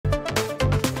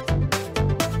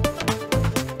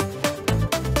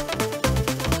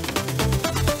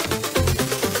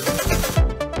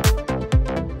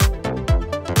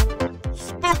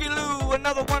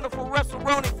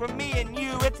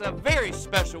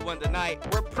one tonight.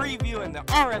 We're previewing the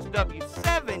RSW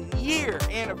 7-year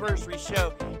anniversary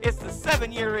show. It's the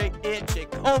 7-year itch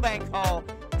at Colbank Hall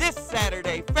this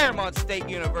Saturday, Fairmont State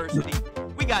University.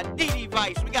 We got Dee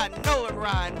Weiss, we got Nolan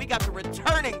Ryan, we got the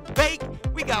returning Bake,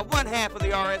 we got one half of the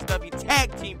RSW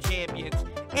Tag Team Champions,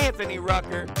 Anthony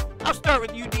Rucker. I'll start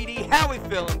with you, Dee. How we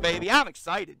feeling, baby? I'm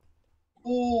excited.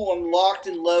 Ooh, I'm locked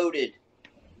and loaded.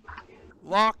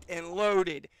 Locked and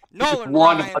loaded. Nolan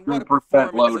Ryan, what a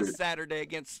performance this Saturday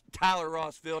against Tyler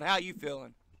Rossfield. How you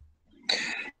feeling?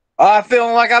 I'm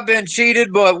feeling like I've been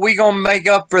cheated, but we gonna make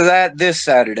up for that this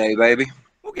Saturday, baby.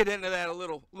 We'll get into that a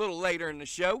little later in the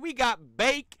show. We got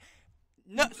Bake,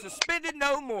 suspended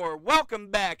no more. Welcome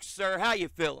back, sir. How you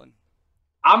feeling?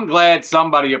 I'm glad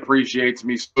somebody appreciates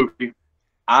me, Spooky.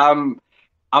 I'm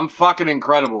fucking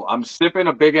incredible. I'm sipping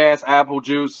a big-ass apple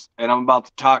juice, and I'm about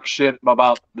to talk shit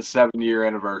about the 7-year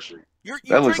anniversary.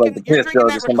 That looks like the piss go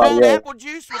to somebody else. Apple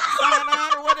juice with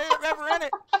cyanide or whatever in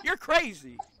it? You're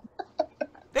crazy.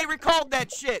 They recalled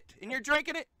that shit, and you're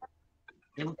drinking it?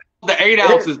 The 8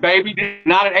 ounces, baby.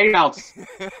 Not an 8 ounce.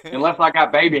 Unless I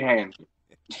got baby hands.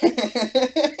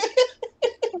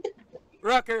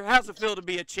 Rucker, how's it feel to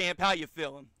be a champ? How you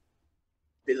feeling?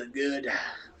 Feeling good.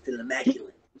 Feeling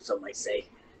immaculate, some might say.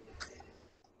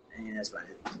 And that's about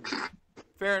it.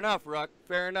 Fair enough, Ruck.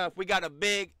 Fair enough. We got a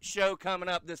big show coming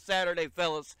up this Saturday,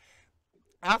 fellas.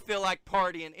 I feel like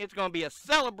partying. It's going to be a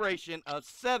celebration of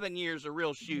 7 years of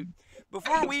Real Shoot.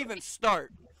 Before we even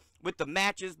start with the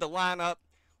matches, the lineup,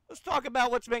 let's talk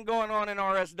about what's been going on in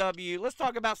RSW. Let's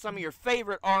talk about some of your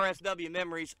favorite RSW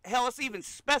memories. Hell, let's even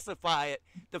specify it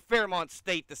to Fairmont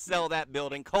State to sell that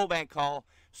building, Colbank Hall.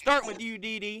 Starting with you,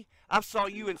 Dee. I saw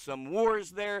you in some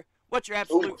wars there. What's your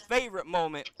absolute favorite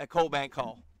moment at Colbank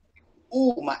Hall?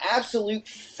 Ooh, my absolute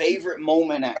favorite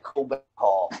moment at Colbank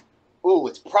Hall. Ooh,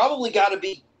 it's probably got to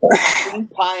be Cream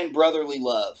Pie and Brotherly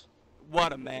Love.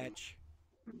 What a match.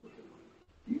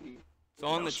 It's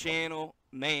on the channel.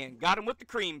 Man, got him with the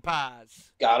cream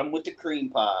pies. Got him with the cream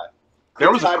pie. There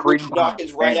was a cream pie.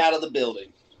 Dawkins right out of the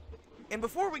building. And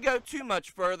before we go too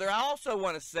much further, I also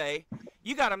want to say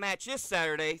you got a match this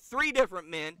Saturday, 3 different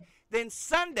men. Then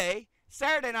Sunday,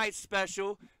 Saturday night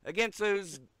special against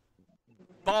those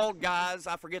bald guys,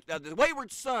 I forget the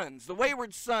Wayward Sons. The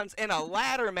Wayward Sons in a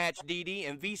ladder match, Dee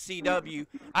and VCW.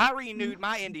 I renewed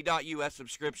my Indie.us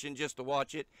subscription just to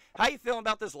watch it. How you feeling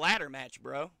about this ladder match,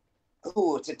 bro?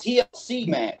 Ooh, it's a TLC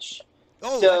match.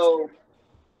 Oh, so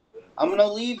I'm going to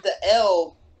leave the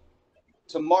L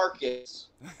to Marcus,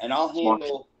 and I'll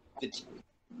handle the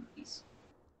T's.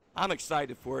 I'm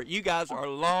excited for it. You guys are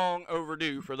long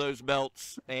overdue for those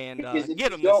belts, and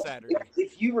get them this Saturday.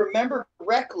 If you remember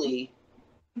correctly,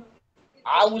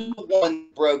 I was the one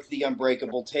that broke the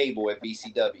unbreakable table at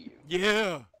BCW.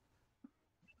 Yeah.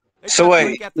 So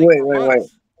wait.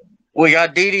 We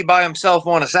got Dee by himself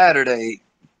on a Saturday,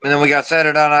 and then we got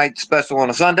Saturday night special on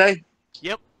a Sunday?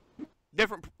 Yep.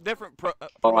 Different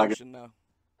promotion, though.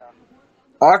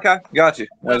 Okay, got you.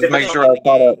 I was just making sure I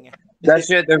caught up. That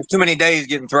shit, there's too many days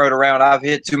getting thrown around. I've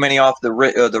hit too many off the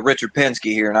Richard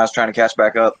Penske here, and I was trying to catch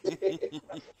back up.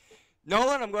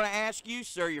 Nolan, I'm going to ask you,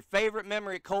 sir, your favorite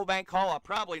memory at Colbank Hall. I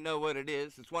probably know what it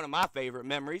is. It's one of my favorite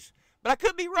memories. But I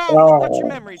could be wrong. What's your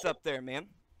memories up there, man?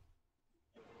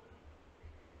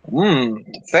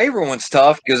 Favorite one's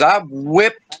tough because I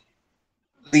whipped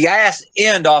the ass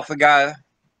end off a guy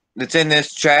that's in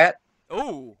this chat.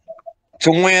 Ooh.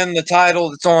 To win the title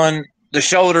that's on the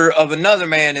shoulder of another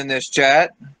man in this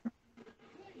chat.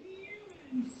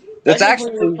 It's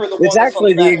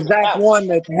actually the exact one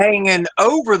that's hanging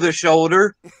over the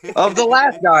shoulder of the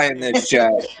last guy in this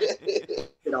chat.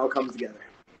 It all comes together.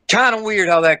 Kind of weird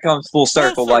how that comes full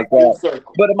circle like that.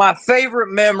 But my favorite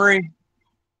memory,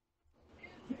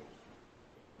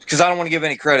 because I don't want to give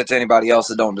any credit to anybody else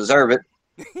that don't deserve it,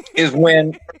 is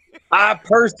when I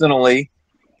personally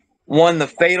won the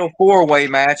Fatal 4-Way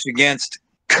match against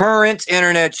current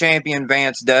internet champion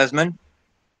Vance Desmond,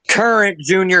 current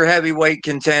junior heavyweight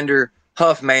contender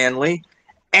Huff Manley,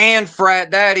 and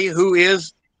Frat Daddy, who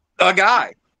is a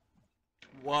guy.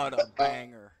 What a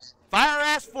banger.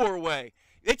 Fire-ass 4-Way.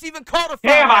 It's even called a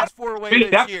fire-ass 4-Way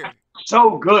this year.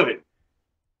 So good.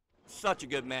 Such a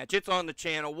good match. It's on the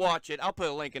channel. Watch it. I'll put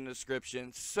a link in the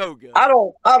description. So good. I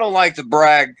don't like to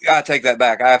brag. I take that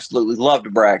back. I absolutely love to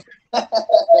brag.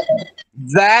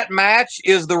 That match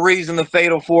is the reason the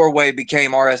Fatal 4-Way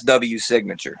became RSW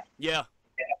signature. Yeah.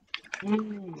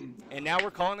 And now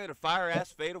we're calling it a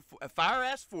fire-ass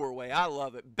 4-Way. I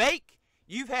love it. Bake,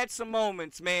 you've had some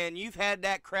moments, man. You've had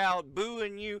that crowd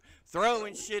booing you,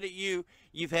 throwing shit at you.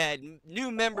 You've had new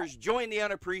members join the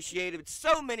Unappreciated.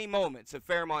 So many moments at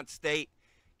Fairmont State.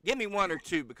 Give me one or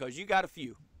two because you got a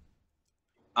few.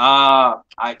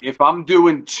 If I'm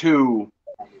doing two,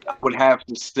 I would have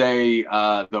to say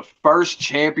the first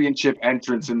championship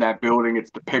entrance in that building.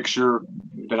 It's the picture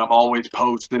that I'm always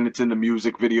posting. It's in the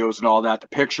music videos and all that. The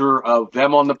picture of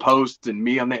them on the posts and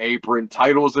me on the apron,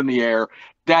 titles in the air.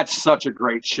 That's such a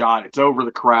great shot. It's over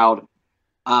the crowd.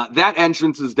 That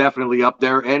entrance is definitely up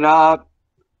there. And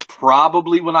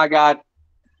probably when I got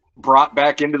brought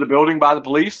back into the building by the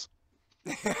police.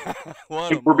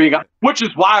 Which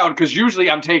is wild because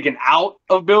usually I'm taken out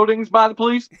of buildings by the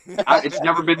police. It's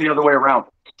never been the other way around.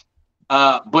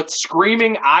 But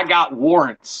screaming, "I got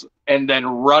warrants," and then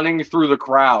running through the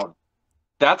crowd.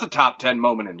 That's a top 10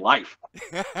 moment in life.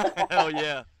 Hell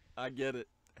yeah. I get it.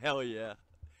 Hell yeah.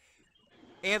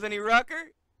 Anthony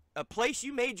Rucker, a place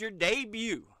you made your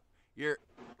debut.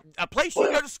 A place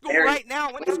you go to school right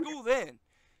now. Went to school then.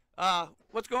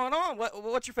 What's going on?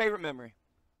 What's your favorite memory?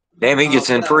 Damn, he gets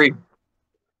in free.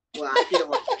 Well, I feel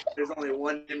like there's only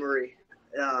one memory.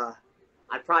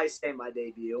 I'd probably say my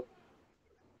debut.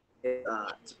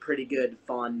 It's a pretty good,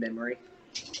 fond memory.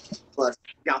 Plus,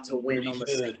 got to win on the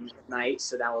second night,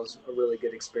 so that was a really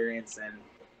good experience. And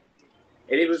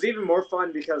it was even more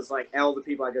fun because, like, all the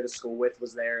people I go to school with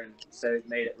was there, and so it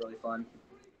made it really fun.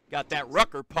 Got that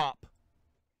Rucker pop.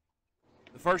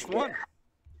 The first one.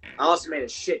 I also made a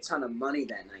shit ton of money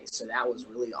that night, so that was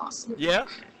really awesome. Yeah,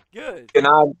 good.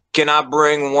 Can I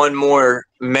bring one more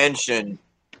mention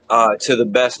to the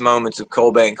best moments of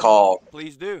Cold Hall?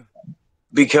 Please do.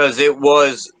 Because it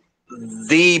was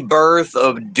the birth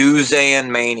of Duzan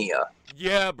Mania.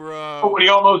 Yeah, bro. Oh, when he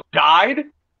almost died?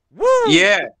 Woo!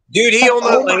 Yeah, dude, he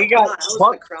got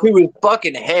punched to his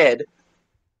fucking head,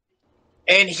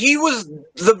 and he was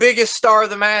the biggest star of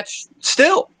the match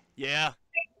still. Yeah.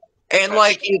 And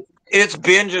like it's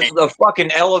been just a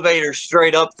fucking elevator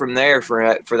straight up from there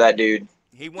for that dude.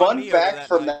 Fun fact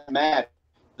from that match: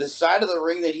 the side of the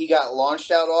ring that he got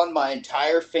launched out on, my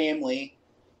entire family,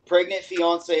 pregnant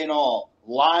fiance and all,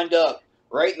 lined up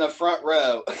right in the front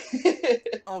row.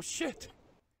 Oh shit!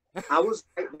 I was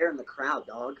right there in the crowd,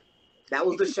 dog. That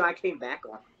was the show I came back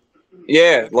on.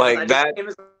 Yeah, because like I that. Came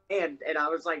and I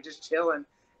was like just chilling,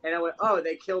 and I went, "Oh,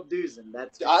 they killed Duzan." I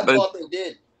thought they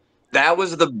did. That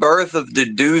was the birth of the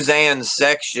Duzan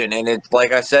section, and it's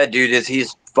like I said, dude,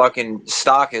 his fucking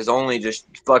stock has only just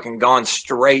fucking gone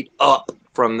straight up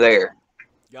from there.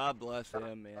 God bless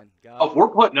him, man. If we're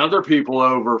putting other people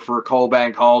over for Cold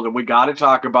Hall, then we got to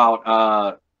talk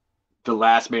about the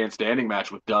last man standing match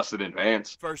with Dustin and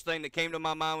Vance. First thing that came to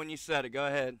my mind when you said it. Go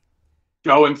ahead.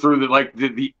 Going through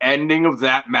the ending of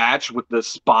that match with the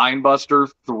spine buster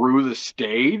through the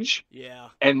stage. Yeah.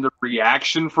 And the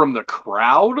reaction from the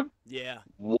crowd. Yeah.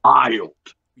 Wild.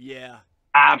 Yeah.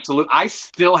 Absolute. I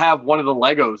still have one of the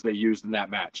Legos they used in that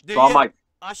match. It's on my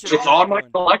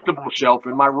collectible shelf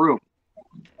in my room.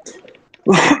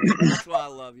 That's why I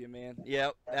love you, man.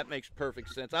 Yep, that makes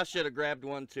perfect sense. I should have grabbed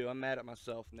one too. I'm mad at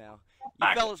myself now. You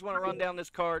fellas want to run down this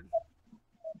card?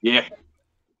 Yeah.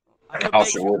 I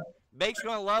know Bake's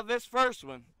going to love this first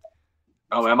one.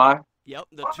 Oh, am I? Yep,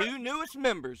 the two newest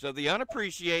members of the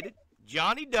Unappreciated,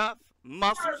 Johnny Duff,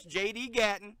 Muscles, J.D.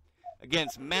 Gatton,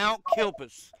 against Mount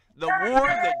Kilpus. The war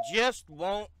that just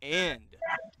won't end.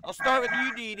 I'll start with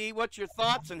you, Dee. What's your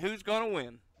thoughts and who's going to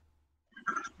win?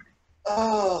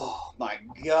 Oh, my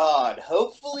God.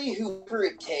 Hopefully whoever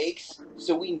it takes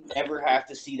so we never have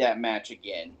to see that match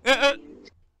again.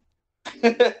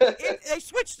 They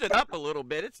switched it up a little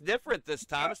bit. It's different this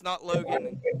time. It's not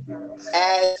Logan.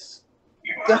 As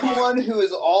someone who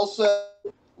has also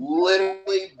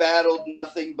literally battled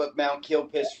nothing but Mount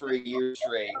Kilpis for a year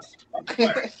straight,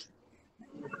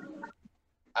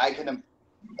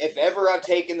 if ever I've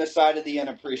taken the side of the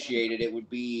Unappreciated, it would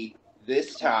be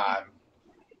this time.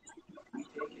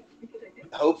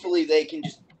 Hopefully they can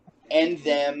just end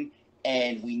them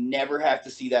and we never have to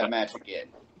see that match again.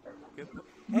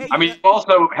 Hey, I mean, you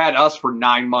also had us for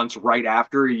 9 months right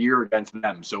after a year against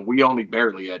them, so we only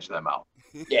barely edged them out.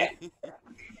 Yeah.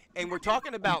 And we're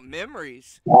talking about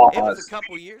memories. It was a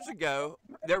couple years ago.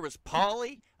 There was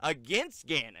Paulie against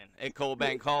Gannon at Cold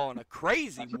Hall in a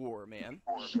crazy war, man.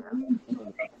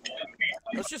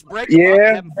 Let's just break them up and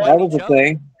have them fight that was each a other.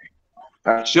 thing.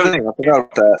 I forgot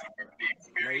about that.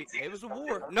 It was a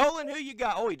war. Nolan, who you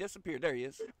got? Oh, he disappeared. There he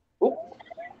is. Oh,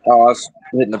 I was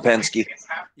hitting the Penske.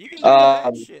 You can do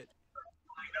that shit.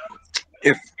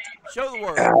 Show the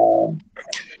world.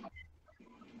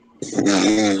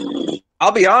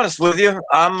 I'll be honest with you.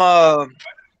 I'm a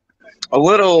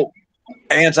little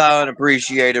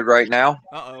anti-unappreciated right now.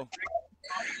 Uh-oh.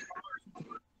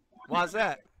 Why's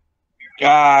that?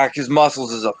 Because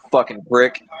Muscles is a fucking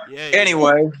prick. Yeah.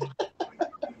 Anyway.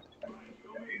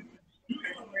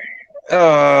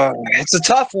 It's a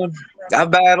tough one. I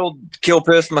battled Kill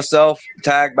Piss myself,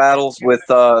 tag battles with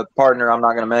a partner I'm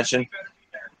not going to mention.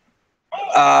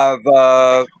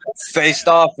 I've faced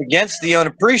off against the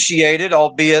Unappreciated,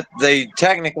 albeit they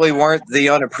technically weren't the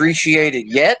Unappreciated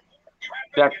yet.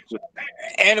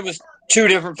 And it was two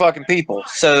different fucking people,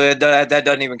 so that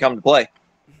doesn't even come to play.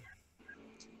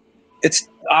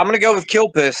 I'm going to go with Kill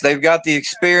Piss. They've got the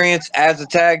experience as a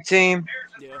tag team.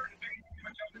 Yeah.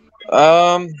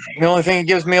 The only thing that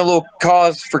gives me a little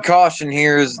cause for caution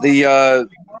here is the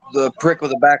prick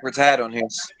with a backwards hat on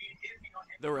his.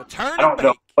 The return. I don't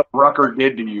know what Rucker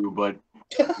did to you, but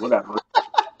whatever.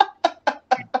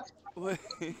 You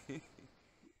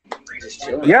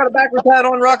got a backwards hat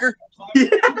on, Rucker?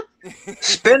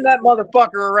 Spin that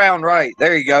motherfucker around right.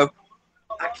 There you go.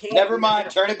 I can't. Never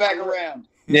mind. Turn it back around.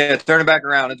 Yeah, turn it back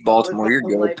around. It's Baltimore. You're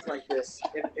good. Life like this.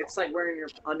 It's like wearing your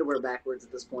underwear backwards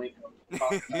at this point.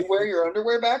 You wear your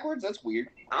underwear backwards? That's weird.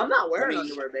 I'm not wearing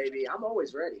underwear, baby. I'm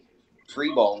always ready.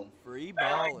 Free balling. Free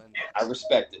balling. I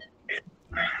respect it.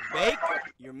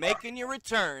 You're making your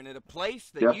return at a place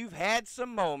that you've had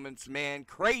some moments, man.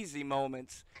 Crazy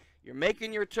moments. You're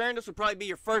making your return. This will probably be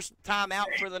your first time out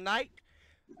for the night.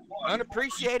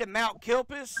 Unappreciated Mount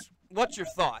Kilpis. What's your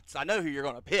thoughts? I know who you're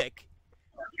going to pick.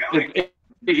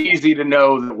 It's easy to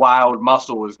know that Wild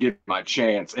Muscle is getting my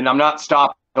chance, and I'm not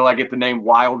stopping until I get the name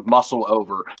Wild Muscle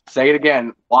over. Say it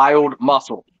again, Wild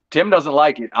Muscle. Tim doesn't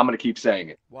like it. I'm going to keep saying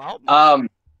it. Wild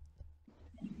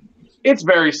It's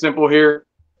very simple here.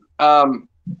 Who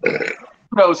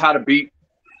knows how to beat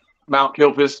Mount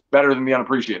Kilpis better than the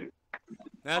Unappreciated?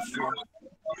 That's true.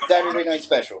 Saturday Night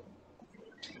Special.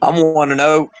 I'm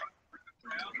 1-0.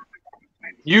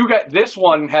 You got this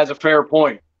one has a fair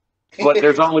point, but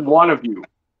there's only one of you.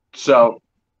 So,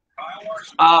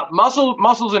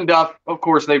 Muscles and Duff, of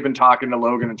course, they've been talking to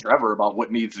Logan and Trevor about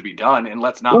what needs to be done, and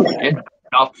let's not forget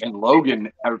Duff and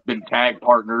Logan have been tag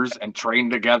partners and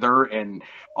trained together and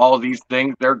all of these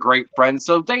things. They're great friends,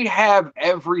 so they have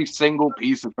every single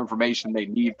piece of information they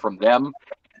need from them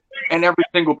and every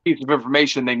single piece of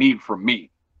information they need from me.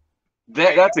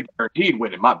 That's a guaranteed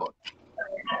win in my book.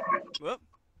 Well,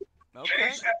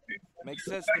 okay. Makes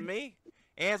sense to me.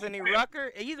 Anthony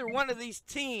Rucker, either one of these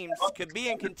teams could be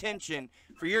in contention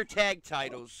for your tag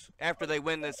titles after they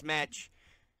win this match.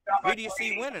 Who do you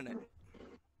see winning it?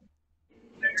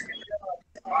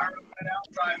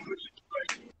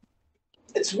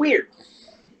 It's weird.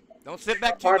 Don't sit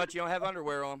back too much. You don't have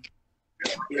underwear on.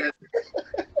 Yeah.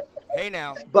 Hey,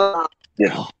 now. But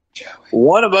Yeah.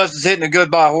 One of us is hitting a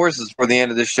goodbye horses for the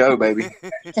end of this show, baby.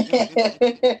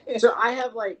 so I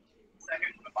have like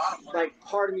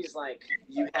part of me is like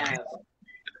you have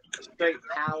straight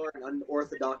power and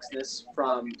unorthodoxness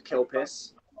from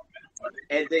Kilpis,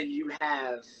 and then you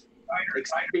have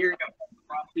experience,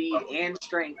 speed, and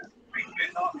strength,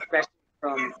 especially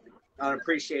from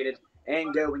Unappreciated,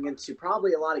 and going into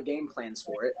probably a lot of game plans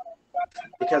for it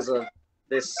because of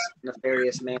this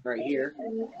nefarious man right here.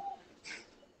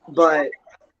 But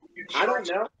I don't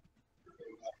know.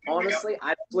 Honestly,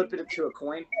 I'd flip it to a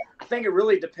coin. I think it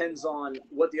really depends on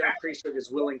what the Unappreciated is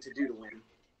willing to do to win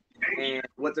and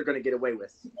what they're going to get away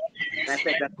with. And I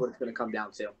think that's what it's going to come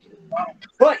down to.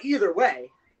 But either way,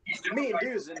 me and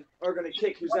Duzen are going to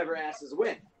kick whose ever asses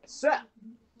win. So,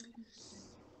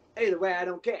 either way, I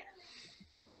don't care.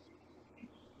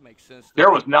 Makes sense.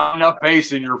 There was not enough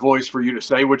bass in your voice for you to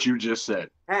say what you just said.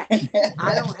 Hey,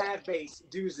 I don't have bass.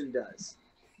 Duzen does.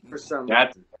 For some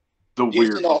That's reason. the weird.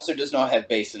 Houston also does not have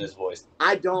bass in his voice.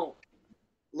 I don't.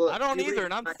 Look, I don't you either, read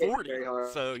and I'm my head 40, very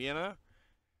hard. so, you know.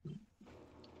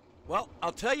 Well,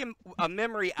 I'll tell you a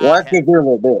memory Well, I that's because have. you're a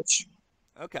little bitch.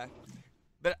 Okay.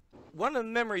 But one of the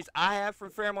memories I have from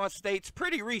Fairmont State's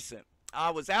pretty recent. I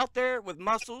was out there with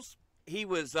Muscles. He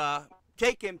was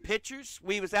taking pictures.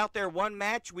 We was out there one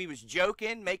match. We was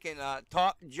joking, making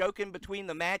joking between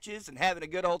the matches and having a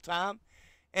good old time.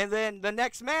 And then the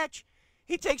next match,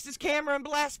 he takes his camera and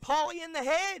blasts Paulie in the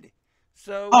head.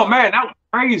 So. Oh man, that was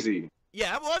crazy.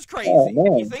 Yeah, it was crazy. Oh, if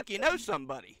man. you think you know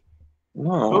somebody.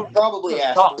 No. Probably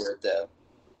asked for it though.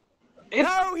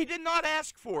 No, he did not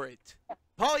ask for it.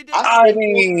 Paulie did. I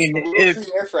mean, if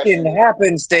Air it freshener.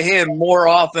 happens to him more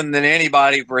often than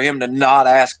anybody for him to not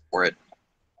ask for it.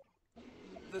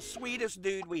 The sweetest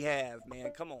dude we have,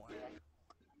 man. Come on.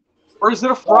 Or is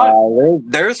it a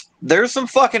front? There's some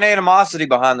fucking animosity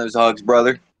behind those hugs,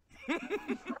 brother.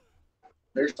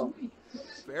 There's something.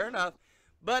 Fair enough.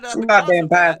 But Some goddamn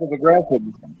passive aggressive.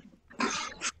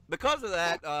 because of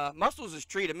that, Muscles has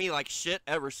treated me like shit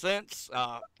ever since.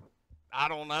 I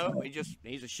don't know.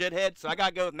 He's a shithead, so I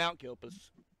gotta go with Mount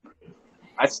Kilpus.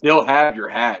 I still have your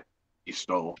hat you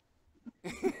stole.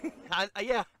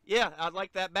 Yeah, I'd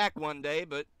like that back one day,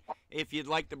 but if you'd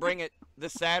like to bring it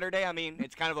this Saturday, I mean,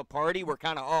 it's kind of a party. We're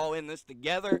kind of all in this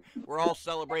together. We're all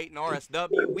celebrating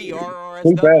RSW. We are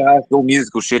Keep that RSW. High School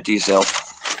Musical shit to yourself.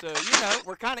 So, you know,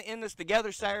 we're kind of in this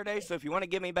together Saturday, so if you want to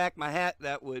give me back my hat,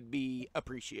 that would be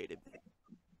appreciated.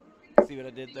 See what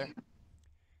I did there?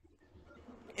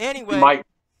 Anyway. Mike,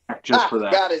 just for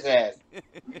that. Got his ass.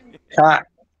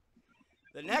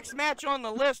 The next match on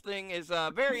the listing is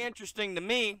very interesting to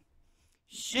me.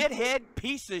 Shithead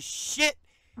piece of shit.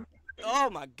 Oh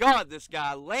my God, this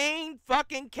guy. Lane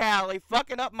fucking Cali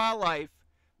fucking up my life.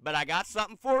 But I got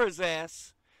something for his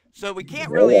ass. So we can't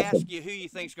really ask you who you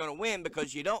think's going to win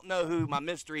because you don't know who my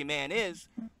mystery man is.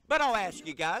 But I'll ask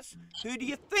you guys, who do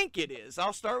you think it is?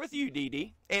 I'll start with you,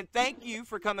 DD. And thank you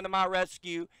for coming to my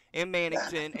rescue in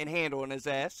Mannington and handling his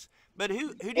ass. But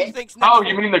who do you think's next? Oh,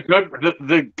 you mean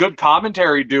the good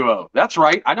commentary duo? That's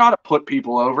right. I know how to put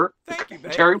people over. Thank you,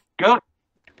 babe. Terry, good.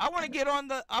 I want to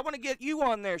get you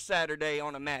on there Saturday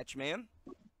on a match, man.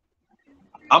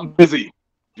 I'm busy.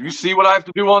 Do you see what I have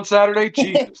to do on Saturday?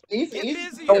 Jesus. He's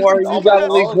busy. Don't worry, you got at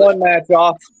least one match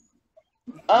off.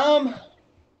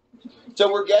 So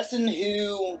we're guessing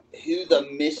who the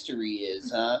mystery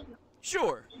is, huh?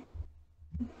 Sure.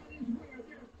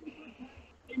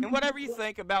 And whatever you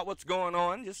think about what's going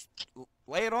on, just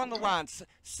lay it on the line.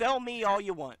 Sell me all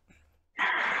you want.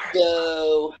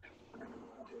 So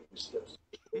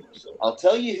I'll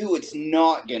tell you who it's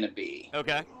not going to be.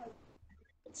 Okay.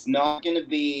 It's not going to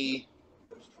be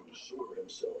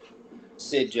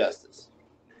Sid Justice.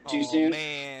 Too soon?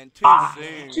 Man, too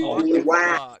soon. Too What the soon.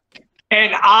 Wow. fuck?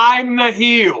 And I'm the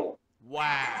heel.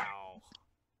 Wow.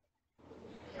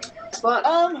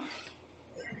 But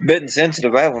Bit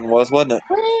insensitive that one was, wasn't it?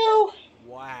 Well,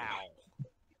 Wow.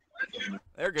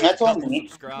 There goes That's a on couple me.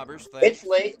 subscribers. Thanks. it's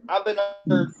late. I've been up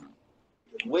for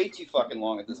way too fucking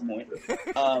long at this point.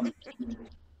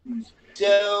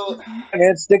 So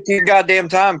Man, stick to your goddamn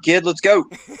time, kid. Let's go.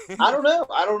 I don't know.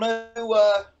 I don't know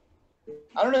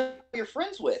who you're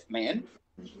friends with, man.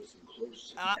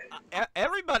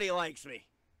 Everybody likes me.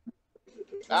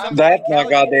 That's not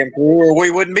goddamn cool, or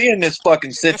we wouldn't be in this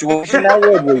fucking situation, now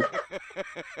would we?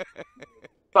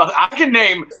 I can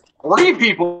name 3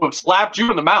 people who have slapped you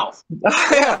in the mouth.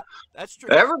 Yeah, That's true.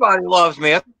 everybody loves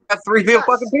me. I got 3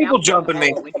 fucking people jumping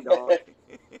me.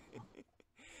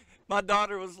 My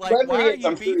daughter was like, Let me why are get you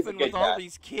some food beefing to with get all that.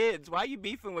 these kids? Why are you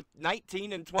beefing with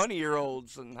 19 and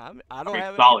 20-year-olds? And I don't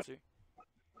have an Solid. answer.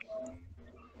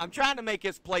 I'm trying to make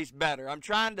this place better. I'm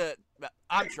trying.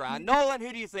 Nolan,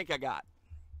 who do you think I got?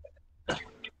 I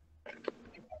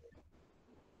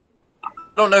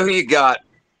don't know who you got.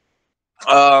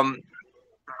 I'm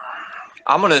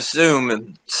going to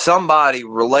assume somebody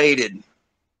related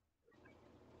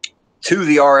to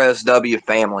the RSW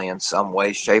family in some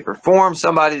way, shape, or form.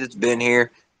 Somebody that's been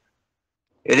here.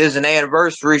 It is an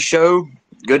anniversary show.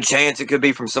 Good chance it could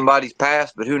be from somebody's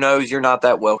past, but who knows? You're not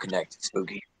that well connected,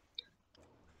 Spooky.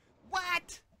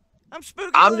 What? I'm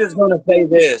spooky. I'm just going to say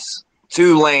this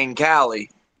to Lane Cali.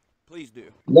 Please do.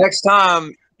 Next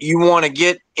time you want to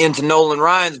get into Nolan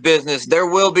Ryan's business, there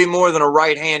will be more than a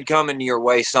right hand coming your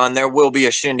way, son. There will be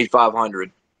a Shindy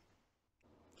 500.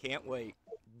 Can't wait.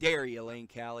 Dare you, Lane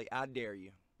Cali. I dare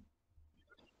you.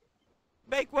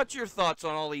 Bake, what's your thoughts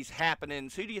on all these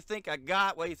happenings? Who do you think I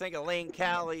got? What do you think of Lane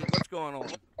Cali? What's going on?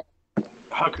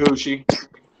 Hakushi.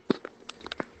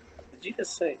 did you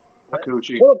just say?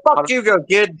 Hakuchi. Where the fuck you go,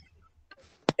 kid?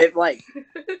 It like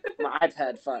my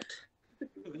iPad fucked.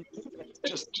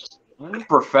 Just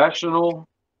professional.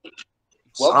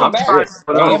 Welcome I'm back. trying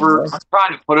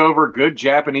to put over good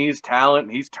Japanese talent,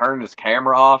 and he's turning his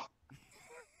camera off.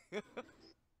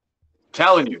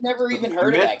 Telling you, Never even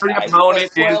heard of that mystery guy.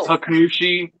 opponent He's is like 12.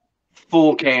 Hakushi,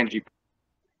 full kanji.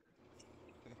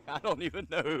 I don't even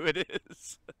know who it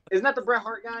is. Isn't that the Bret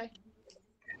Hart guy?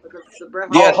 The Bret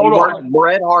Hart. Yes, hold he on. worked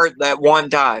Bret Hart that one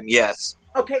time, yes.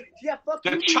 Okay, yeah, fuck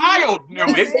The you. child knew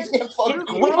it. Yeah, fuck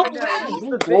The you. grown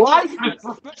man life in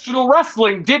professional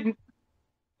wrestling didn't.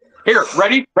 Here,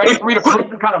 ready for me to prove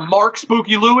what kind of mark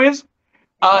Spooky Lou is?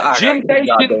 Jin goddamn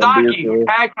Shinzaki, beer, who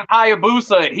tagged with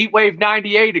Hayabusa at Heatwave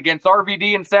 98 against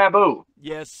RVD and Sabu.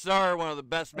 Yes, sir. One of the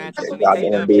best matches in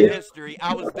Goddamn AEW beer. history.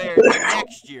 I was there the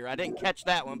next year. I didn't catch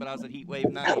that one, but I was at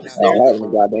Heatwave 99. Oh, that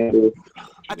was goddamn good.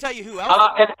 I tell you who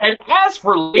else. And as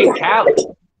for Lane Cali,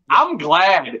 I'm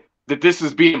glad that this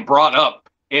is being brought up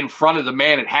in front of the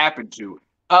man it happened to.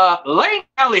 Lane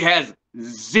Cali has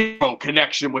zero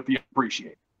connection with the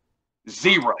Unappreciated.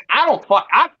 Zero.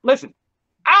 Listen,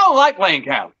 I don't like Lane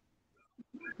Cali.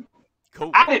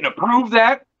 Cool. I didn't approve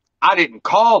that. I didn't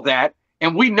call that.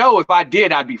 And we know if I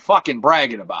did, I'd be fucking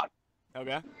bragging about it.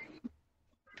 Okay.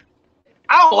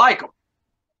 I don't like them.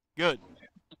 Good.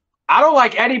 I don't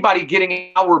like anybody getting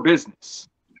in our business.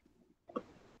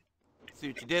 See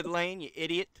what you did, Lane, you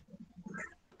idiot.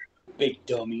 Big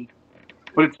dummy.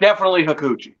 But it's definitely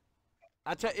Hakuchi.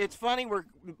 It's funny we're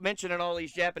mentioning all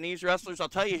these Japanese wrestlers. I'll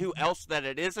tell you who else that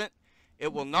it isn't.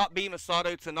 It will not be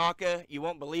Masato Tanaka. You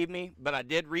won't believe me, but I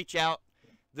did reach out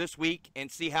this week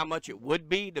and see how much it would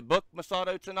be to book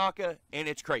Masato Tanaka, and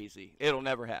it's crazy. It'll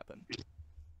never happen.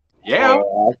 Yeah.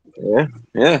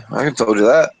 Yeah, I can told you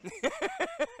that.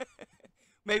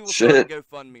 Maybe we'll start a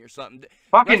GoFundMe or something.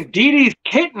 Fucking Dee Dee's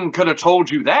kitten could have told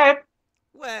you that.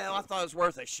 Well, I thought it was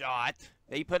worth a shot.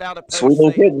 He put out a post. Sweet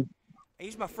little kitten.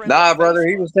 He's my friend. Nah, brother,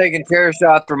 he was taking chair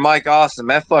shots from Mike Austin.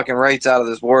 That fucking rate's out of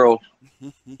this world.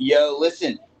 Yo,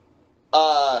 listen.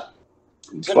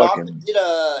 Tanaka did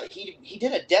he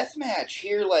did a death match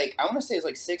here, like I want to say it was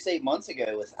like 6-8 months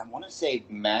ago with I want to say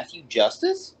Matthew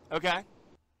Justice. Okay.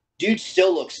 Dude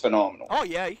still looks phenomenal. Oh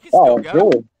yeah, he can still go.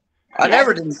 Good. I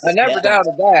never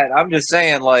doubted that. I'm just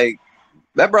saying, like,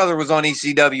 that brother was on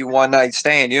ECW One Night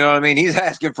Stand. You know what I mean? He's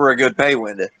asking for a good pay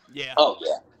window. Yeah. Oh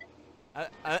yeah.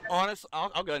 I'll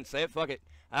go ahead and say it. Fuck it.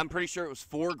 I'm pretty sure it was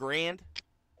 $4,000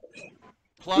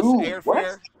 plus Ooh,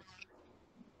 airfare.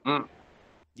 Mm.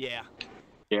 Yeah.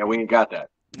 Yeah, we ain't got that.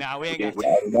 No, we ain't got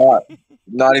that.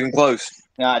 Not even close.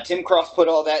 Nah, Tim Cross put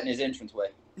all that in his entranceway.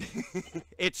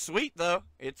 It's sweet though.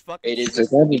 It's fucking. It is.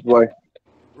 It's a way.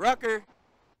 Rucker,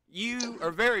 you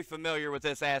are very familiar with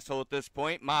this asshole at this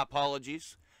point. My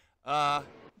apologies. Who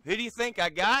do you think I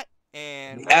got?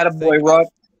 And Attaboy, Ruck.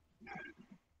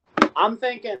 I'm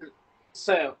thinking.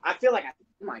 So I feel like I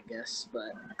might guess,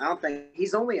 but I don't think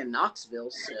he's only in Knoxville,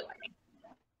 so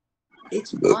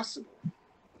it's possible.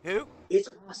 Who? It's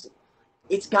possible.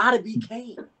 It's got to be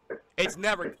Kane. It's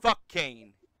never fuck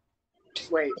Kane.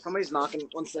 Wait, somebody's knocking.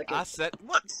 1 second. I said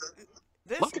what?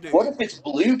 This dude. What if it's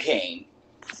Blue Kane?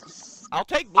 I'll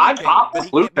take Blue I'd Kane, pop but he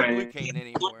Blue can't be Kane. Blue Kane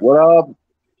anymore. What up?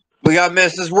 We got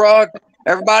Mrs. Ruck.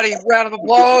 Everybody, round of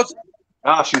applause.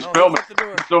 Ah, she's Oh, filming who's at the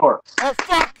door? the door. Oh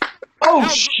fuck! Oh, Al-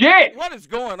 shit! What is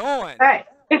going on? Hey,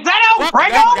 Is that El Fuck that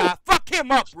Prego? guy. Fuck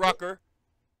him up, Rucker.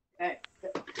 hey.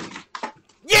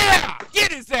 Yeah!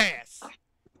 Get his ass!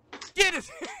 Get his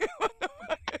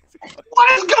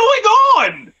What is going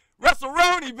on?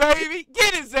 WrestleRoni, baby!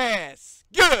 Get his ass!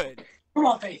 Good! Come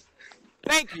on, Faith.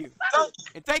 Thank you.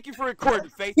 And thank you for recording,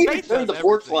 Faith. He Faith turned does the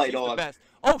porch everything. light She's the on. best.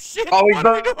 Oh shit! Oh, he's What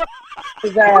are we burnt. doing?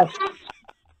 His ass.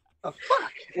 Oh,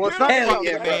 fuck. Well, it's You're not a Hell fucking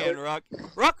yeah, man, Ruck.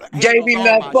 Ruck Gave handles him all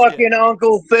that my fucking shit.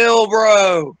 Uncle Phil,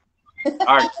 bro. All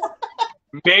right.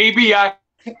 Maybe I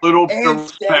little bit of And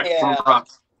respect from Sam. Rock.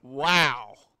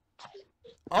 Wow.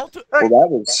 Well, that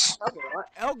was.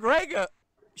 El Grega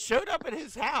showed up at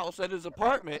his house, at his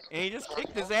apartment, and he just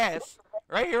kicked his ass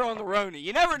right here on the Roni.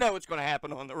 You never know what's going to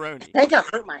happen on the Roni. I think I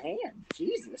hurt my hand.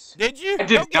 Jesus. Did you? I Don't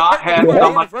did get not hurt have before the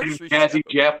somebody named anniversary Jazzy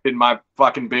show. Jeff in my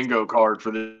fucking bingo card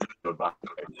for this.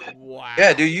 Wow.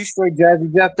 Yeah, dude, you straight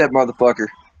Jazzy Jeff that motherfucker.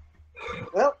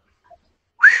 Well,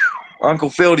 Uncle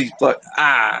Phil, he's like,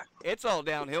 It's all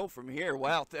downhill from here.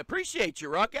 Wow. Appreciate you,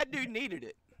 Ruck. That dude needed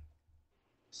it.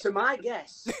 so my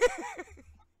guess.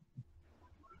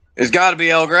 It's got to be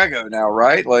El Grego now,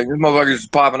 right? Like, this motherfucker's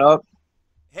just popping up.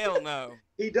 Hell no.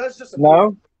 He does just.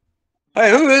 No? Hey,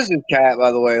 who is this cat,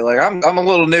 by the way? Like, I'm a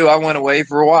little new. I went away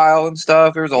for a while and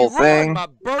stuff. There's a whole He ruined thing. my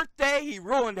birthday. He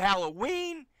ruined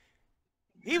Halloween.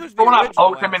 He was the When I original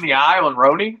poked him in the asshole. eye on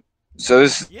Roni. So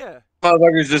this Yeah.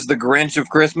 motherfucker's just the Grinch of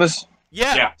Christmas.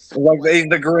 Yeah. Yeah. Like, he's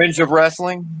the Grinch of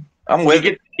wrestling. I'm with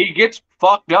it. He gets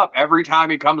fucked up every time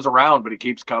he comes around, but he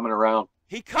keeps coming around.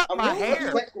 He cut I'm my really hair.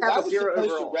 respectful. Have I a was zero supposed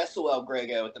to overall. wrestle El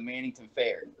Grego at the Mannington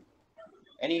Fair,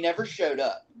 and he never showed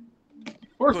up. Of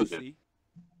course he did. Pussy.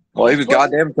 Well, he was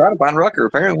goddamn trying to find Rucker,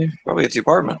 apparently. Probably at the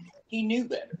apartment. He knew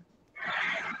better.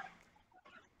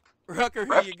 Rucker,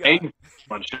 who Ref you got? Kane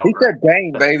on show, He right? said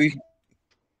Dane, baby.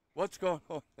 What's going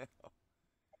on now?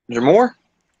 Is there more?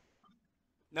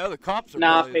 No, the cops are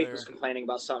Nah, probably Faith there. was complaining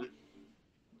about something.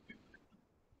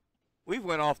 We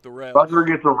went off the rails. Rucker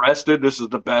gets arrested. This is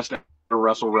the best ever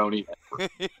WrestleRoni.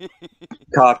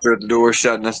 Cops are at the door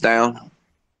shutting us down.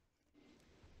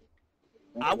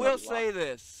 I will say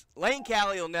this. Lane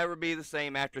Cali will never be the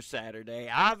same after Saturday.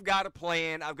 I've got a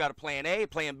plan. I've got a plan A, a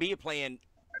plan B, a plan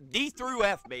D through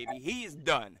F, baby. He is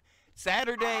done.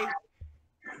 Saturday,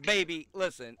 baby,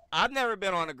 listen, I've never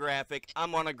been on a graphic.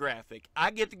 I'm on a graphic.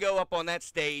 I get to go up on that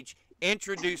stage,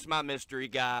 introduce my mystery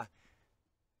guy.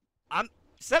 I'm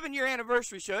 7-year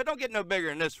anniversary show. It don't get no bigger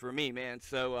than this for me, man.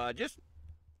 So just,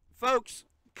 folks,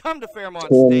 Come to Fairmont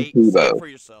Tim State. See it Tebow. for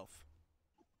yourself.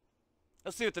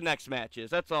 Let's see what the next match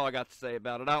is. That's all I got to say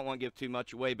about it. I don't want to give too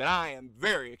much away, but I am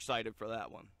very excited for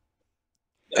that one.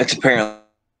 That's apparently.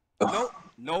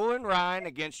 Nolan Ryan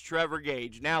against Trevor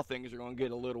Gage. Now things are going to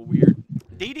get a little weird.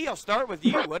 DD, I'll start with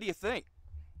you. What do you think?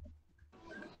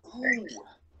 Ooh,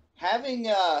 having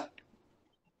gone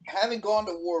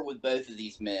to war with both of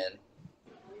these men,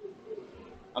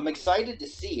 I'm excited to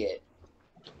see it.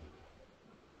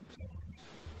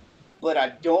 But I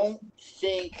don't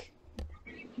think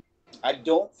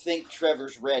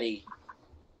Trevor's ready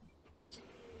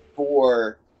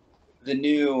for the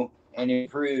new and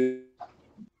improved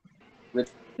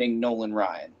returning Nolan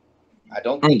Ryan. I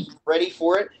don't think he's ready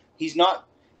for it. He's not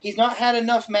had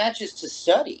enough matches to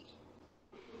study.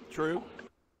 True.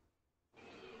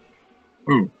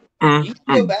 You can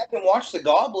go back and watch the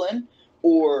Goblin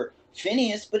or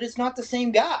Phineas, but it's not the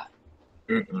same guy.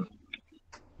 Mm-mm.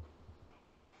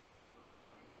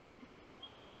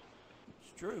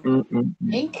 It's true.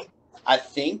 Mm-mm. I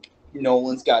think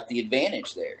Nolan's got the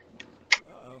advantage there.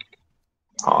 Uh-oh.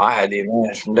 Oh, I had the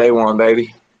advantage from day one,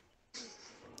 baby.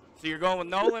 So you're going with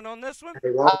Nolan on this one? I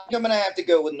think I'm going to have to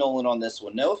go with Nolan on this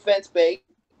one. No offense, Bake.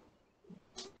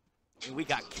 And we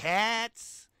got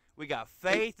Cats. We got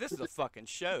Faith. This is a fucking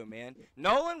show, man.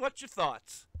 Nolan, what's your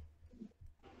thoughts?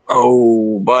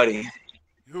 Oh, buddy.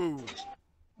 Ooh.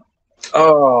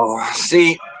 Oh,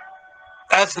 see,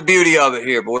 that's the beauty of it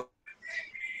here, boy.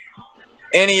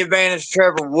 Any advantage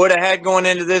Trevor would have had going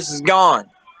into this is gone.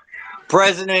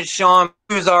 President Sean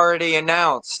has already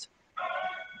announced.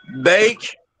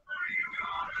 Bake,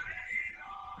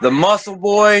 the muscle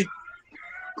boy,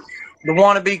 the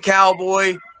wannabe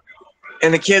cowboy,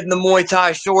 and the kid in the Muay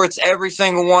Thai shorts, every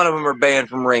single one of them are banned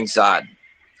from ringside.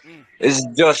 It's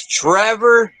just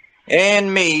Trevor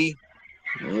and me,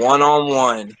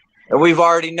 one-on-one. And we've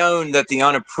already known that the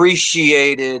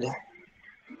unappreciated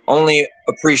only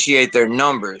appreciate their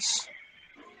numbers.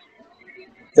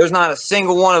 There's not a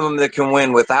single one of them that can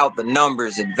win without the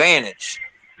numbers advantage.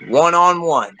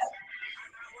 One-on-one.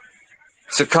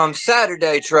 So come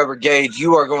Saturday, Trevor Gage,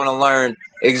 you are going to learn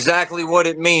exactly what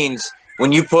it means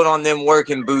when you put on them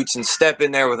working boots and step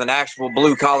in there with an actual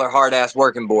blue-collar, hard-ass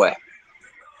working boy.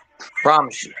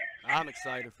 Promise you. I'm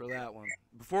excited for that one.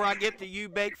 Before I get to you,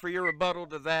 Bake, for your rebuttal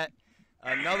to that,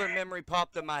 another memory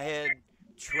popped in my head.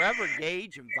 Trevor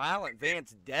Gage and Violent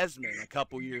Vance Desmond a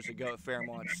couple years ago at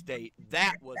Fairmont State.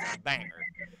 That was a banger.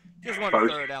 Just want to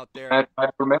throw it out there.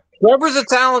 Trevor's a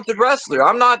talented wrestler.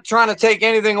 I'm not trying to take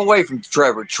anything away from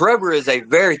Trevor. Trevor is a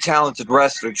very talented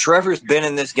wrestler. Trevor's been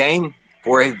in this game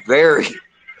for a very,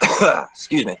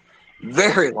 excuse me,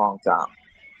 very long time.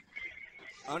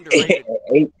 Underrated.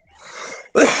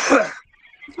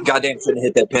 Goddamn, shouldn't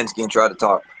hit that Penske and try to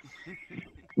talk.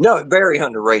 No, very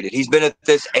underrated. He's been at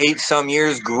this 8-some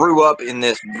years, grew up in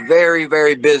this very,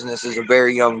 very business as a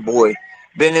very young boy.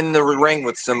 Been in the ring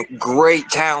with some great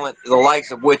talent, the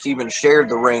likes of which even shared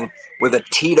the ring with a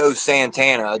Tito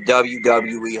Santana, a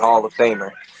WWE Hall of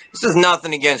Famer. This is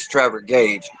nothing against Trevor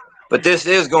Gage, but this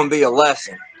is going to be a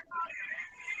lesson.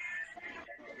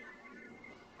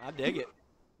 I dig it.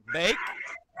 Bake,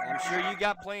 I'm sure you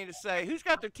got plenty to say. Who's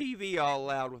got their TV all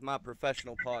loud with my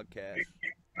professional podcast?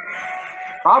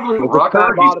 Probably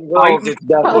Rucker. It's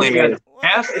definitely me.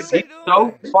 Yes, he's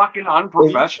so fucking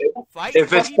unprofessional.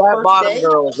 If it's fat bottom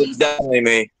girls, it's definitely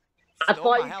me. I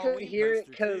thought you couldn't hear it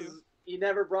because you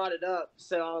never brought it up,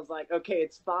 so I was like, okay,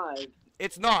 it's 5.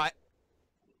 It's not.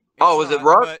 Was it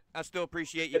Ruck? But I still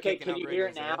appreciate you. Okay, can you hear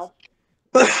it now?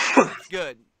 It's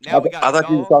good. Now we got I thought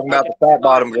you were talking about the fat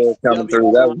bottom girls coming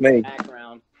through. That was me.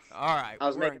 Background. All right. I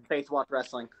was making Faith watch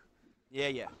wrestling.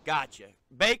 Yeah. Gotcha.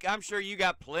 Bake, I'm sure you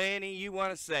got plenty you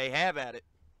want to say. Have at it.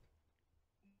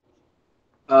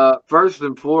 First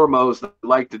and foremost, I'd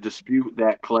like to dispute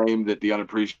that claim that the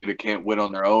unappreciated can't win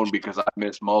on their own because I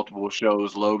missed multiple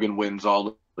shows. Logan wins all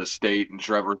of the state, and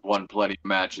Trevor's won plenty of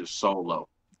matches solo.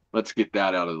 Let's get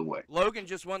that out of the way. Logan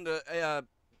just won the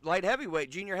light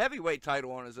heavyweight, junior heavyweight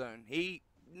title on his own. He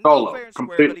Solo, fair and square,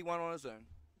 complete. but he won on his own.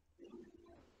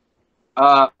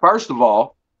 First of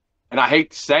all, and I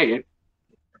hate to say it,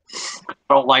 I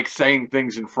don't like saying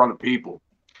things in front of people.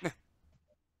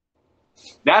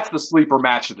 That's the sleeper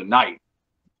match of the night.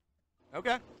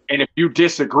 Okay. And if you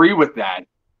disagree with that,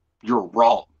 you're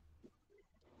wrong.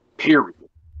 Period.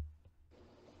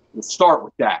 Let's start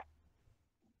with that.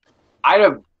 I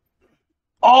have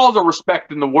all the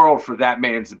respect in the world for that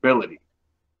man's ability.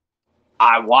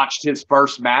 I watched his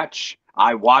first match.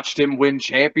 I watched him win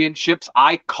championships.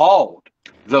 I called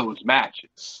those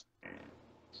matches.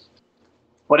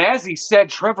 But as he said,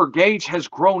 Trevor Gage has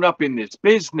grown up in this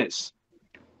business.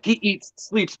 He eats,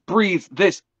 sleeps, breathes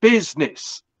this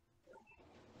business.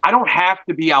 I don't have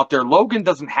to be out there. Logan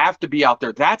doesn't have to be out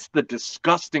there. That's the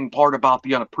disgusting part about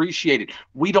the Unappreciated.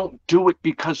 We don't do it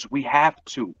because we have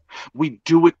to. We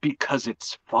do it because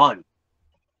it's fun.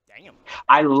 Damn.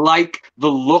 I like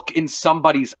the look in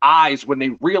somebody's eyes when they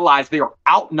realize they are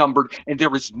outnumbered and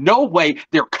there is no way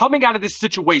they're coming out of this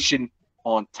situation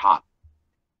on top.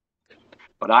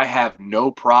 But I have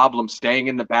no problem staying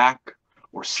in the back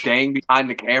or staying behind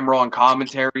the camera on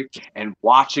commentary and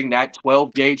watching that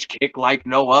 12-gauge kick like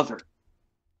no other.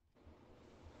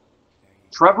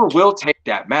 Trevor will take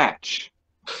that match.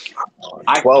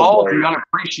 I called the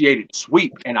Unappreciated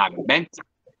sweep, and I meant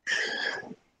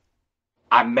it.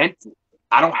 I meant it.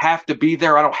 I don't have to be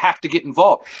there. I don't have to get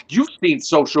involved. You've seen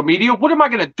social media. What am I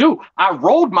going to do? I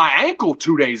rolled my ankle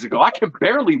 2 days ago. I can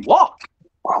barely walk.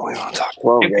 Oh, we want to talk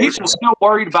 12 And gauges. people still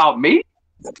worried about me?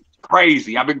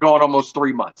 Crazy. I've been going almost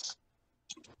 3 months.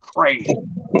 Crazy.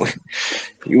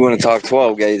 You want to talk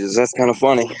 12 gauges? That's kind of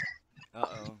funny.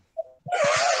 Uh-oh.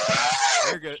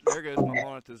 There goes my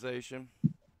monetization.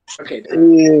 Okay.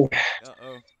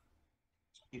 Uh-oh.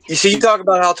 You see, you talk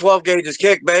about how 12 gauges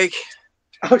kick, Bake.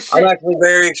 Oh, shit. I'm actually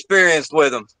very experienced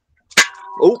with them.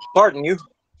 Oh, pardon you.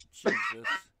 Jesus.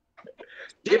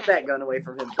 Get that gun away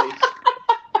from him, please.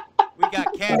 We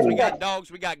got cats, we got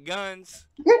dogs, we got guns.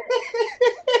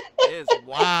 It's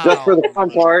wild. Just for the fun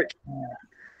part.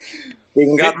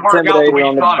 Even got the Intimidator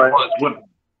on the butt.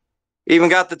 Even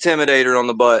got the Intimidator on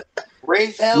the butt.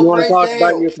 Raise hell, You want to raise talk hell.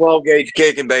 about your 12 gauge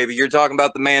kicking, baby? You're talking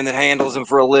about the man that handles them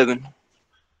for a living.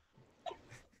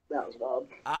 That was Bob.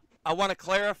 I want to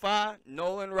clarify,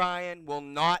 Nolan Ryan will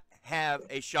not have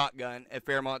a shotgun at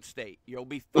Fairmont State. You'll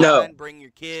be fine. No. Bring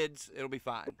your kids. It'll be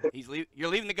fine. You're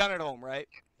leaving the gun at home, right?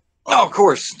 Oh, of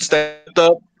course. Stepped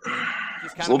up.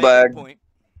 Just kind Little of bag. making a point.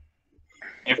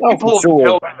 If Oh, people for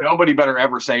sure. nobody better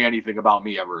ever say anything about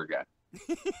me ever again.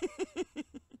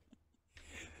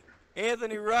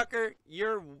 Anthony Rucker,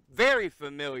 you're very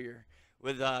familiar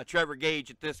with Trevor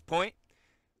Gage at this point.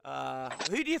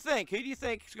 Who do you think? Who do you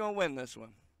think is going to win this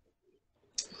one?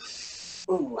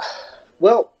 Ooh.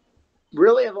 Well,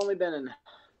 really, I've only been in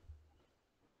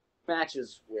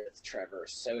matches with Trevor,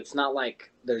 so it's not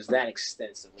like there's that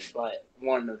extensively, but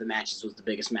one of the matches was the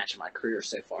biggest match of my career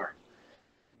so far.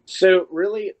 So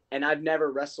really, and I've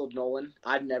never wrestled Nolan.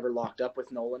 I've never locked up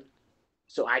with Nolan,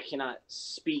 so I cannot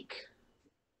speak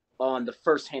on the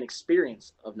first-hand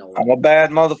experience of Nolan. I'm a bad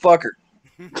motherfucker.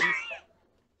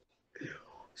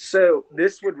 So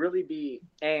this would really be,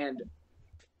 and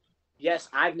yes,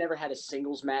 I've never had a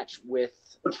singles match with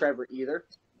Trevor either.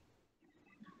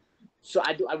 So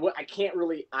I can't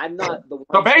really, I'm not the one.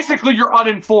 So basically, you're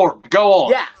uninformed. Go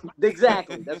on. Yeah,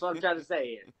 exactly. That's what I'm trying to say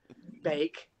here.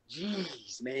 Bake.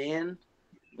 Jeez, man.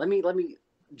 Let me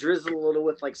drizzle a little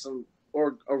with like some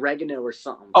or oregano or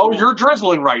something. Oh, you're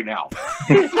drizzling right now.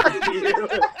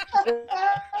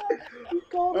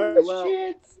 Well,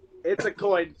 it's a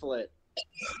coin flip.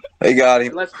 They got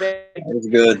him. Let's bet. That's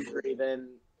good. Then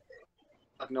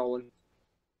fuck Nolan.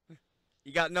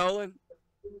 You got Nolan?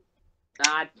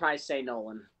 I'd probably say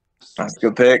Nolan. That's a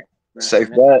good pick. Safe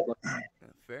bet.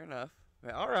 Fair enough.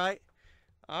 All right.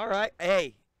 All right.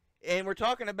 Hey, and we're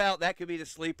talking about that could be the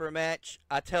sleeper match.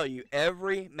 I tell you,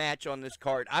 every match on this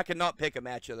card, I could not pick a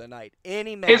match of the night.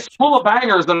 Any match. It's full of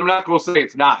bangers, and I'm not going to say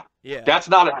it's not. Yeah. That's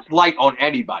not a slight on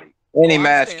anybody. Any Well, I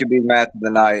match understand. could be match of the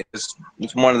night.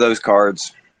 It's one of those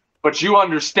cards. But you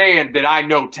understand that I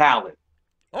know talent.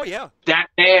 Oh, yeah. That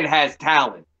man has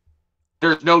talent.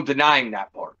 There's no denying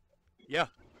that part. Yeah.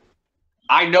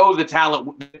 I know the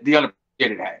talent the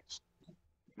Unappreciated has.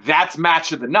 That's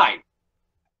match of the night.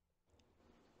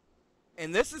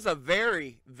 And this is a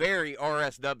very, very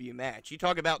RSW match. You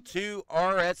talk about two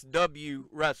RSW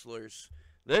wrestlers.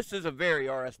 This is a very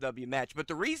RSW match. But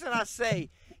the reason I say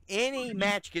any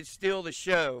match could steal the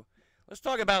show, let's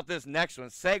talk about this next one.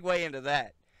 Segue into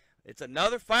that. It's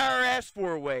another fire-ass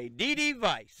four-way. DD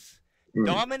Vice.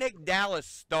 Dominic Dallas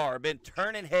Star. Been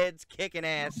turning heads, kicking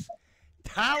ass.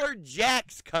 Tyler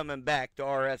Jack's coming back to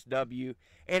RSW.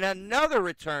 And another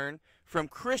return from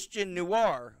Christian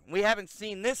Noir. We haven't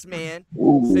seen this man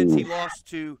since he lost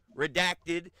to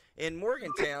Redacted in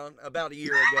Morgantown about a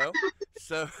year ago.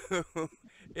 So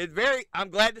I'm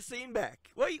glad to see him back.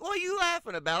 What are you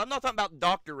laughing about? I'm not talking about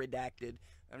Dr. Redacted.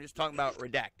 I'm just talking about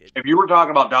Redacted. If you were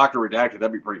talking about Dr. Redacted,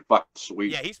 that'd be pretty fucking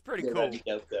sweet. Yeah, he's pretty Yeah, cool. that'd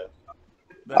be dope, though.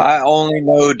 But, I only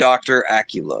know Dr.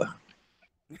 Acula.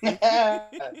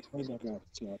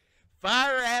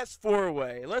 fire-ass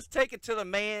four-way. Let's take it to the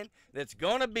man that's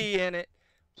going to be in it.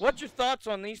 What's your thoughts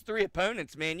on these three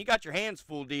opponents, man? You got your hands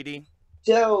full, DD.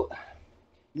 So,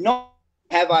 Nolan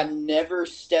have I never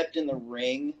stepped in the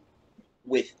ring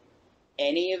with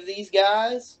any of these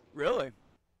guys. Really?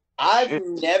 I've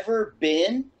never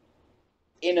been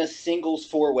in a singles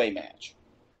 4-way match.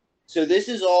 So this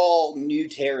is all new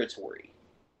territory.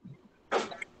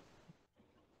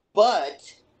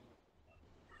 But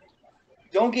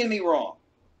don't get me wrong.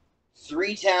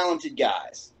 3 talented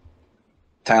guys.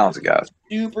 Talented guys.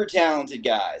 Super talented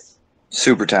guys.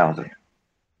 Super talented.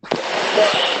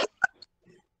 But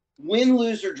win,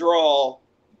 lose, or draw.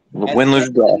 Win, lose,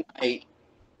 or draw.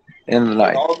 End of the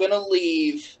night. We're all going to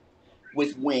leave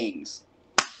with wings.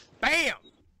 Bam!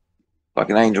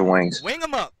 Fucking angel wings. Wing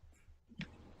them up.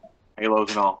 Halos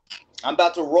and all. I'm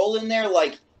about to roll in there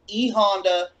like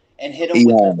E-Honda and hit him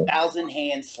with a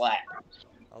 1,000-hand slap.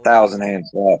 1,000-hand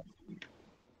slap.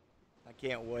 I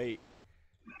can't wait.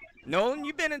 Nolan,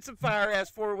 you've been in some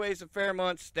fire-ass 4-ways at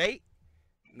Fairmont State.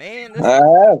 Man,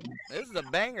 this is a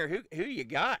banger. Who you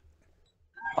got?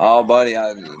 Oh, buddy.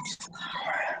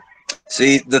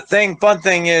 See, the fun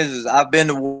thing is I've been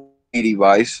to Edie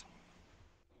Weiss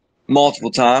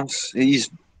multiple times. He's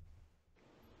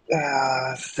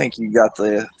I think you got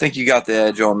the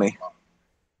edge on me.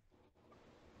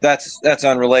 That's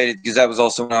unrelated because that was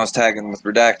also when I was tagging with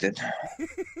Redacted.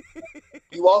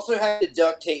 You also had to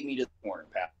duct tape me to the corner,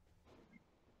 pal.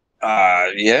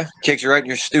 Yeah, kicked you right in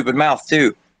your stupid mouth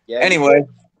too. Yeah. Anyway,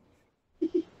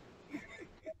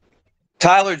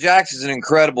 Tyler Jacks is an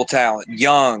incredible talent.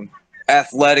 Young,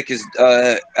 athletic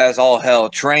as all hell.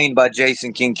 Trained by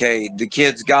Jason Kincaid. The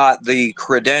kid's got the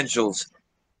credentials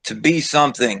to be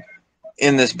something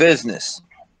in this business.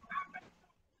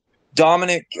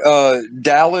 Dominic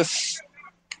Dallas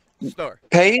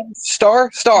Page Star.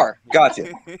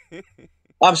 Gotcha.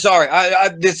 I'm sorry.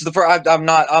 This is the first.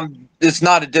 It's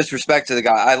not a disrespect to the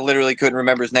guy. I literally couldn't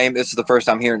remember his name. This is the first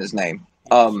I'm hearing his name.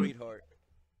 Sweetheart.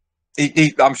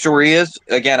 I'm sure he is.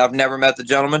 Again, I've never met the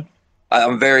gentleman.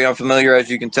 I'm very unfamiliar, as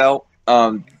you can tell.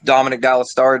 Dominic Dallas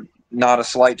Star. Not a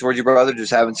slight towards you, brother.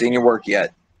 Just haven't seen your work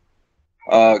yet.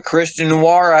 Christian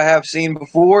Noir, I have seen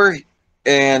before,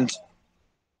 and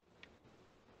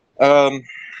yep.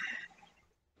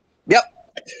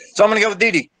 So I'm gonna go with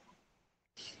Didi.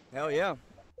 Hell yeah.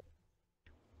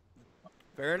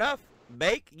 Fair enough.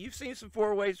 Bake, you've seen some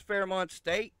 4-ways at Fairmont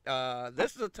State.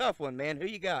 This is a tough one, man. Who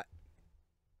you got?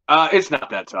 It's not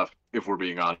that tough, if we're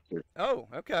being honest here. Oh,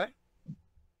 okay.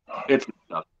 It's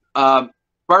not tough.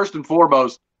 First and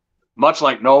foremost, much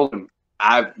like Nolan,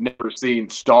 I've never seen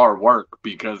Star work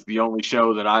because the only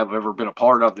show that I've ever been a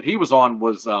part of that he was on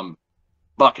was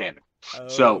Buckhanded. Oh.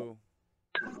 So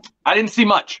I didn't see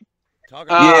much.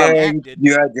 Yeah,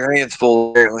 you had your hands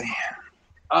full, apparently.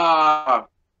 Tyler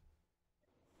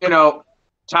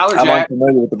I'm Jacks.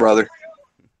 unfamiliar with the brother.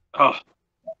 Oh,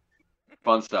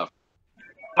 fun stuff.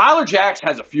 Tyler Jacks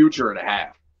has a future and a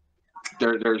half.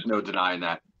 There's no denying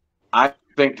that. I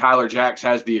think Tyler Jacks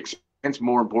has the experience.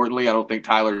 More importantly, I don't think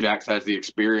Tyler Jacks has the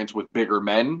experience with bigger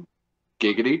men.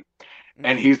 Giggity.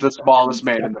 And he's the smallest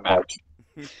man in the match.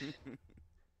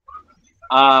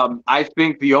 I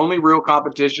think the only real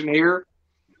competition here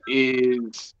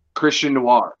is Christian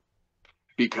Noir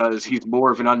because he's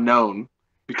more of an unknown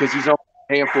because he's only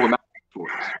a handful of matches for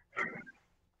us.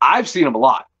 I've seen him a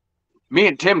lot. Me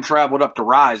and Tim traveled up to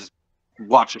Rise,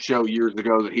 watched a show years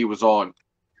ago that he was on.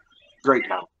 Great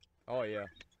talent. Oh yeah.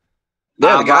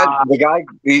 Yeah, the guy,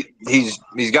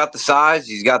 he's got the size,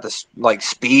 he's got the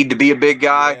speed to be a big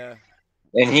guy,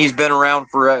 and he's been around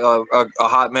for a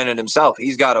hot minute himself.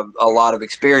 He's got a lot of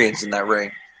experience in that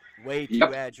ring. Way too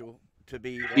agile to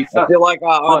be. I feel like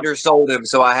I undersold him,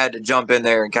 so I had to jump in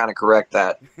there and kind of correct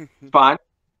that. Fine,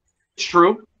 it's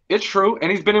true,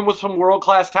 and he's been in with some world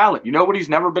class talent. You know what he's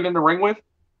never been in the ring with?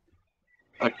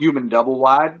 A human double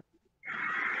wide.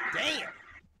 Damn.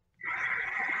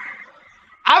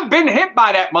 I've been hit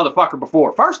by that motherfucker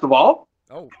before. First of all,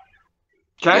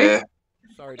 okay. Yeah.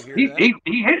 Sorry to hear that.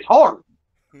 He hits hard.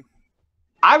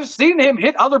 I've seen him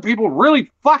hit other people really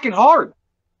fucking hard.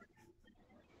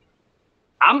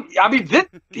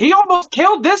 He almost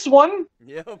killed this one.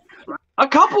 Yep. A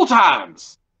couple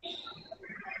times.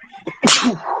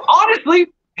 Honestly,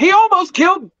 he almost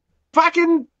killed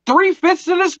fucking 3/5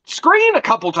 of the screen a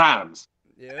couple times.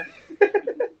 Yeah.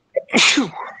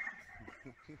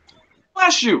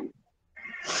 Bless you.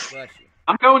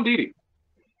 I'm going Didi.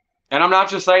 And I'm not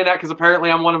just saying that because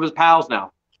apparently I'm one of his pals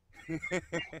now.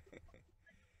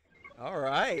 All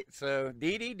right. So,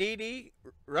 Didi,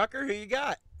 Rucker, who you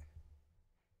got?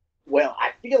 Well,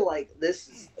 I feel like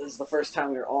this is the first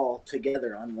time we're all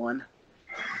together on one.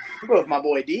 I'll go with my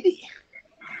boy Didi.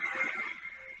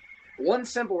 One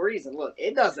simple reason. Look,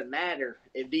 it doesn't matter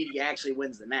if Didi actually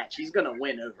wins the match. He's going to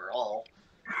win overall.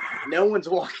 No one's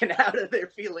walking out of there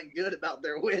feeling good about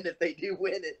their win if they do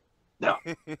win it. No.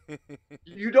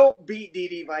 You don't beat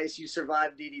DD Vice, you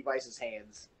survive DD Vice's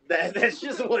hands. That's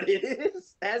just what it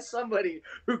is. As somebody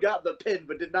who got the pin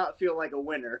but did not feel like a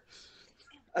winner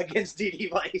against DD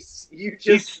Vice, you He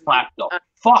just slapped the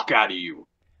fuck out of you.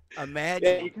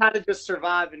 Imagine. you kind of just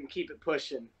survive and keep it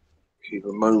pushing. Keep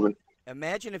it moving.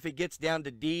 Imagine if it gets down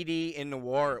to DD in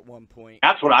Noir at one point.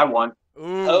 That's what I want.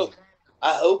 Ooh.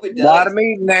 I hope it A does. lot of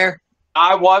meat in there.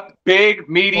 I want big,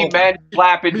 meaty men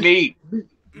slapping meat.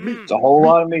 It's a whole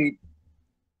lot of meat.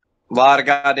 A lot of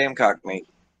goddamn cock meat.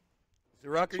 So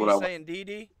Rucker, what you I want. saying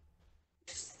DD?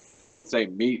 Say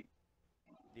meat.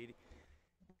 DD.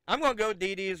 I'm going to go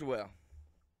DD as well.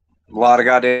 A lot of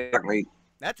goddamn cock meat.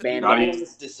 That's a Van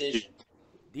Unanimous decision.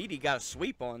 DD got a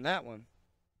sweep on that one.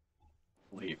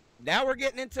 Leave. Now we're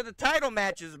getting into the title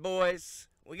matches, boys.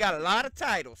 We got a lot of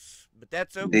titles, but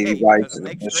that's okay. The White because it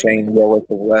and makes Shane great- Willis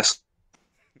of West.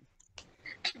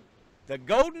 The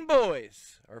Golden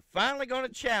Boys are finally going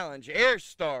to challenge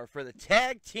Airstar for the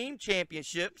Tag Team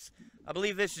Championships. I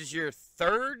believe this is your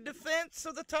third defense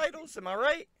of the titles. Am I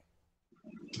right?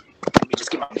 Let me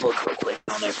just get my book real quick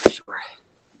on there for sure.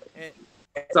 Eh,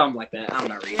 Something like that. I'm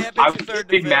not reading. Yeah, I but it's your would third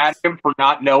be mad defense. at him for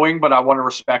not knowing, but I want to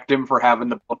respect him for having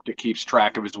the book that keeps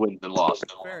track of his wins and losses.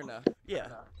 Fair enough. Yeah.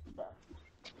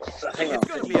 Hang on. It's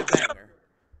going to be a banger.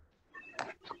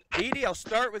 Didi, I'll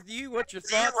start with you. What's your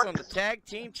thoughts on the Tag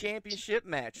Team Championship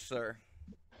match, sir?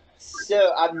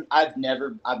 So I've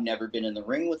never been in the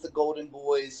ring with the Golden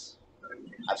Boys.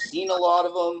 I've seen a lot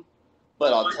of them,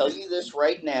 but I'll tell you this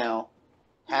right now: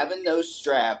 having those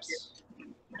straps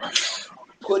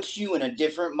puts you in a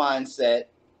different mindset.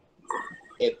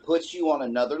 It puts you on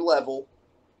another level.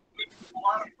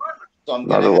 So I'm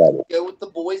gonna have to go with the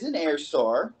boys in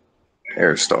Airstar.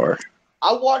 Airstar.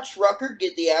 I watched Rucker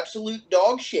get the absolute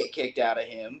dog shit kicked out of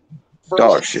him for Dog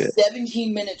like shit.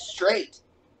 17 minutes straight.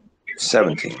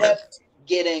 17. Kept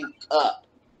getting up.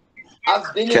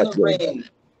 I've been in Kept the getting ring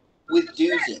with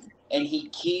Duzin, and he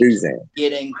keeps Suzanne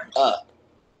getting up.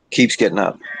 keeps getting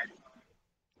up.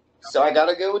 So I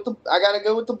gotta go with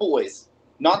the boys,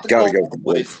 not the Gotta Golden go with the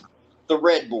boys. the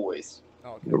Red Boys.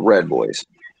 Okay. The Red Boys.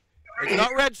 It's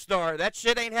not Red Star. That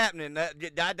shit ain't happening.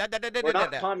 We're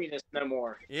not communists no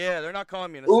more. Yeah, they're not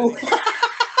communists Ooh. anymore.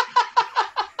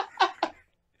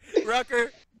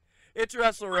 Rucker, it's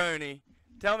WrestleRoni.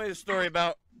 Tell me the story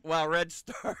about why Red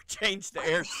Star changed to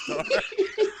Air Star.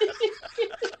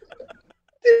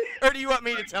 Or do you want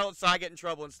me to tell it so I get in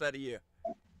trouble instead of you?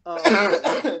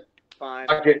 Fine.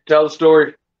 Okay, tell the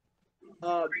story.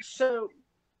 So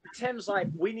Tim's like,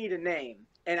 we need a name,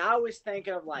 and I was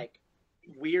thinking of like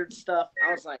weird stuff.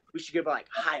 I was like, we should go by like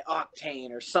High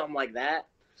Octane or something like that.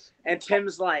 And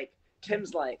Tim's like,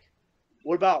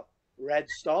 what about Red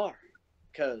Star?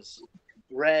 Because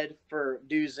red for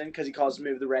Duzin, because he calls the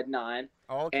move the Red 9,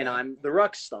 Okay. and I'm the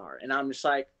Ruck Star, and I'm just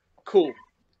like, cool.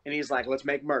 And he's like, let's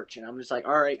make merch, and I'm just like,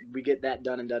 all right, we get that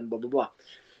done and done, blah blah blah.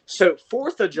 So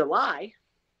 4th of July,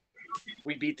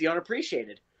 we beat the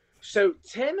Unappreciated. So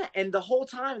Tim, and the whole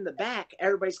time in the back,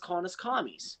 everybody's calling us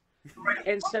commies.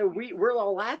 And so we're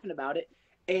all laughing about it.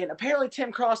 And apparently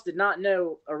Tim Cross did not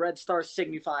know a Red Star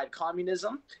signified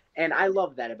communism. And I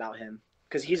love that about him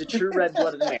because he's a true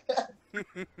red-blooded man.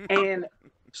 And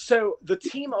so the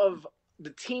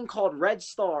team called Red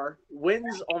Star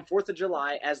wins on 4th of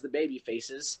July as the baby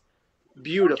faces.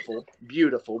 Beautiful,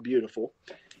 beautiful, beautiful.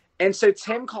 And so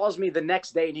Tim calls me the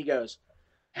next day and he goes,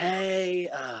 hey,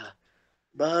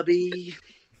 Bubby.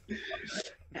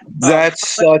 That's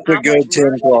such a How good much Tim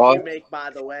merch did Cross. you make, by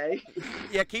the way?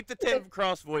 Yeah, keep the Tim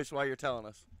Cross voice while you're telling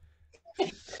us.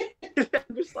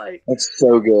 I'm just like, That's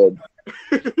so good.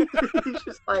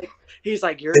 he's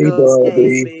like, you're Hey, gonna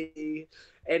Bubby. save me.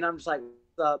 And I'm just like,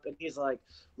 what's up? And he's like,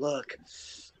 look,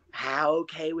 how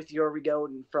okay with you are we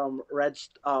going from Red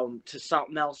to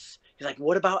something else? He's like,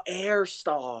 what about Air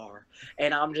Star?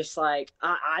 And I'm just like,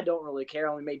 I don't really care.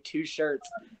 I only made 2 shirts.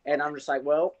 And I'm just like,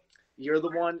 well, you're the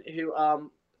one who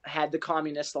had the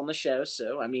communist on the show.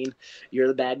 So, I mean, you're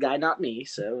the bad guy, not me.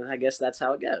 So I guess that's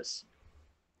how it goes.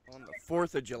 On the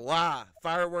 4th of July,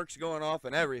 fireworks going off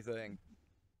and everything.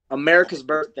 America's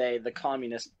birthday, the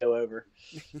communists go over.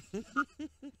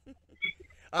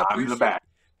 I'm in the back.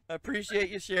 I appreciate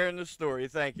you sharing the story.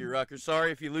 Thank you, Rucker.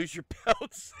 Sorry if you lose your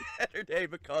belt Saturday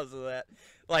because of that.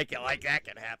 Like that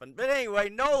can happen. But anyway,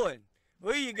 Nolan,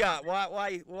 who you got?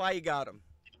 Why you got him?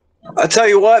 I tell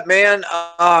you what, man.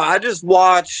 I just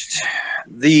watched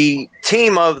the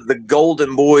team of the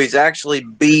Golden Boys actually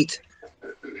beat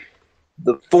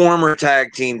the former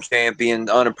tag team champion,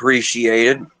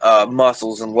 Unappreciated,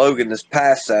 Muscles and Logan, this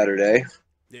past Saturday.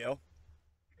 Yeah.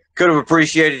 Could have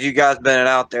appreciated you guys being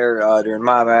out there during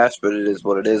my match, but it is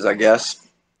what it is, I guess.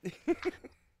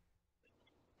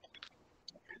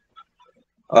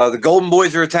 The Golden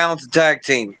Boys are a talented tag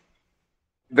team.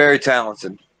 Very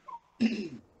talented.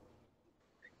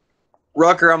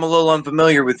 Rucker, I'm a little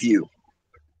unfamiliar with you.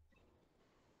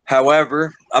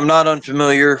 However, I'm not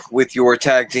unfamiliar with your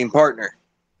tag team partner.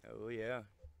 Oh, yeah.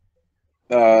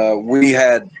 We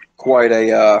had quite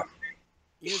a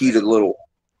heated little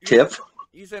tiff.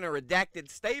 He's in a redacted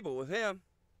stable with him.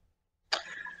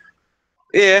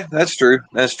 Yeah, that's true.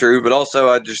 That's true. But also,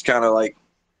 I just kind of like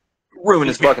ruined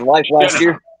his fucking life last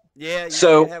year. Yeah, you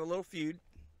So have a little feud.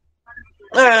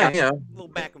 you know, A little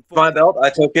back and forth. my belt, I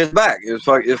took his back. It was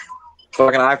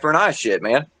fucking eye for an eye shit,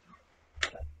 man.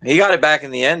 He got it back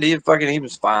in the end. He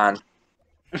was fine.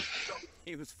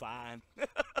 He was fine.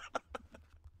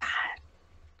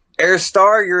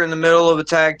 Airstar, you're in the middle of a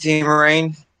tag team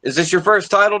reign. Is this your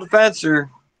first title defense or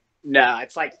No,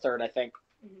 it's like third, I think.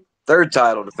 third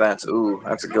title defense? Ooh,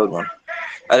 that's a good one.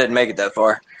 I didn't make it that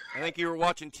far. I think you were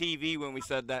watching TV when we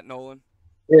said that, Nolan.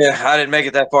 Yeah, I didn't make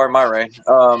it that far in my reign.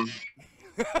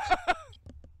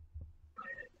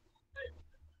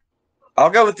 I'll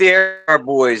go with the Air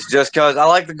Boys just because I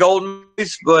like the Golden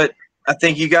Boys, but I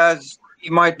think you guys,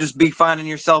 you might just be finding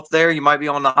yourself there. You might be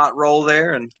on the hot roll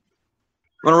there, and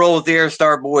I'm going to roll with the Air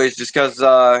Star Boys just because,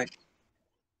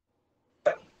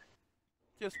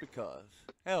 Just because.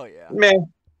 Hell yeah.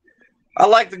 man, I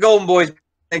like the Golden Boys. I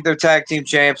think they're tag team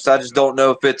champs. I just don't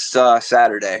know if it's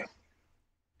Saturday.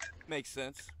 Makes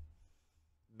sense.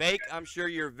 Bake, I'm sure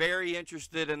you're very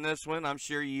interested in this one. I'm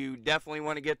sure you definitely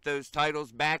want to get those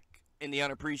titles back in the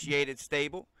Unappreciated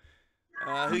stable.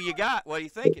 Who you got? What are you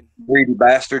thinking? Greedy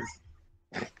bastard.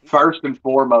 First and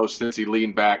foremost, since he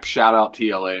leaned back, shout out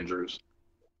TL Andrews.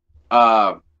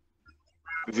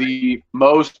 The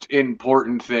most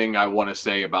important thing I want to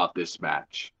say about this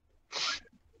match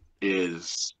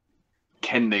is,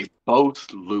 can they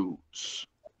both lose?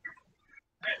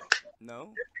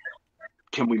 No?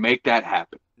 Can we make that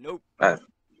happen? Nope. I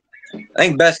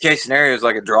think best case scenario is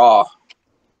like a draw.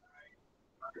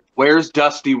 Where's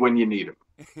Dusty when you need him?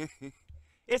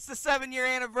 It's the 7-year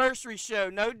anniversary show.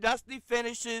 No Dusty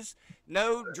finishes,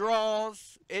 no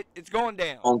draws. It's going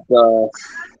down. I'm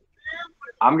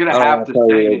going I to don't have want to to tell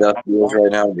you say where Dusty is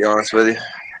right now, to be honest with you.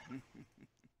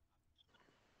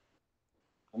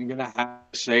 I'm going to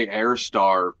have to say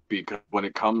Airstar, because when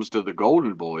it comes to the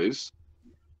Golden Boys,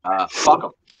 fuck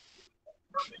them.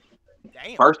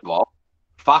 Damn. First of all,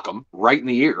 fuck them right in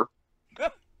the ear.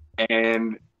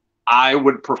 And I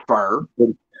would prefer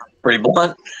Pretty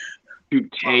blunt. to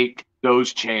take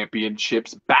those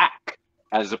championships back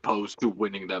as opposed to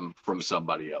winning them from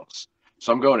somebody else.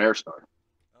 So I'm going Airstar.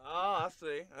 Oh, I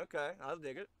see. Okay, I'll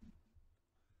dig it.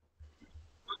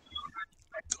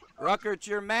 Rucker, it's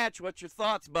your match. What's your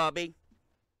thoughts, Bobby?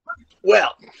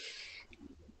 Well,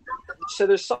 so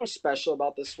there's something special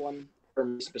about this one for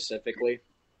me specifically,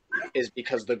 is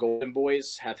because the Golden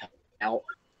Boys have helped out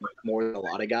more than a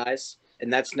lot of guys,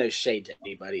 and that's no shade to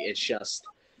anybody. It's just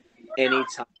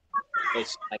anytime,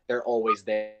 it's like they're always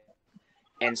there.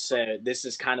 And so this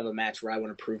is kind of a match where I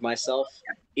want to prove myself.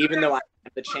 Even though I'm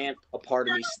the champ, a part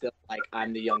of me still, like,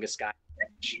 I'm the youngest guy.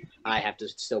 I have to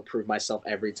still prove myself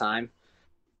every time.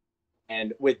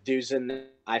 And with Duzen,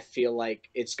 I feel like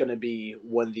it's going to be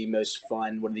one of the most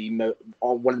fun, one of the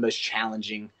most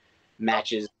challenging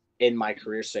matches in my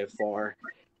career so far.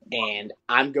 And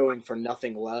I'm going for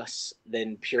nothing less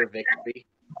than pure victory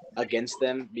against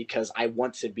them because I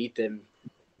want to beat them,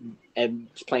 and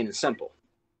it's plain and simple.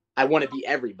 I want to beat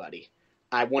everybody.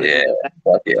 I want to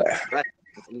be the best,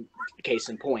 case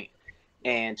in point.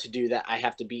 And to do that, I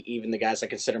have to beat even the guys I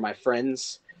consider my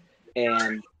friends.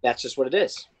 And that's just what it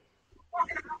is.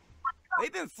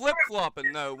 They've been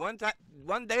flip-flopping, though. One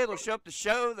day they'll show up to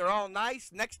show, they're all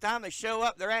nice. Next time they show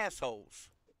up, they're assholes.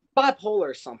 Bipolar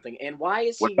or something. And why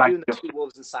is he doing the two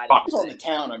wolves inside He's on the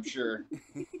town, I'm sure.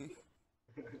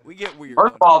 We get weird.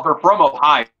 First of all, they're from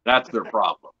Ohio. That's their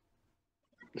problem.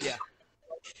 Yeah.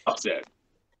 Upset.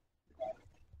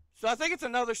 So I think it's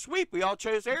another sweep. We all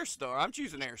chose Airstar. I'm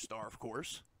choosing Airstar, of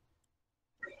course.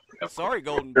 Sorry,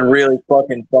 Golden Boys. It'd be really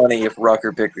fucking funny if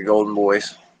Rucker picked the Golden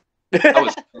Boys. He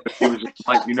was just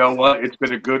like, you know what? It's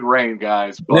been a good reign,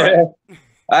 guys. But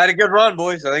I had a good run,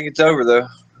 boys. I think it's over, though.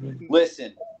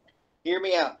 Listen, hear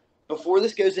me out. Before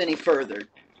this goes any further,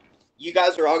 you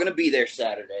guys are all going to be there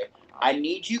Saturday. I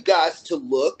need you guys to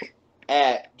look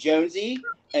at Jonesy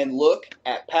and look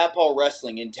at Papaw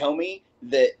Wrestling and tell me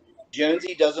that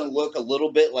Jonesy doesn't look a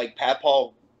little bit like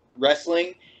Papaw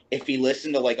Wrestling if he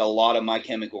listened to like a lot of My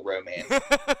Chemical Romance.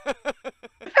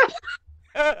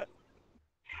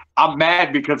 I'm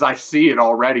mad because I see it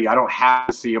already. I don't have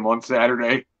to see him on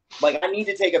Saturday. Like, I need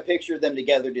to take a picture of them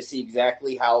together to see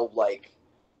exactly how, like...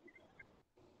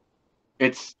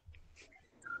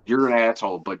 You're an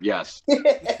asshole, but yes.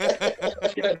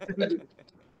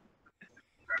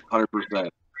 100%.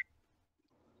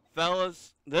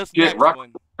 Fellas, this Shit, next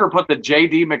one. Rucker put the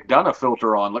JD McDonough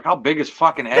filter on. Look how big his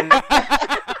fucking head is.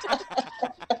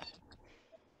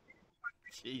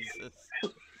 Jesus.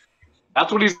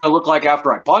 That's what he's going to look like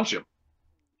after I punch him.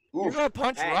 You're going to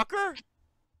punch Rucker?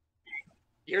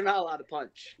 You're not allowed to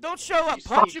punch. Don't show up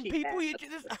punching people. You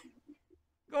just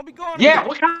going to be going. Yeah,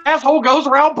 what kind of asshole goes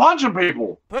around punching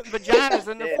people? Putting vaginas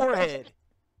in the forehead.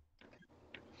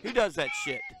 Who does that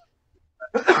shit?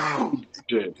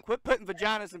 Shit. Quit putting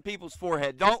vaginas in people's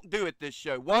forehead. Don't do it this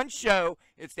show. One show.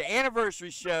 It's the anniversary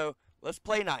show. Let's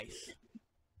play nice.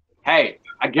 Hey,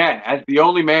 again, as the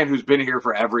only man who's been here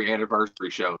for every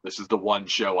anniversary show, this is the one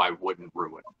show I wouldn't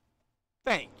ruin.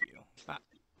 Thank you.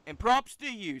 And props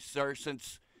to you, sir,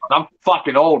 since... I'm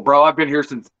fucking old, bro. I've been here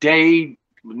since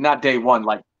not day one,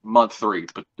 like month 3,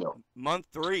 but still. Month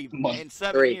 3 in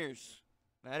 7 3. years.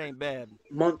 That ain't bad.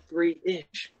 Month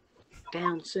 3-ish.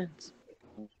 Down since.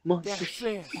 Month Down 3.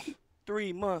 since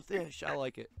 3 month-ish. I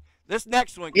like it. This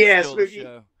next one Yeah, can steal the Spooky.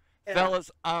 show. Yeah.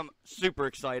 Fellas, I'm super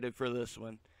excited for this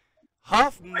one.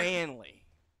 Huff Manley.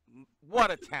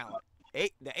 What a talent.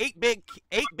 The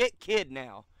 8-bit kid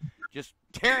now. Just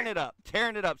tearing it up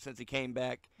since he came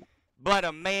back. But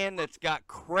a man that's got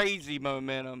crazy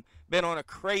momentum, been on a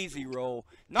crazy roll.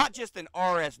 Not just in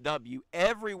RSW.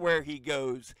 Everywhere he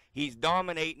goes, he's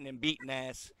dominating and beating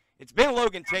ass. It's been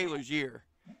Logan Taylor's year.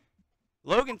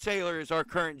 Logan Taylor is our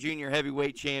current junior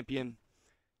heavyweight champion.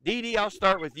 Dee, I'll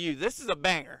start with you. This is a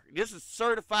banger. This is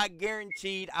certified,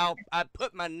 guaranteed. I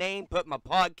put my name, put my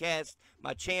podcast,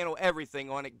 my channel, everything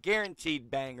on it.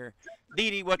 Guaranteed banger.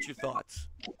 Dee, what's your thoughts?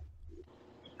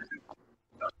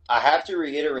 I have to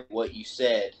reiterate what you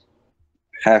said.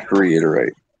 Have to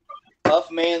reiterate. Huff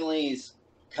Manley's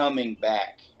coming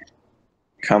back.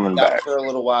 Coming Out back. for a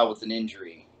little while with an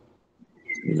injury.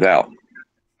 He's out.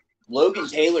 Logan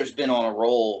Taylor's been on a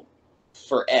roll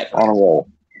forever. On a roll.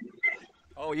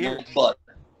 Oh, yeah. But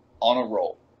on a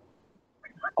roll.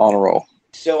 On a roll.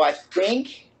 So I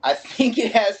think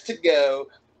it has to go.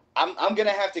 I'm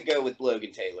gonna have to go with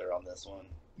Logan Taylor on this one.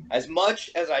 As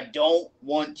much as I don't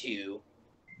want to,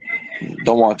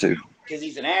 because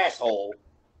he's an asshole,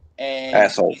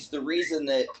 and he's the reason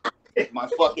that my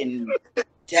fucking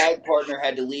tag partner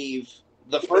had to leave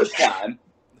the first time.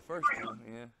 The first time,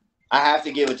 yeah. I have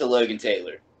to give it to Logan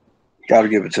Taylor. Got to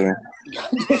give it to him. Give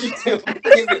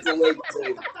it to Logan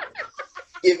Taylor.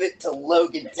 Give it to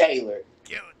Logan Taylor.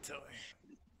 Give it to him.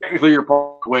 Technically, you're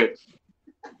quit.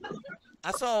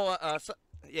 I saw,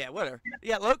 yeah, whatever.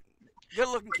 Yeah, look,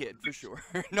 good-looking kid, for sure.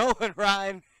 Nolan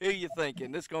Ryan, who you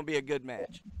thinking? This is going to be a good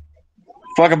match.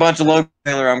 Fuck a bunch of Logan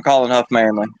Taylor. I'm calling Huff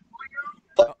Manley.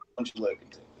 Fuck a bunch of Logan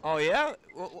Taylor. Oh, yeah?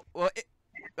 Well,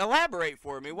 elaborate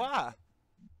for me. Why?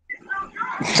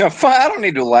 I don't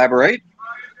need to elaborate.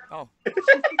 Oh,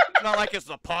 it's not like it's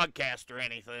a podcast or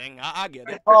anything. I get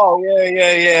it. Oh,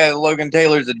 yeah. Logan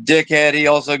Taylor's a dickhead. He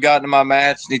also got into my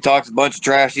match, and he talks a bunch of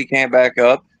trash he can't back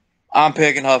up. I'm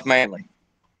picking Huff Manley.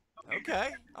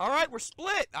 Okay. All right, we're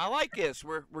split. I like this.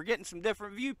 We're getting some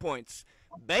different viewpoints.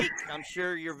 Bake, I'm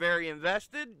sure you're very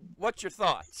invested. What's your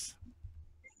thoughts?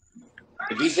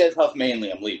 If he says Huff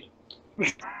Manley, I'm leaving.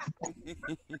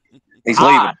 He's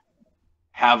leaving.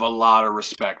 Have a lot of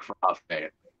respect for Huff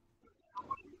Manley.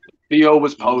 Video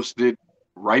was posted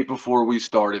right before we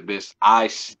started this. I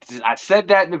said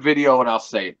that in the video, and I'll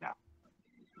say it now.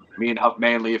 Me and Huff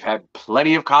Manley have had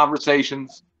plenty of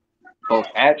conversations, both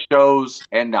at shows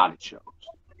and not at shows.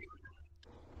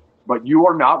 But you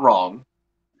are not wrong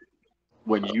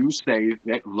when you say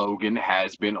that Logan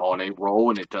has been on a roll,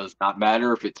 and it does not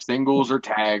matter if it's singles or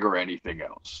tag or anything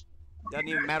else. Doesn't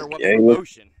even matter what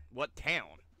promotion, what town.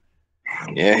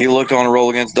 Yeah, he looked on a roll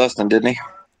against Dustin, didn't he?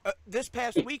 This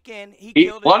past weekend, he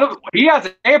killed it. He has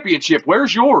a championship.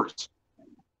 Where's yours?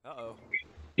 Uh-oh.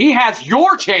 He has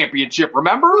your championship,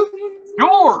 remember?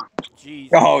 Yours. Jeez.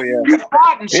 Oh, yeah. You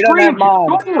fought and He doesn't have screamed.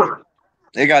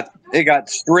 mine. It got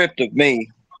stripped of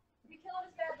me.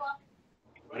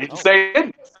 I didn't say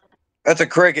it. That's a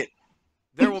cricket.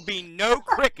 There will be no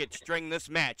crickets during this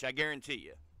match, I guarantee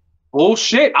you.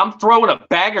 Bullshit. I'm throwing a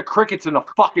bag of crickets in the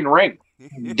fucking ring.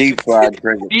 Deep fried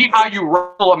cricket. See how you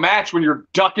roll a match when you're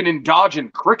ducking and dodging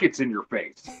crickets in your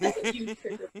face.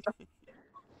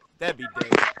 That'd be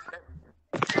dope.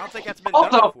 I don't think that's been done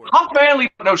Also, before. Huff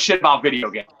Manley don't know shit about video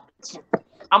games.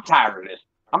 I'm tired of this.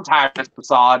 I'm tired of this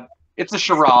facade. It's a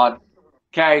charade.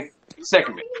 Okay? Sick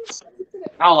of it.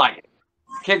 I don't like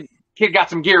it. Kid got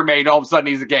some gear made. All of a sudden,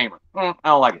 he's a gamer. I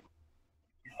don't like it.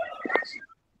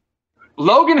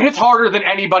 Logan hits harder than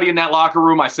anybody in that locker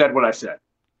room. I said what I said.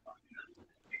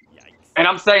 And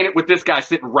I'm saying it with this guy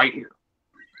sitting right here.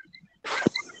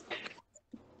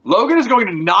 Logan is going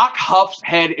to knock Huff's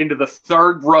head into the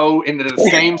third row into the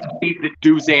same seat that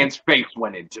Duzan's face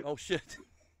went into. Oh, shit.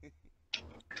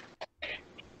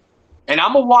 And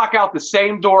I'm going to walk out the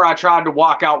same door I tried to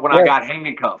walk out when I got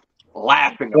handcuffed,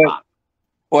 laughing about it.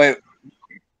 Wait,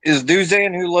 is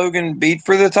Duzan who Logan beat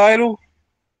for the title?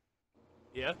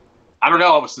 Yeah. I don't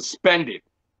know. I was suspended.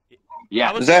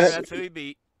 Yeah. That's who he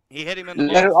beat. He hit him in the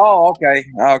balls. Oh, okay.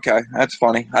 Okay. That's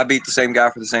funny. I beat the same guy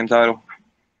for the same title.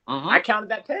 I counted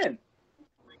that 10.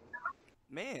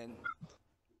 Man.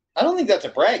 I don't think that's a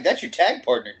brag. That's your tag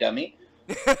partner, dummy.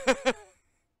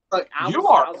 Look, you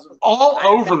are all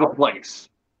over the place.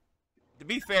 To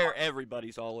be fair,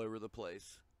 everybody's all over the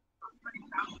place.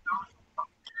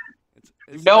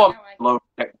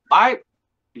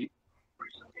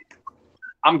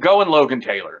 I'm going Logan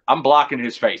Taylor. I'm blocking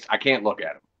his face. I can't look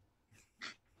at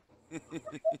him. I'm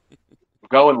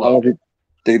going Logan.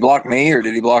 Did he block me or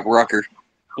did he block Rucker?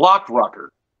 Blocked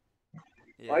Rucker.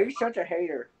 Yeah. Why are you such a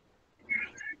hater?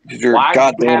 Why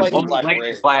goddamn do you have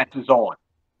his glasses on?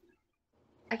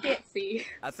 I can't see.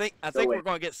 I think we're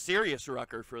going to get serious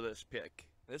Rucker for this pick.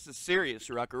 This is serious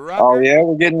Rucker. Oh yeah,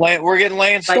 we're getting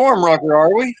Lance Storm Rucker,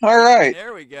 are we? All right.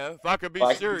 There we go. If I could be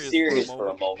serious for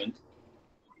a moment.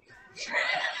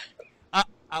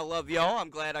 I love y'all. I'm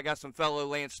glad I got some fellow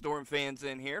Lance Storm fans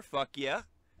in here. Fuck yeah.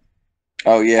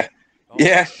 Oh yeah.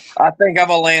 Yeah, I think I'm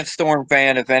a Lance Storm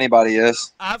fan, if anybody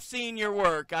is. I've seen your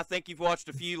work. I think you've watched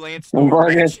a few Lance Storm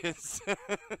matches. And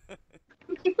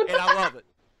I love it.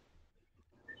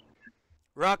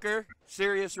 Rucker,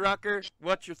 serious Rucker,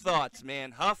 what's your thoughts,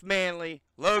 man? Huff Manley,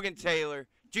 Logan Taylor,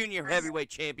 Junior Heavyweight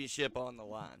Championship on the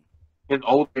line. His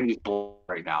old lady's blown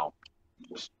right now.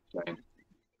 Just saying.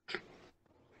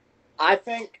 I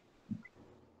think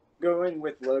going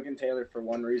with Logan Taylor for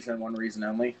one reason and one reason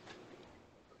only.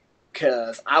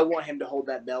 Because I want him to hold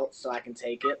that belt so I can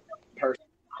take it.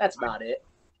 That's about it.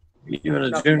 You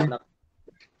and a junior?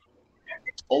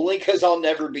 Only because I'll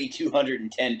never be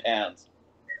 210 pounds.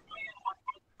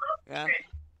 Yeah.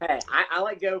 Hey, I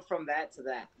let go from that to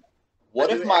that. What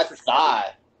if my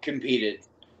thigh competed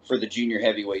for the junior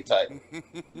heavyweight title?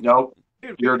 Nope.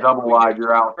 You're double wide.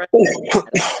 You're out.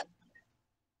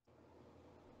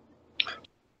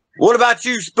 What about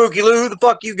you, Spooky Lou? Who the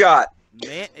fuck you got?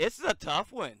 Man, this is a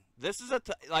tough one. This is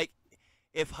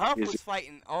if Huff was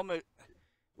fighting almost,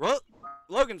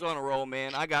 Logan's on a roll,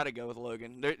 man. I gotta go with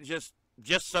Logan. Just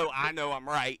so I know I'm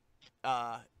right.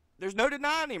 There's no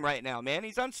denying him right now, man.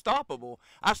 He's unstoppable.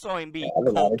 I saw him beat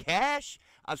Cole Cash.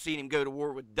 I've seen him go to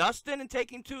war with Dustin and take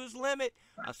him to his limit.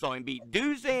 I saw him beat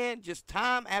Duzan just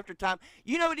time after time.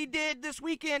 You know what he did this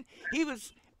weekend? He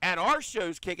was at our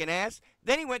shows kicking ass.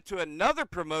 Then he went to another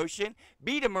promotion,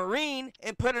 beat a Marine,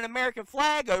 and put an American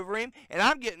flag over him. And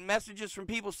I'm getting messages from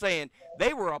people saying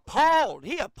they were appalled.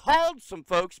 He appalled some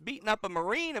folks beating up a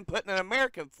Marine and putting an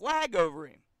American flag over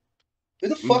him. Who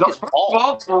the fuck is Paul?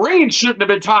 Well, Marine shouldn't have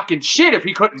been talking shit if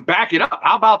he couldn't back it up.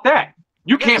 How about that?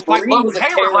 You can't fight Logan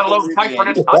Taylor, let alone fight for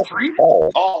this country.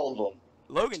 All of them.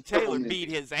 Logan Taylor beat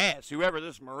his ass, whoever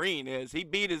this Marine is. He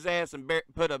beat his ass and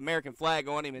put an American flag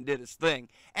on him and did his thing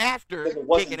after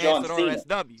kicking ass at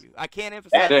RSW. I can't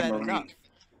emphasize that enough.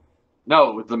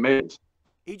 No, it was the Miz.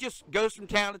 He just goes from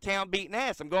town to town beating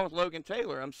ass. I'm going with Logan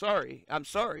Taylor. I'm sorry. Yeah,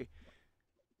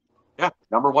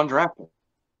 #1 draft pick.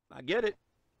 I get it.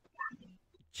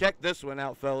 Check this one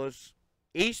out, fellas.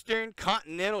 Eastern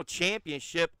Continental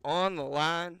Championship on the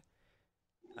line.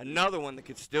 Another one that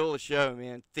could steal the show,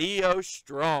 man. Theo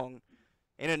Strong.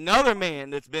 And another man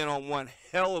that's been on one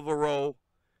hell of a roll,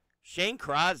 Shane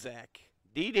Kryzak.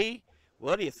 DD,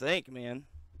 what do you think, man?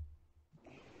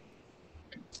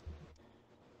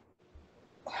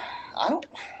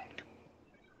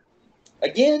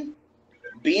 Again,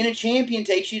 being a champion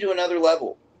takes you to another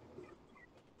level.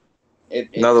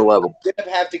 Another level. I'm going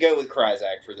to have to go with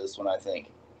Kryzak for this one, I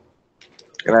think.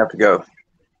 Gonna have to go.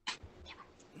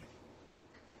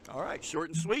 All right, short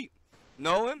and sweet.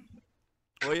 Nolan,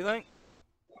 what do you think?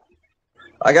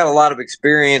 I got a lot of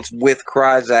experience with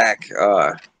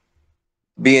Kryzak,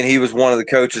 being he was one of the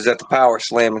coaches at the Power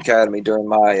Slam Academy during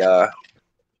my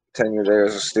tenure there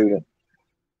as a student.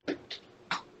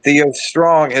 Theo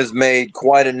Strong has made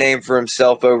quite a name for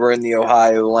himself over in the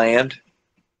Ohio land.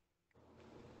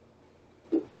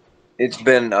 It's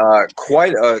been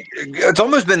it's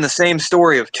almost been the same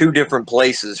story of two different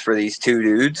places for these two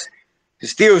dudes.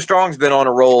 Because Theo Strong's been on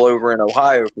a roll over in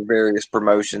Ohio for various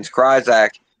promotions. Kryzak,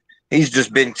 he's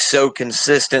just been so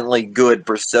consistently good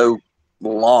for so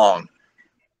long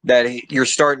that you're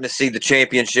starting to see the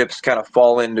championships kind of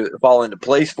fall into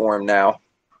place for him now.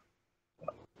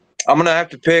 I'm gonna have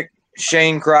to pick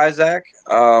Shane Kryzak.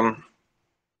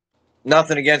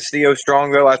 Nothing against Theo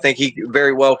Strong though. I think he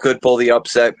very well could pull the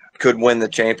upset, could win the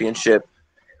championship.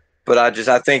 But I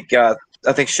think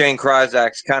Shane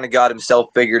Kryzak's kind of got himself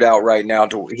figured out right now.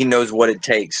 He knows what it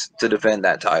takes to defend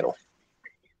that title.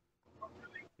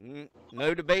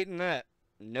 No debating that.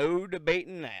 No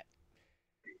debating that.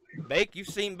 Bake, you've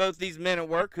seen both these men at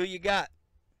work. Who you got?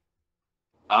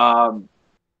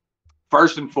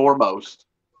 First and foremost,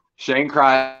 Shane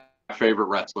Kryzak, my favorite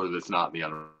wrestler that's not in the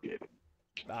Unappreciated.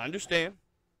 I understand.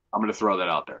 I'm going to throw that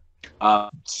out there.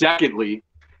 Secondly,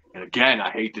 and again, I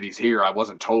hate that he's here. I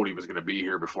wasn't told he was going to be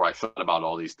here before I thought about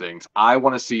all these things. I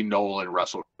want to see Nolan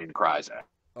wrestle Kryzak.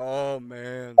 Oh,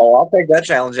 man. Oh, I'll take that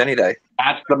challenge any day.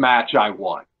 That's the match I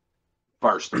want,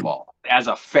 first of all. As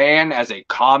a fan, as a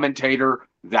commentator,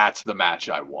 that's the match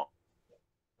I want.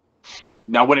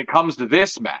 Now, when it comes to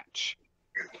this match,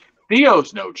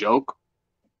 Theo's no joke.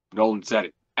 Nolan said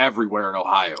it. Everywhere in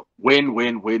Ohio. Win,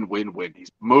 win, win, win, win.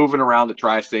 He's moving around the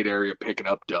tri-state area picking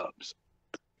up dubs.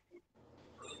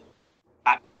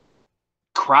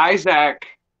 Kryzak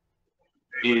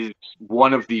is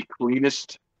one of the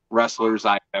cleanest wrestlers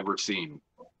I've ever seen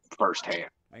firsthand.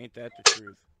 Ain't that the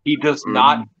truth? He does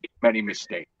not make many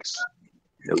mistakes.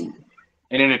 No.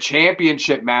 And in a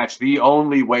championship match, the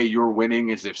only way you're winning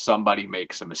is if somebody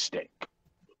makes a mistake.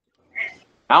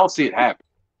 I don't see it happen.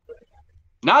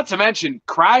 Not to mention,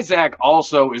 Kryzak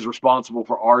also is responsible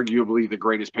for arguably the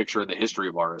greatest picture in the history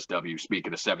of RSW,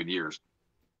 speaking of 7 years.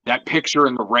 That picture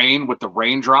in the rain with the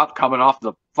raindrop coming off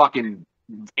the fucking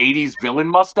 80s villain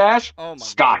mustache. Oh, my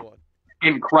Scott, God.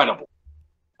 incredible.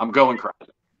 I'm going Kryzak.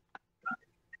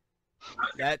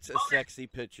 That's a sexy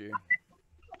picture.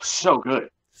 So good.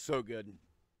 So good.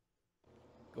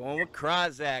 Going with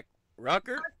Kryzak.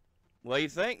 Rucker, what do you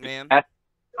think, man?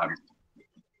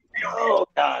 Oh,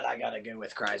 God, I got to go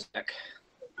with Kryzak.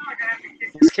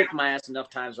 He's kicked my ass enough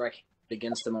times where I can't bet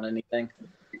against him on anything.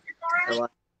 So I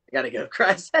got to go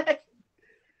Kryzak.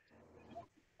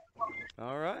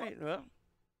 All right, well.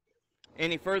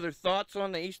 Any further thoughts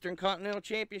on the Eastern Continental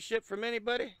Championship from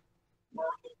anybody?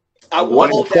 I What will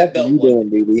the hold that fuck are belt you one.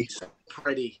 doing, BB?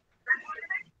 Pretty.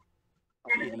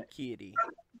 Kitty.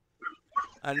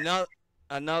 Another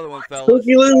one, fellas.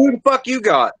 Cookie Lou, who the fuck you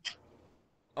got?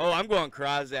 Oh, I'm going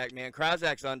Kryzak, man.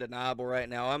 Kryzak's undeniable right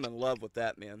now. I'm in love with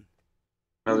that, man.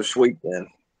 Another sweet then.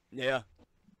 Yeah.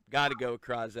 Got to go with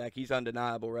Kryzak. He's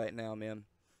undeniable right now, man.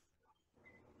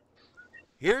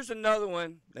 Here's another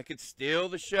one that could steal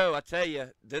the show. I tell you,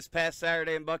 this past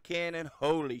Saturday in Buchanan,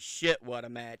 holy shit, what a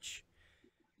match.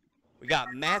 We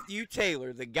got Matthew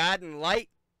Taylor, the Guiding Light,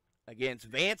 against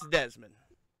Vance Desmond.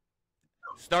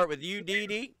 Start with you,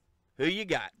 DD. Who you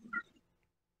got?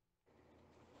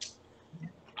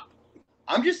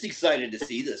 I'm just excited to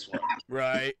see this one.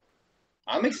 Right.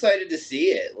 I'm excited to see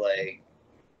it. Like,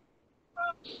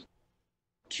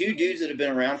 two dudes that have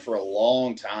been around for a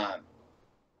long time.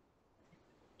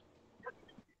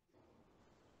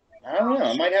 I don't know.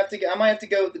 I might have to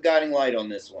go with the Guiding Light on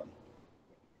this one.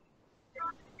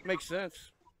 Makes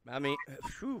sense. I mean,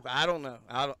 whew, I don't know.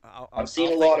 I've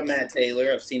seen a lot of Matt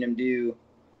Taylor. I've seen him do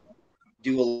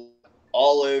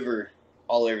all over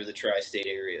the tri-state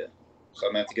area. So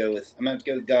I'm gonna have to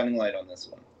go with Guiding Light on this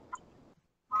one.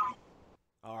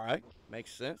 All right,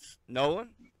 makes sense. Nolan,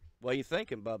 what are you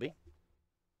thinking, Bubby?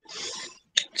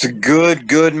 It's a good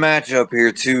matchup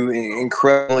here. Two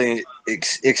incredibly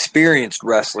experienced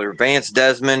wrestler. Vance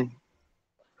Desmond,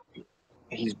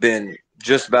 he's been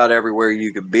just about everywhere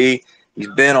you could be. He's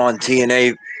been on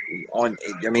TNA.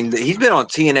 He's been on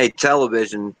TNA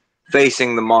television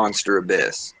facing the Monster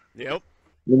Abyss. Yep.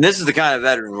 And this is the kind of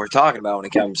veteran we're talking about when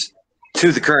it comes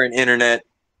to the current internet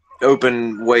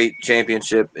open weight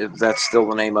championship, if that's still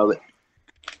the name of it.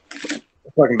 The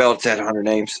fucking belt's had 100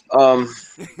 names.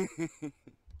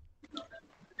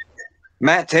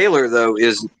 Matt Taylor, though,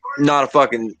 is not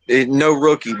no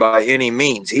rookie by any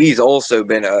means. He's also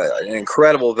been an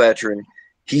incredible veteran.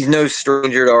 He's no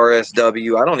stranger to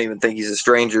RSW. I don't even think he's a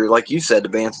stranger, like you said, to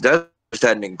Vance Desmond. Just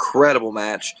had an incredible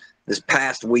match this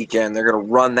past weekend. They're going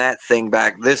to run that thing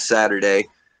back this Saturday.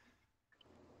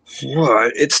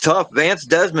 It's tough. Vance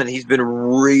Desmond, he's been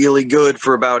really good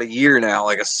for about a year now,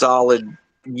 like a solid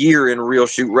year in Real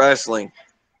Shoot Wrestling.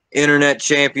 Internet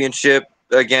championship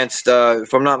against,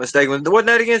 if I'm not mistaken, wasn't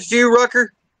that against you,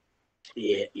 Rucker?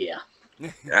 Yeah.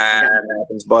 That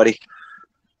happens, buddy.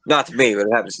 Not to me, but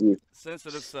it happens to you.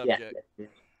 Sensitive subject. Yeah.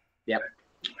 Yep.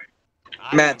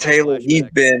 Matt Taylor, he's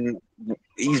beaten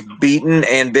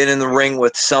and been in the ring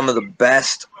with some of the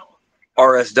best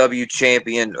RSW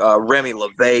champion. Remy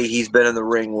LeVay, he's been in the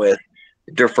ring with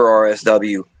for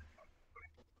RSW.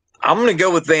 I'm going to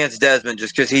go with Vance Desmond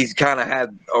just because he's kind of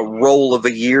had a roll of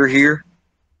a year here.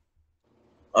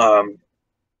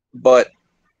 But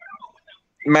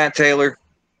Matt Taylor,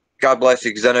 God bless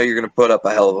you, because I know you're going to put up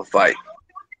a hell of a fight.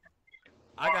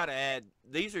 I got to add,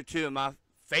 these are two of my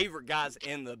favorite guys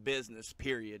in the business,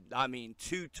 period. I mean,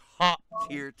 two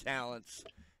top-tier talents.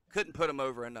 Couldn't put them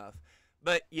over enough.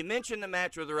 But you mentioned the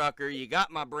match with Rucker. You got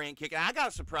my brain kicking. I got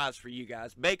a surprise for you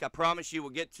guys. Bake, I promise you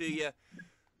we'll get to you.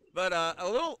 But a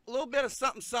little bit of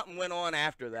something went on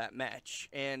after that match,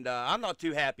 and I'm not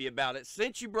too happy about it.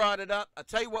 Since you brought it up, I'll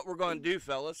tell you what we're going to do,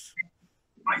 fellas.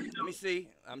 Let me see.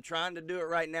 I'm trying to do it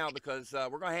right now because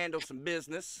we're going to handle some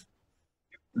business.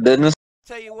 Business?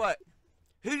 Tell you what.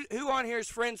 Who on here is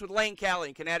friends with Lane Callie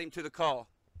and can add him to the call?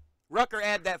 Rucker,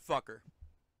 add that fucker.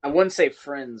 I wouldn't say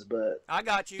friends, but I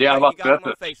got you. Yeah, You got him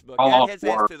on Facebook. Add his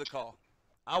ass to the call.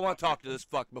 I want to talk to this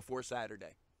fuck before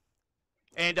Saturday.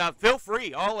 And feel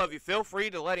free, all of you, feel free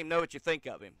to let him know what you think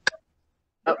of him.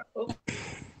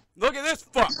 Look at this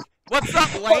fuck. What's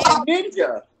up, Lane?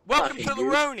 Ninja. Welcome to the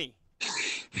Roni.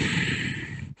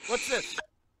 What's this?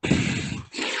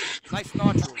 Nice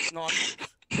nostrils.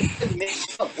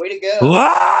 Way to go.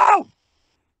 Whoa!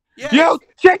 Yeah. You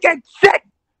chicken shit!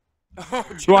 Oh,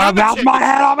 You want to bounce my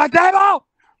head off my table?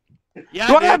 Yeah,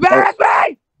 You want to embarrass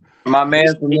me? My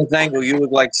man, from this angle, you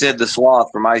look like Sid the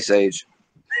Sloth from Ice Age.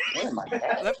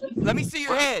 let me see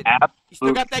your head. You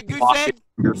still got that goose egg?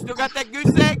 You still got that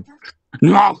goose egg?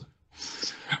 No.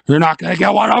 You're not going to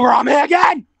get one over on me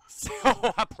again.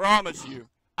 Oh, I promise you.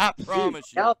 I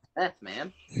promise you. Death,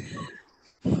 man.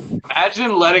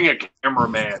 Imagine letting a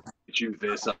cameraman get you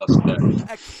this upset.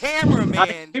 A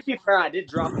cameraman. To be fair, I did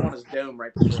drop him on his dome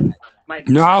right before that.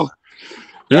 No.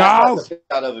 Yeah, I No. got the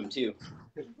out of him too.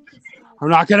 I'm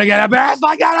not going to get embarrassed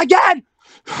like that again.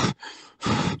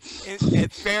 In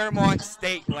Fairmont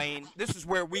State, Lane, this is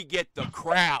where we get the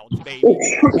crowds, baby.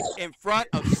 In front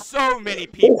of so many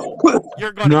people,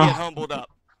 you're going to get humbled up.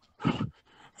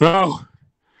 No.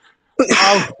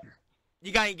 No.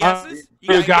 You got any guesses? You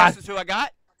got any guesses who I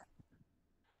got?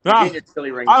 No. I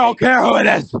don't care who it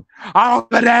is. I don't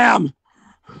give a damn.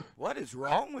 What is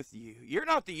wrong with you? You're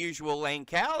not the usual Lane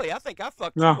Callie. I think I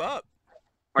fucked you No. up.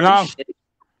 No.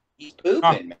 He's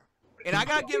pooping, man. And I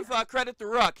got to give credit to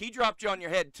Ruck. He dropped you on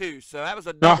your head, too, so that was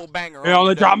a double banger. He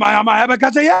only dropped me on my head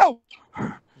because of you.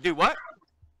 Do what?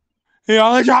 He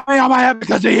only dropped me on my head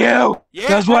because of you. Yeah,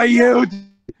 That's what you did.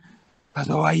 That's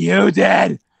what you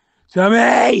did to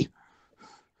me.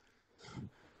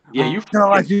 Yeah, you I'm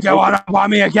gonna let you go on up on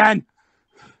me again.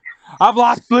 I've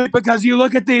lost sleep because you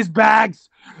look at these bags.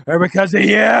 They're because of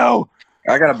you.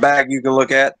 I got a bag you can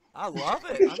look at. I love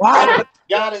it. What?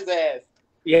 Got his ass.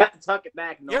 You have to tuck it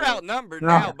back. You're outnumbered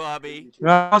now, Bobby.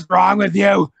 What's wrong with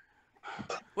you?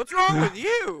 What's wrong with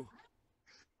you?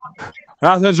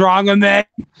 Nothing's wrong with me.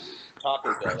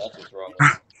 Taco Bell, that's what's wrong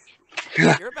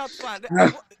with You're about to find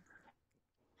out.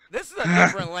 This is a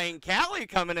different Lane Callie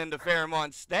coming into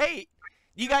Fairmont State.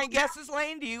 You got any guesses,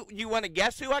 Lane? Do you want to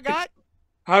guess who I got?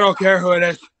 I don't care who it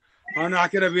is. I'm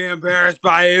not going to be embarrassed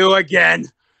by you again.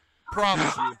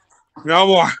 Promise you. No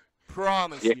more.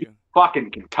 Promise Yeah. you.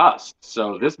 fucking concussed,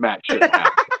 so this match shouldn't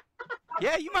happen.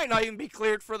 Yeah, you might not even be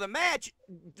cleared for the match.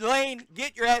 Lane,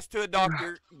 get your ass to a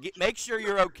doctor. Make sure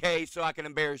you're okay so I can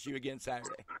embarrass you again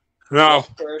Saturday. No.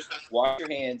 First, wash your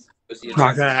hands. Go see a It's not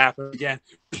doctor. going to happen again.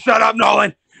 Shut up,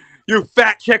 Nolan. You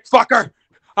fat chick fucker.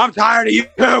 I'm tired of you.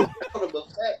 I'm a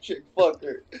fat chick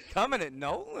fucker. Coming at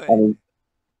Nolan.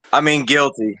 I mean,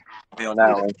 guilty. On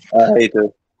that one. I hate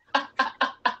this.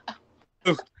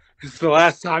 It's the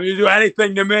last time you do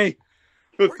anything to me.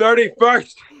 The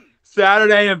 31st,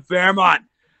 Saturday in Fairmont.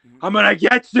 I'm going to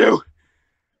get you.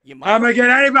 You might. I'm going to get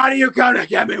anybody you come to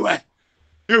get me with.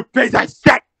 You piece of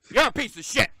shit. You're a piece of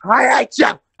shit. I hate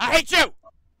you. I hate you.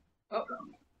 Oh.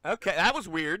 Okay, that was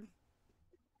weird.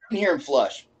 I can hear him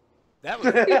flush. That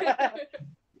was.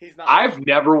 He's not. I've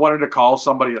never wanted to call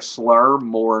somebody a slur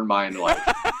more in my life.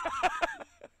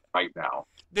 Right now.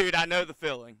 Dude, I know the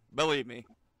feeling. Believe me.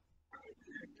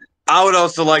 I would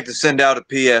also like to send out a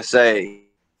PSA.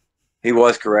 He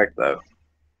was correct, though.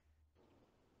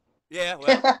 Yeah,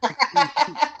 well.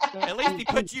 At least he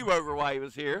put you over while he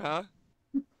was here, huh?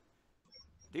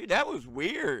 Dude, that was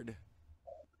weird.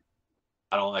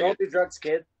 I don't like Don't it. do drugs,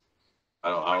 kid. I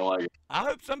don't like it. I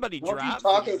hope somebody What do you drives.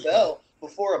 Taco these. Bell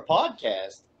before a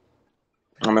podcast?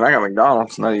 I mean, I got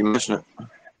McDonald's. Not even mention it.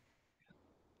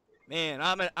 Man,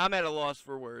 I'm at a loss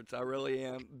for words. I really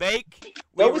am. Bake,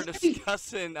 we So were was he.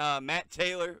 discussing Matt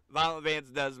Taylor, Violent Vance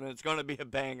Desmond. It's going to be a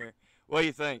banger. What do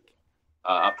you think?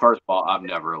 First of all, I'm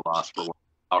never a loss for words.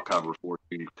 I'll cover for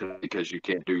you because you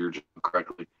can't do your job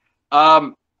correctly.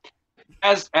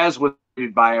 As was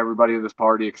stated by everybody in this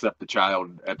party except the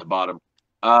child at the bottom,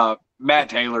 Matt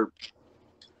Taylor,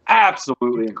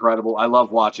 absolutely incredible. I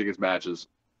love watching his matches.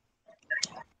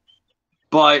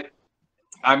 But,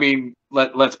 I mean,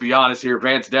 let's be honest here.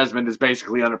 Vance Desmond is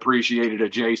basically unappreciated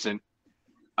adjacent.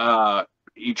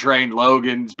 He trained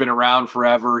Logan. He's been around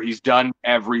forever. He's done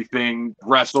everything,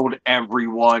 wrestled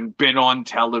everyone, been on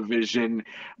television.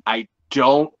 I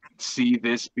don't see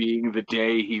this being the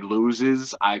day he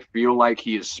loses. I feel like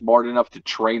he is smart enough to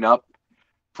train up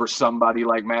for somebody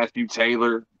like Matthew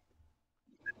Taylor.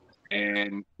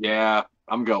 And, yeah,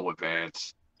 I'm going with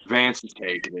Vance. Vance is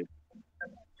taking it.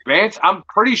 Vance, I'm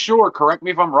pretty sure, correct me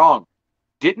if I'm wrong,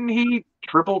 didn't he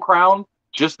Triple Crown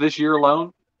just this year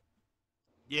alone?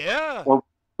 Yeah. Or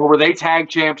were they tag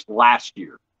champs last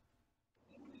year?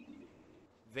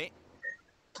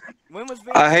 When was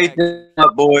Vance? I hate to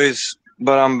up, boys,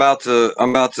 but I'm about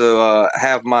to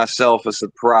have myself a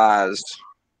surprise.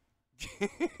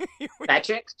 Fat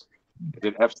chicks? Is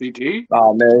it FCT?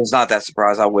 Oh man, it's not that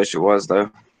surprise. I wish it was though.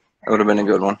 It would have been a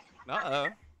good one. Uh-oh.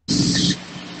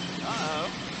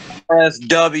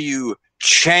 RSW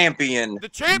champion The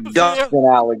champ is Dustin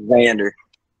Alexander.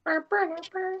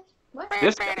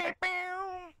 This guy.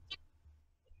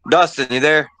 Dustin, you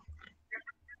there?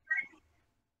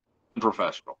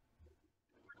 Professional.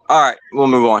 All right, we'll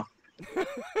move on.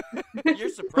 here. Your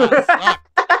surprise sucked.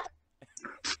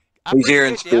 I He's here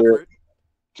in appreciate the spirit. effort.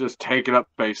 Just taking up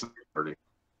space in the party.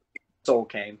 Soul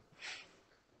came.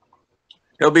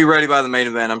 He'll be ready by the main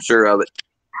event, I'm sure of it.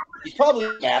 He's probably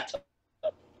in the bathtub.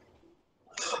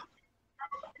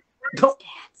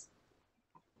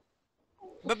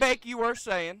 But Bake, you were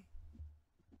saying.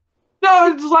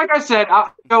 No, it's like I said,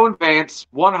 I'm going Vance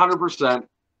 100%.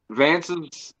 Vance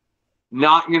is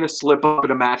not going to slip up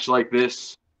in a match like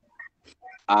this.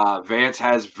 Vance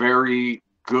has very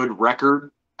good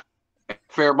record at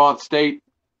Fairmont State.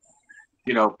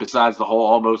 You know, besides the whole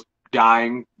almost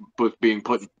dying with being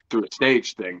put through a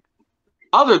stage thing.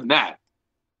 Other than that,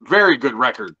 very good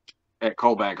record at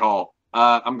Colbank Hall.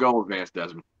 I'm going with Vance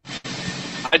Desmond.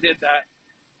 I did that.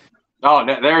 Oh,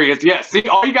 there he is. Yeah, see,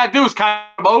 all you got to do is kind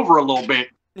of over a little bit.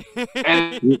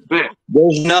 And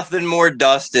There's nothing more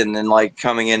Dustin than like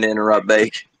coming in to interrupt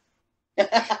Bake. All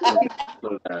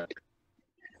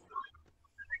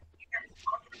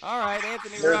right,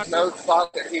 Anthony There's Rucker. no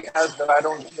spot that he has that I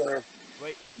don't deserve.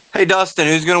 Wait. Hey Dustin,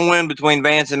 who's gonna win between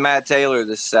Vance and Matt Taylor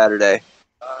this Saturday?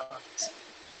 I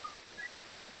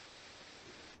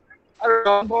don't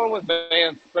know, I'm going with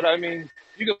Vance, but I mean,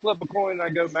 you can flip a coin and I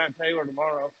go Matt Taylor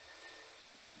tomorrow.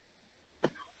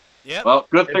 Yep. well,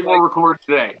 good thing we're recording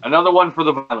today. Another one for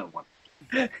the violent one.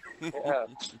 Yeah.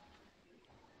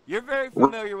 You're very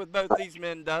familiar with both these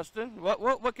men, Dustin.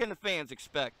 What can the fans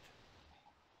expect?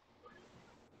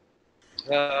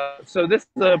 So this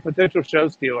is a potential show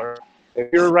stealer.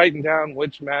 If you're writing down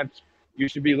which match you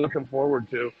should be looking forward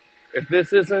to, if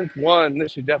this isn't one,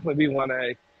 this should definitely be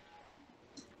 1A.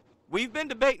 We've been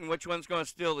debating which one's going to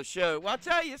steal the show. Well, I'll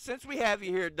tell you, since we have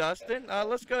you here, Dustin,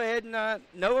 let's go ahead and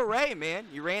Noah Ray, man.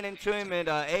 You ran into him at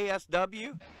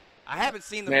ASW. I haven't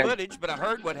seen the footage, but I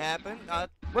heard what happened.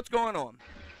 What's going on?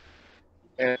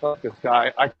 And fuck this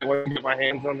guy. I can't wait to get my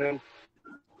hands on him.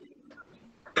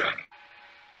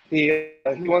 He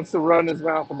wants to run his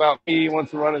mouth about me. He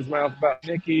wants to run his mouth about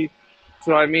Nikki.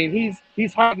 So, I mean,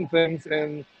 he's hiding things,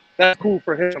 and that's cool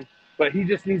for him. But he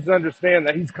just needs to understand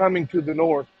that he's coming to the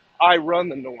North. I run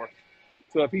the North.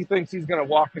 So if he thinks he's going to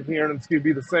walk in here and it's going to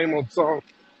be the same old song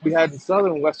we had in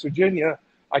Southern West Virginia,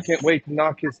 I can't wait to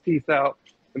knock his teeth out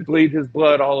and bleed his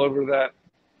blood all over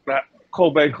that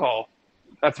Colbank Hall.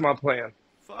 That's my plan.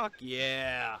 Fuck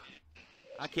yeah.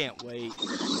 I can't wait.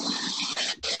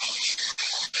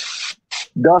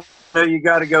 Dustin, you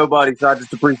got to go, buddy. So I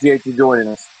just appreciate you joining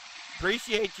us.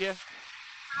 Appreciate you.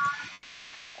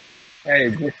 Hey,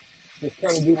 just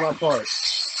trying to do my part.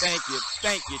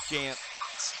 Thank you, champ.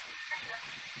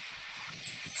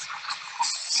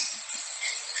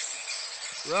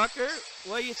 Rucker,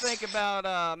 what do you think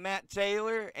about Matt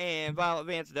Taylor and Violent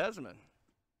Vance Desmond?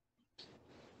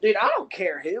 Dude, I don't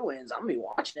care who wins. I'm going to be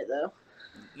watching it, though.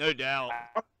 No doubt.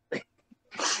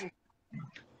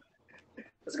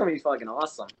 It's going to be fucking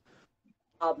awesome.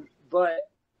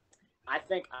 But I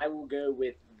think I will go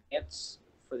with Vance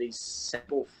for the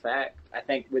simple fact. I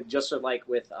think with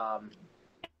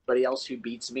anybody else who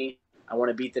beats me, I want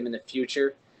to beat them in the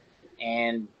future.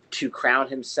 And to crown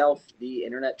himself the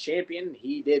internet champion,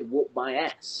 he did whoop my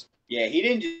ass. Yeah, he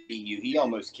didn't just beat you. He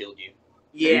almost killed you.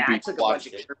 Yeah, I took a bunch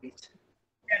of carries.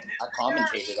 I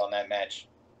commentated on that match.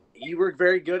 You were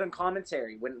very good on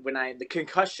commentary. When the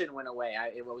concussion went away,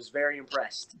 I was very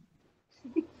impressed.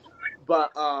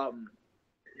 But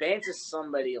Vance is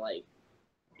somebody like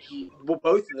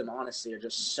both of them honestly are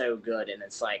just so good, and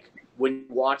it's like when you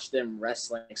watch them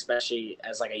wrestling, especially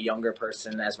as like a younger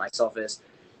person as myself is,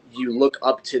 you look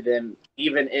up to them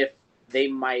even if they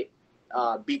might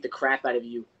beat the crap out of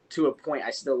you to a point.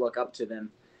 I still look up to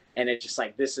them, and it's just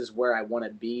like this is where I want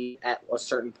to be at a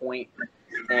certain point,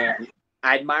 and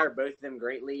I admire both of them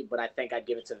greatly, but I think I'd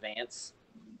give it to Vance.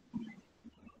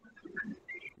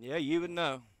 Yeah, you would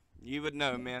know. You would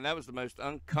know, man. That was the most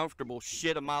uncomfortable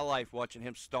shit of my life, watching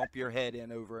him stomp your head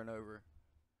in over and over.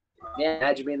 Yeah,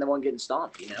 imagine being the one getting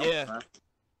stomped, you know? Yeah.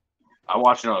 I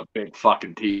watched it on a big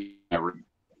fucking TV.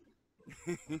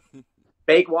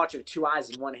 Fake watch with 2 eyes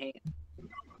and 1 hand.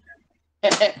 I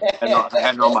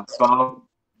had it on my phone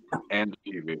and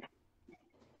the TV.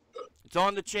 It's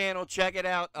on the channel. Check it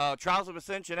out. Trials of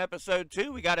Ascension Episode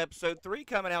 2. We got Episode 3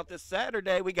 coming out this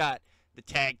Saturday. We got the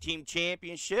Tag Team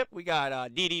Championship. We got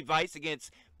DD Vice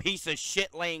against piece of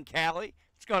shit Lane Cali.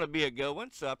 It's going to be a good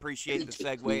one, so I appreciate the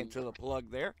segue into the plug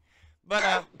there.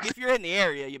 But if you're in the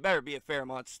area, you better be at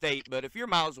Fairmont State. But if you're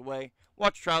miles away,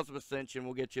 watch Trials of Ascension.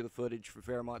 We'll get you the footage for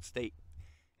Fairmont State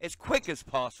as quick as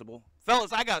possible.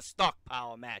 Fellas, I got a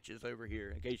stockpile of matches over here,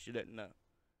 in case you didn't know.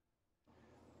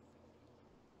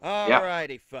 All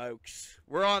righty, folks.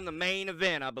 We're on the main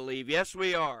event, I believe. Yes,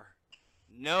 we are.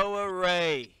 Noah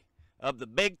Ray of the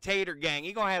Big Tater Gang.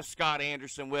 He's going to have Scott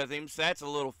Anderson with him, so that's a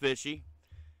little fishy.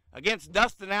 Against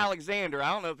Dustin Alexander.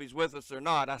 I don't know if he's with us or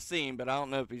not. I see him, but I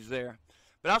don't know if he's there.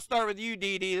 But I'll start with you,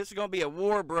 DD. This is going to be a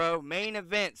war, bro. Main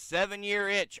event, 7-year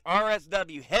itch,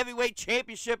 RSW Heavyweight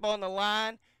Championship on the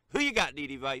line. Who you got,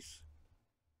 DD Vice?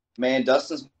 Man,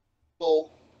 Dustin's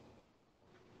goal.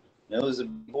 No, it's a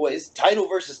boy. It's title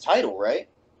versus title, right?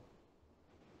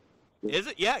 Is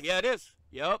it? Yeah, it is.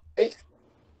 Yup. Hey.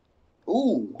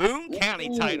 Ooh. Boone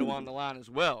County title on the line as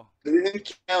well. Boone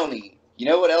County. You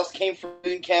know what else came from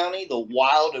Boone County? The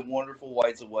wild and wonderful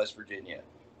whites of West Virginia.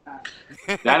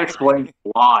 That explains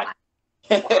a lot.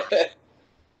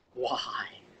 Why?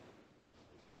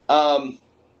 I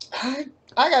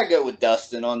gotta go with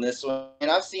Dustin on this one. And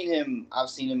I've seen him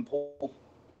pull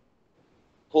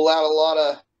out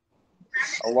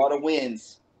a lot of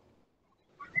wins.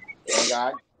 And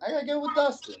I gotta go with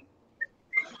Dustin.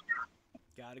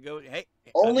 Gotta go. Hey.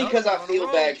 Only because I feel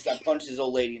bad because I punched his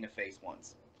old lady in the face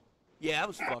once. Yeah, I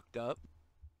was fucked up.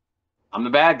 I'm the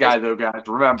bad guy, though, guys.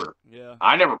 Remember. Yeah.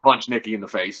 I never punched Nikki in the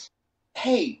face.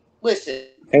 Hey, listen.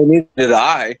 Hey, neither did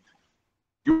I.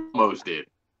 You almost did.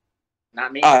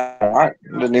 Not me. I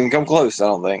didn't even come close, I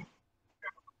don't think.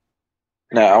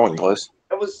 No, I wasn't close.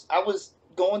 I was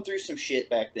going through some shit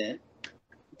back then.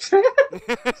 It's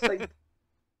like,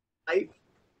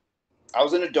 I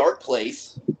was in a dark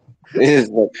place. It is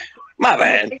like, my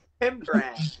bad. him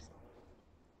drag.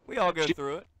 We all go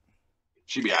through it.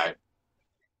 She'd be all right.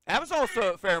 That was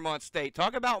also at Fairmont State.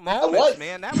 Talk about moments,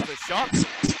 man. That was a shock.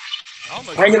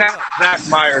 Hanging out with Zach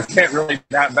Myers can't really be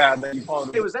that bad that you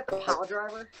called Hey, him. was that the pile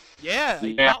driver? Yeah,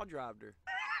 he power drived her.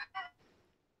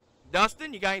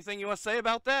 Dustin, you got anything you want to say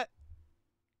about that?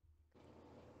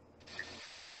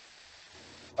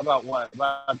 About what?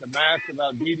 About the match?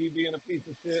 About DD being a piece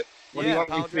of shit? What do you want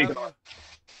me to speak about?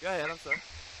 Go ahead, I'm sorry.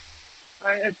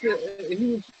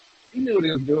 He knew what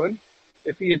he was doing.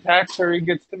 If he attacks her, he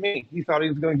gets to me. He thought he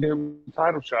was going to get a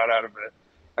title shot out of it.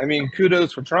 I mean,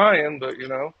 kudos for trying, but, you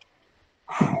know,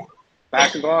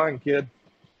 back of the line, kid.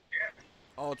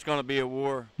 Oh, it's going to be a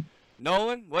war.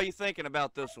 Nolan, what are you thinking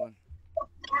about this one?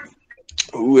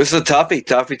 Ooh, it's a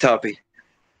toughie.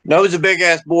 Noah's a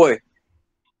big-ass boy.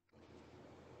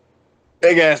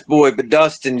 Big-ass boy, but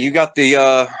Dustin, you got the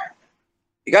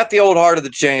old heart of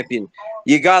the champion.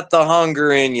 You got the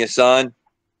hunger in you, son.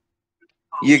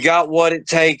 You got what it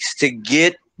takes to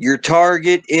get your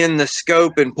target in the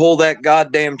scope and pull that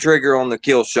goddamn trigger on the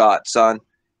kill shot, son.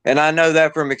 And I know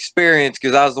that from experience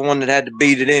because I was the one that had to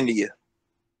beat it into you.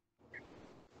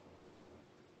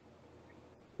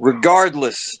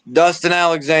 Regardless, Dustin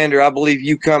Alexander, I believe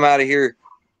you come out of here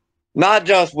not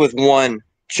just with one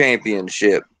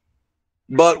championship,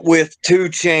 but with 2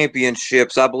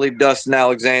 championships. I believe Dustin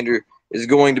Alexander is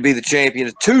going to be the champion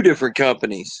of 2 different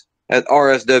companies at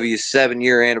RSW's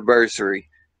 7-year anniversary.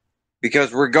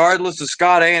 Because regardless of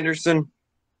Scott Anderson,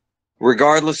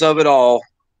 regardless of it all,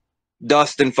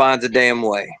 Dustin finds a damn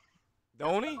way.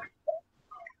 Don't he?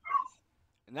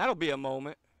 And that'll be a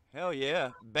moment. Hell yeah.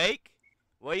 Bake,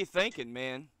 What are you thinking,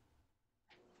 man?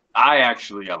 I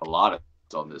actually have a lot of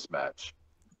thoughts on this match.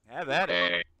 Have at it.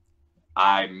 And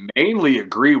I mainly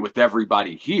agree with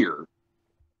everybody here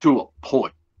to a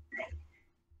point.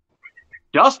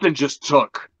 Dustin just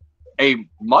took a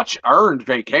much-earned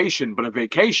vacation, but a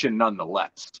vacation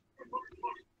nonetheless.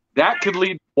 That could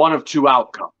lead to one of two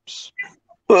outcomes.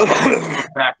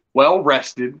 Back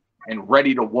well-rested and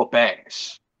ready to whoop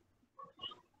ass.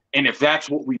 And if that's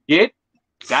what we get,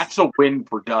 that's a win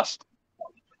for Dustin.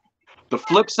 The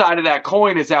flip side of that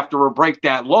coin is after a break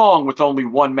that long with only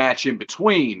one match in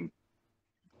between,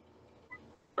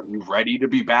 are you ready to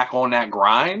be back on that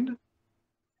grind?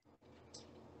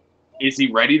 Is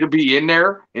he ready to be in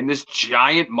there in this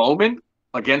giant moment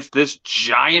against this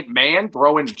giant man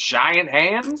throwing giant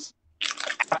hands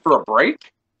after a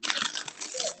break?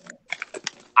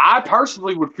 I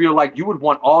personally would feel like you would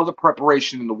want all the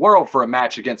preparation in the world for a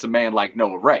match against a man like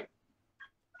Noah Ray.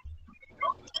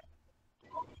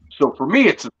 So for me,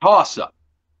 it's a toss-up.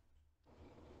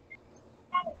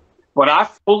 But I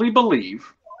fully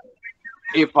believe,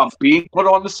 if I'm being put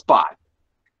on the spot,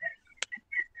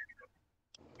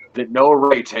 that Noah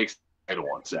Ray takes the title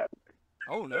on Saturday.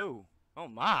 Oh, no. Oh,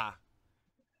 my.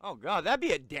 Oh, God, that'd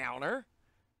be a downer.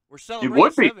 We're It celebrating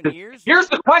would be. 7 years. Here's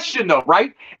the question, though,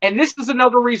 right? And this is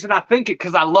another reason I think it,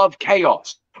 because I love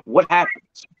chaos. What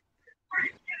happens?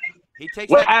 He takes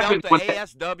What that happens belt to when-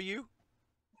 ASW.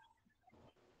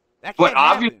 That But can't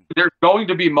obviously, happen. there's going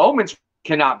to be moments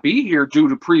cannot be here due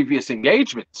to previous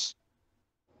engagements.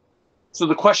 So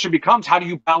the question becomes, how do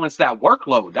you balance that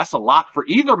workload? That's a lot for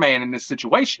either man in this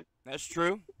situation. That's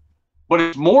true. But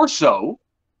it's more so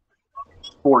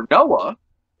for Noah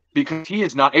because he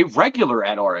is not a regular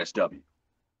at RSW.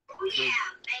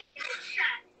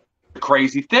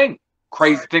 Crazy thing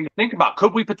to think about.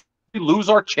 Could we potentially lose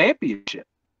our championship?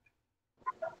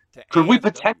 To Could we ASW.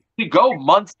 potentially go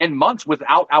months and months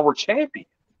without our champion?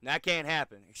 That can't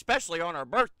happen, especially on our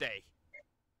birthday.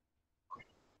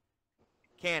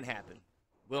 Can happen.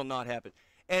 Will not happen.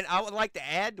 And I would like to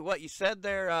add to what you said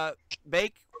there,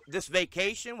 Bake. This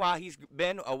vacation, while he's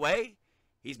been away,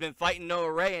 he's been fighting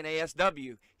Noah Ray in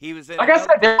ASW. He was in. Like I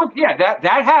said,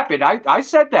 that happened. I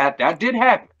said that. That did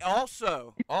happen.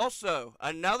 Also,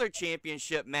 another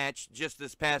championship match just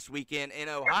this past weekend in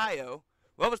Ohio.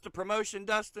 What was the promotion,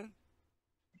 Dustin?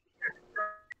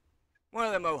 One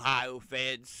of them Ohio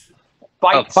feds.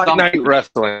 Fight something. Night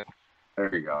Wrestling.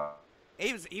 There you go.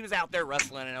 He was out there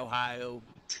wrestling in Ohio.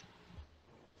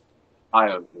 I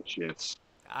owe the shits.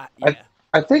 Yeah.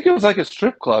 I think it was like a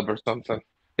strip club or something.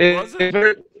 Was it?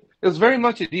 It was very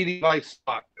much a DD Vice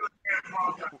spot.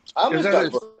 I almost Is got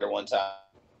that- booked there one time.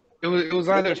 It was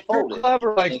either a strip folded. club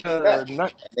or like They a didn't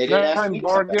ask nighttime me to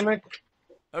bar come back. gimmick.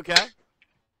 Okay.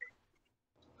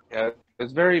 Yeah,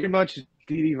 it's very much a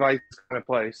DD Vice kind of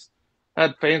place.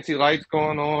 Had fancy lights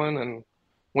going on and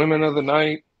women of the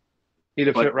night. He'd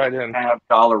have But- fit right in. Have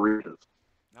dollaritas.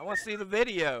 I want to see the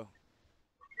video.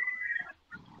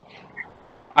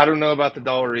 I don't know about the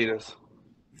Dollaritas.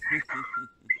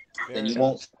 Then you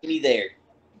won't see me there.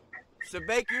 So,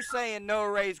 Bake, you're saying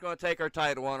Noah Ray's going to take our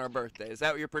title on our birthday. Is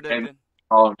that what you're predicting?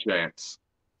 Wrong chance.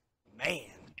 Man,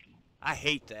 I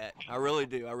hate that. I really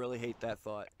do. I really hate that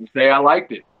thought. You say I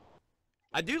liked it.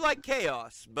 I do like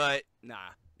chaos, but nah,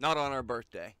 not on our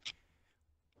birthday.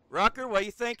 Rucker, what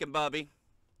you thinking, Bubby?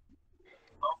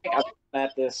 I'm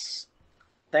at this.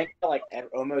 Think like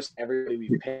almost everybody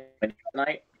we picked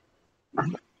tonight,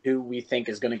 who we think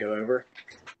is going to go over.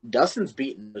 Dustin's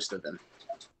beaten most of them.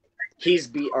 He's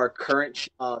beat our current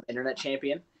internet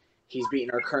champion. He's beaten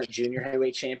our current junior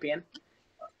heavyweight champion.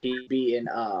 He's beaten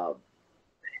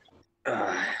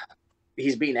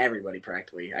everybody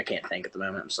practically. I can't think at the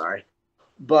moment. I'm sorry,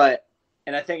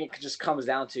 and I think it just comes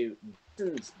down to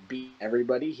Dustin's beat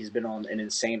everybody. He's been on an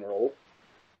insane roll,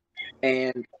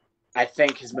 and I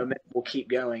think his momentum will keep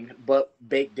going. But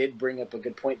Bake did bring up a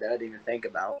good point that I didn't even think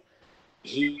about.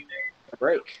 He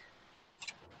break.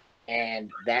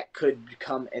 And that could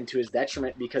come into his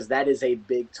detriment because that is a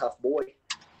big, tough boy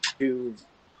who's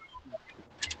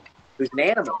an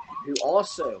animal, who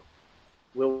also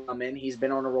will come in. He's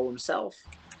been on a roll himself,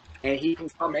 and he can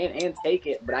come in and take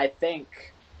it. But I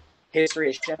think history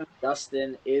has shown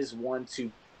Dustin is one to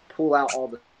pull out all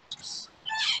the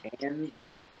and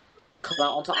come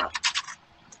out on top.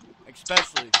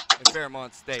 Especially in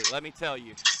Fairmont State. Let me tell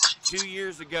you, 2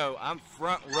 years ago, I'm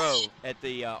front row at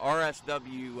the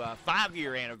RSW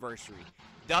 5-year anniversary.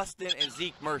 Dustin and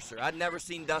Zeke Mercer. I'd never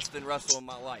seen Dustin wrestle in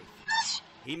my life.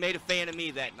 He made a fan of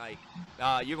me that night.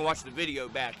 You can watch the video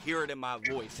back, hear it in my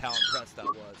voice, how impressed I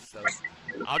was. So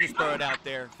I'll just throw it out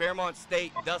there. Fairmont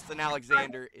State, Dustin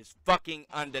Alexander is fucking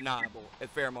undeniable at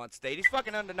Fairmont State. He's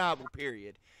fucking undeniable,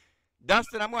 period.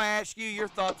 Dustin, I'm going to ask you your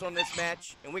thoughts on this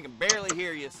match, and we can barely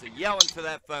hear you, so yell into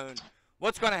that phone.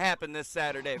 What's going to happen this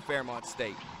Saturday at Fairmont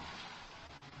State?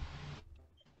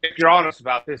 If you're honest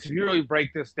about this, if you really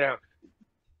break this down,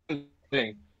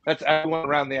 that's everyone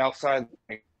around the outside.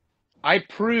 I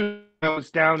proved I was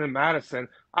down in Madison.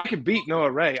 I could beat Noah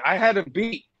Ray. I had him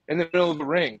beat in the middle of the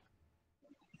ring.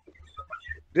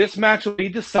 This match will be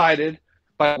decided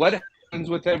by what happens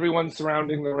with everyone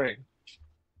surrounding the ring.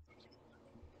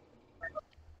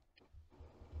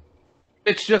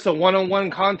 It's just a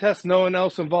one-on-one contest, no one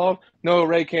else involved. Noah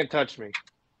Ray can't touch me.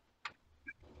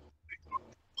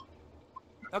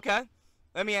 Okay.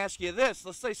 Let me ask you this.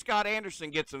 Let's say Scott Anderson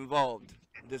gets involved.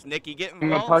 Does Nikki get I'm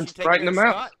involved? going to punch right in the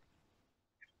mouth.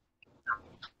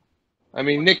 I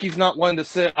mean, Nikki's not one to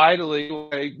sit idly while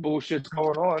bullshit's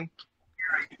going on.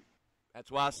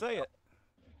 That's why I say it.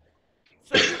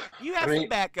 So you have some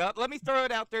backup. Let me throw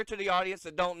it out there to the audience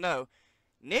that don't know.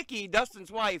 Nikki,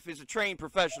 Dustin's wife, is a trained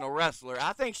professional wrestler.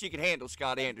 I think she could handle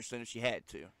Scott Anderson if she had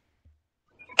to.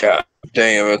 God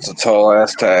damn, it's a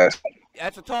tall-ass task.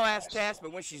 That's a tall-ass task,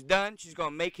 but when she's done, she's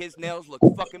going to make his nails look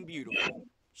fucking beautiful.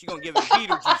 She's going to give him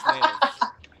Beetlejuice nails.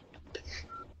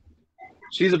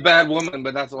 She's a bad woman,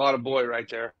 but that's a lot of boy right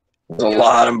there. That's a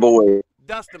lot of boy.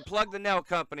 Dustin, plug the nail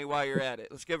company while you're at it.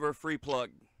 Let's give her a free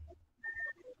plug.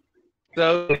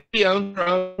 So she owns her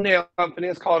own nail company.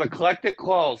 It's called Eclectic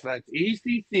Claws. That's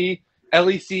ECCLECTIC.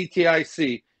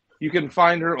 You can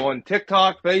find her on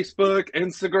TikTok, Facebook,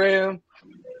 Instagram,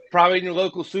 probably in your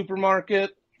local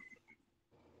supermarket.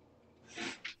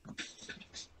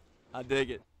 I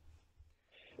dig it.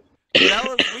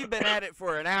 Fellas, we've been at it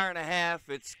for an hour and a half.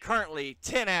 It's currently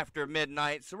 10 after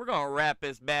midnight, so we're going to wrap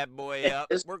this bad boy up.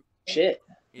 Shit.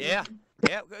 Yeah.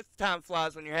 Yeah, time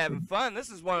flies when you're having fun. This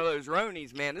is one of those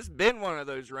Ronies, man. This has been one of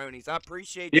those Ronies. I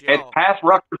appreciate y'all. It's past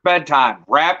Rucker's bedtime.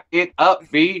 Wrap it up,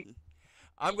 B.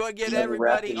 I'm going to get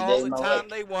everybody all the time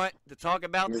they want to talk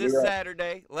about this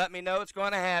Saturday. Let me know what's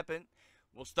going to happen.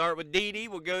 We'll start with Dee Dee.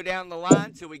 We'll go down the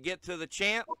line till we get to the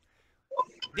champ.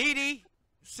 Dee Dee,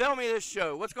 sell me this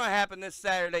show. What's going to happen this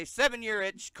Saturday? 7-year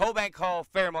itch, Colbank Hall,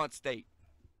 Fairmont State.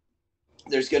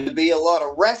 There's going to be a lot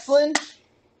of wrestling.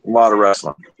 A lot of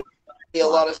wrestling. A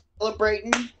lot of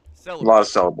celebrating. A lot of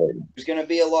celebrating. There's going to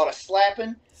be a lot of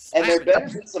slapping. And there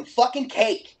better be some fucking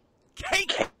cake.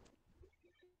 Cake?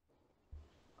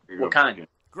 What kind?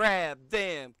 Grab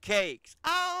them cakes.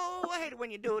 Oh, I hate it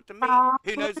when you do it to me.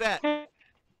 Who knows that?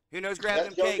 Who knows grab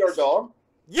them cakes? Your dog?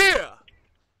 Yeah.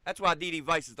 That's why Dee Dee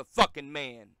Vice is the fucking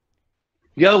man.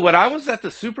 Yo, when I was at the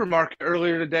supermarket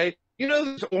earlier today, you know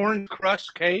this orange crush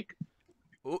cake?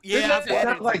 Ooh, yeah, Doesn't that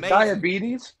sound like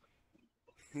diabetes?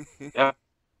 Yeah.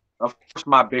 Of course,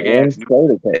 my big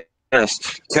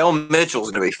ass. Tell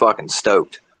Mitchell's going to be fucking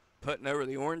stoked. Putting over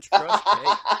the orange crust cake.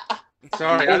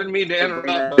 Sorry, I didn't mean to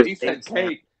interrupt, but he said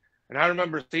cake, and I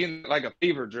remember seeing it like a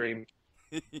fever dream.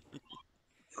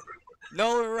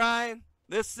 Nolan Ryan,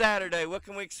 this Saturday, what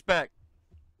can we expect?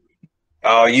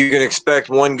 Oh, you can expect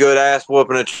one good ass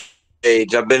whooping at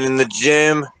stage. I've been in the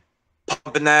gym,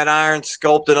 pumping that iron,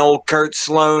 sculpting old Kurt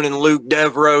Sloan and Luke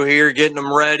Devereaux here, getting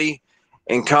them ready.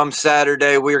 And come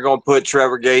Saturday, we're going to put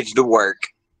Trevor Gage to work.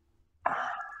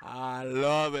 I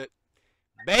love it.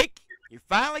 Bake, you're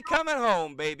finally coming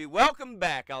home, baby. Welcome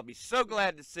back. I'll be so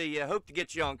glad to see you. Hope to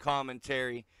get you on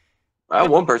commentary.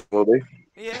 One person will be.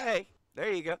 Yeah, hey,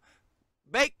 there you go.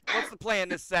 Bake, what's the plan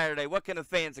this Saturday? What can the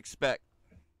fans expect?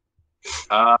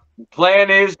 The plan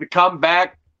is to come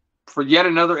back for yet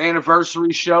another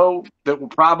anniversary show that will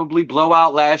probably blow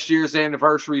out last year's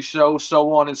anniversary show,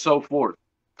 so on and so forth.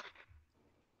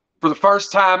 For the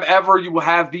first time ever, you will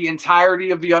have the entirety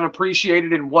of the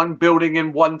Unappreciated in one building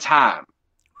in one time.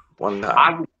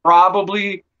 I will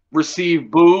probably receive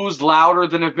boos louder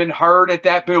than have been heard at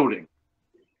that building.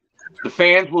 The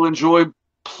fans will enjoy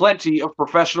plenty of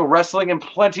professional wrestling and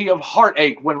plenty of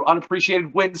heartache when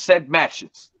Unappreciated wins said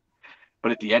matches.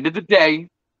 But at the end of the day,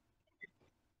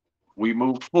 we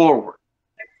move forward.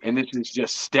 And this is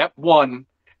just step 1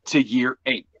 to year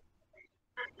 8.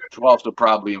 Which will also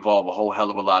probably involve a whole hell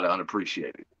of a lot of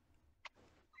Unappreciated.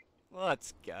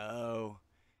 Let's go.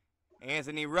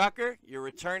 Anthony Rucker, you're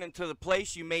returning to the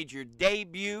place you made your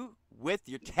debut with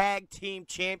your tag team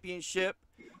championship.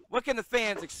 What can the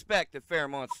fans expect at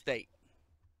Fairmont State?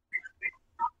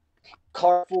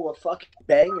 Car full of fucking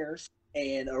bangers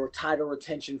and a title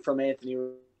retention from Anthony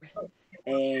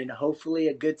and hopefully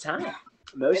a good time.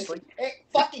 Mostly.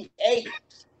 Fucking cake.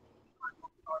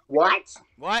 What?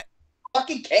 What?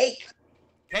 Fucking cake.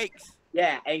 Cakes.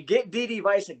 Yeah, and get DD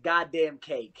Vice a goddamn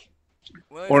cake.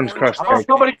 Well, Orange Crush Oh, cake.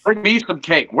 somebody bring me some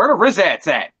cake. Where the Rizats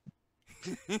at?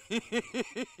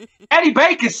 Eddie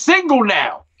Bake is single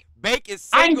now. Bake is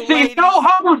I ain't single, seen ladies. no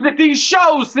hoes at these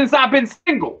shows since I've been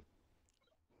single.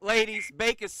 Ladies,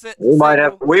 Bake is We might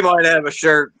single. have a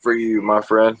shirt for you, my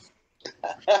friend.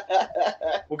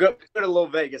 We'll go to Little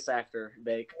Vegas after,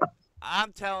 Bake.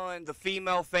 I'm telling the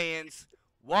female fans,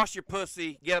 wash your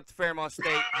pussy, get up to Fairmont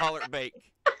State, holler at Bake.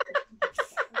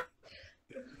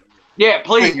 Yeah,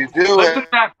 please. You do Look it.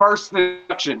 at that first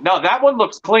introduction. No, that one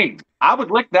looks clean. I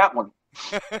would lick that one.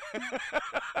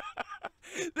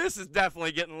 This is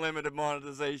definitely getting limited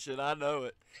monetization. I know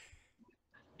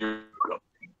it.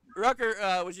 Rucker,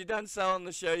 was you done selling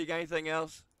the show? You got anything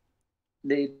else?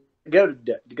 Go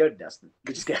to Dustin.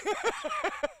 Just go.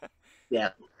 Yeah.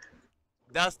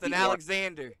 Dustin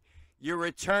Alexander, you're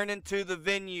returning to the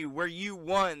venue where you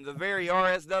won the very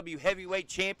RSW heavyweight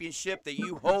championship that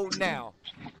you hold now.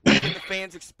 What can the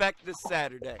fans expect this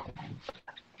Saturday?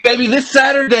 Baby, this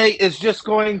Saturday is just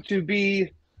going to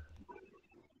be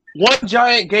one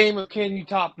giant game of can you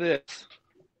top this?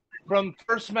 From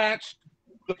first match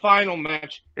to final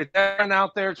match, it's everyone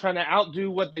out there trying to outdo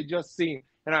what they just seen.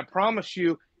 And I promise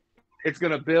you, it's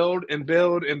going to build and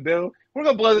build and build. We're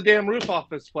going to blow the damn roof off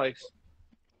this place.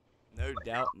 No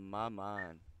doubt in my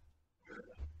mind.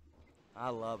 I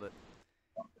love it.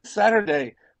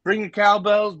 Saturday, bring your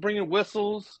cowbells, bring your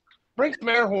whistles, bring some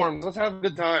air horns. Let's have a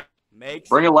good time.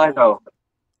 Bring a Lego.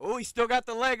 Oh, he still got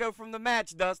the Lego from the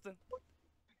match, Dustin.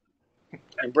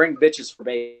 And bring bitches for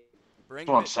Bake. Bring That's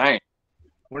what I'm saying.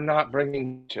 We're not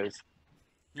bringing bitches.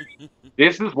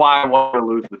 This is why I want to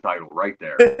lose the title right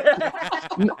there.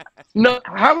 No,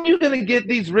 how are you going to get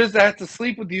these Rizats to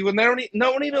sleep with you when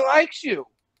no one even likes you?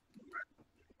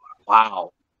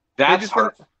 Wow. That's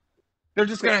hurtful. They're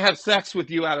just going to have sex with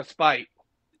you out of spite.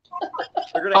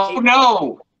 Oh,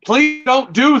 no. Please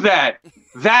don't do that.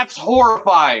 That's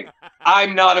horrifying.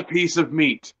 I'm not a piece of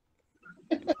meat.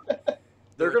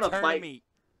 They're going to fight. Meat.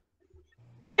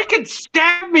 They can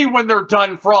stab me when they're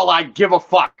done for all I give a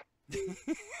fuck.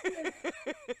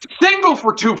 Single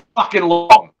for too fucking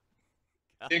long.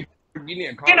 You need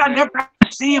a And I never have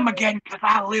to see him again because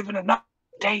I live in another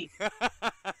state.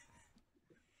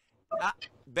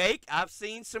 Bake, I've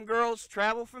seen some girls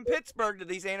travel from Pittsburgh to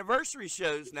these anniversary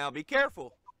shows. Now be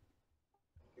careful.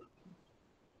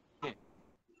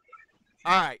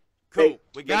 All right, cool.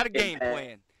 We got a game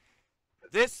plan.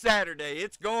 This Saturday,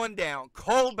 it's going down.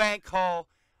 Coal Bank Hall,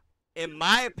 in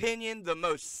my opinion, the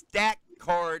most stacked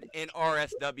card in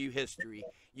RSW history.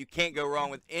 You can't go wrong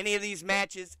with any of these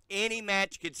matches. Any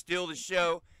match could steal the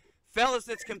show. Fellas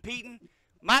that's competing,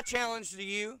 my challenge to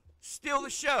you, steal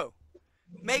the show.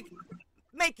 Make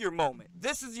your moment.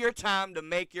 This is your time to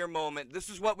make your moment. This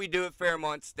is what we do at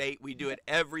Fairmont State. We do it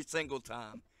every single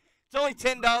time. It's only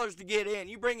 $10 to get in.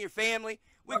 You bring your family,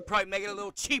 we can probably make it a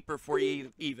little cheaper for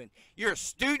you even. You're a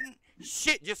student,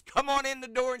 shit, just come on in the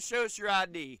door and show us your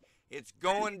ID. It's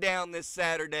going down this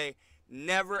Saturday.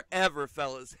 Never, ever,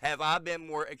 fellas, have I been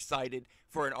more excited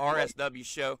for an RSW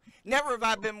show. Never have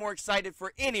I been more excited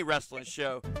for any wrestling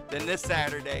show than this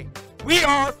Saturday. We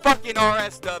are fucking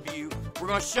RSW. We're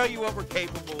going to show you what we're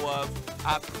capable of.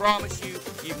 I promise you,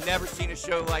 you've never seen a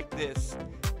show like this.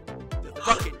 The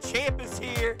fucking champ is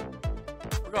here.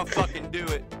 We're going to fucking do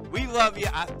it. We love you.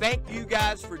 I thank you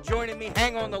guys for joining me.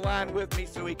 Hang on the line with me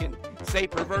so we can say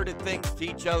perverted things to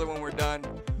each other when we're done.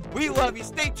 We love you.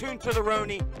 Stay tuned to the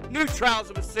Roni, New Trials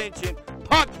of Ascension,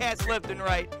 podcast left and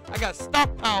right. I got a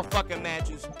stockpile fucking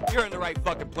matches. You're in the right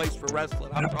fucking place for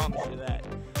wrestling. I promise you that.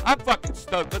 I'm fucking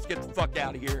stoked. Let's get the fuck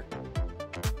out of here.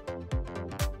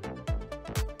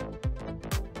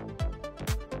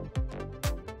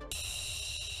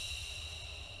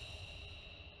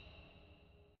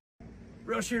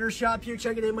 Real Shooter Shop here,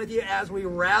 checking in with you as we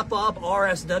wrap up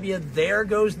RSW. There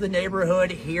goes the neighborhood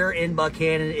here in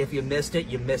Buchanan. If you missed it,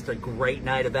 you missed a great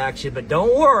night of action. But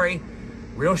don't worry,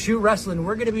 Real Shoot Wrestling,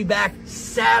 we're going to be back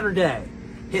Saturday.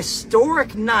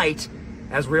 Historic night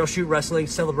as Real Shoot Wrestling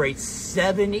celebrates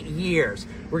 7 years.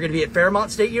 We're going to be at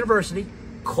Fairmont State University,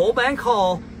 Coal Bank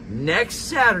Hall, next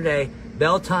Saturday.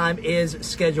 Bell time is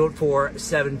scheduled for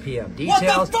 7 p.m.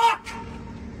 Details. What the fuck?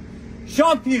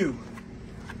 Sean Pugh.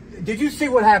 Did you see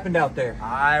what happened out there?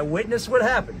 I witnessed what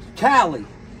happened. Callie,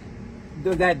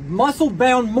 that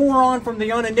muscle-bound moron from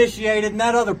the Uninitiated and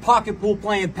that other pocket pool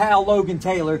playing pal Logan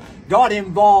Taylor got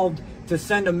involved to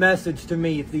send a message to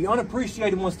me. If the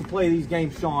Unappreciated wants to play these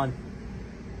games, Sean,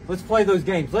 let's play those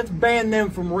games. Let's ban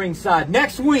them from ringside.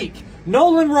 Next week,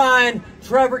 Nolan Ryan,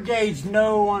 Trevor Gage,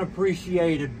 no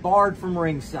unappreciated, barred from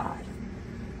ringside.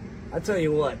 I tell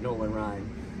you what, Nolan Ryan,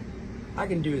 I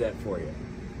can do that for you.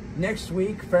 Next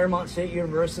week, Fairmont State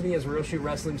University, as Real Shoot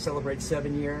Wrestling celebrates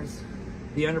 7 years,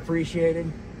 the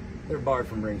unappreciated, they're barred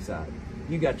from ringside.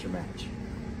 You got your match.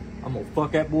 I'm gonna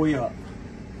fuck that boy up.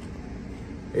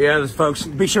 Yeah, folks,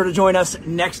 be sure to join us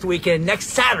next weekend, next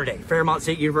Saturday, Fairmont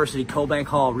State University, Cobank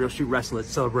Hall, Real Shoot Wrestling,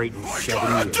 celebrating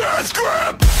 7 years.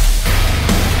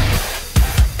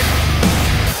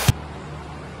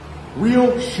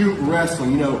 Real Shoot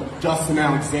Wrestling, you know, Dustin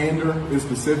Alexander in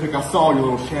specific. I saw your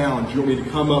little challenge. You want me to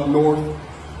come up north,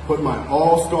 put my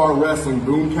All-Star Wrestling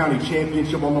Boone County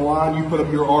Championship on the line. You put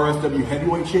up your RSW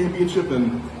Heavyweight Championship,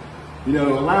 and, you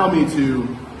know, allow me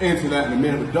to answer that in a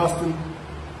minute. But Dustin,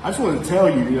 I just wanted to tell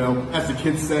you, you know, as the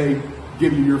kids say,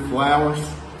 give you your flowers,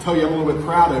 tell you I'm a little bit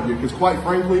proud of you, because quite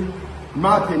frankly, in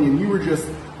my opinion, you were just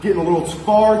getting a little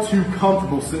far too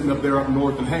comfortable sitting up there up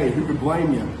north, and hey, who could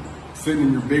blame you? Sitting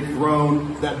in your big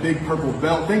throne, that big purple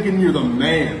belt, thinking you're the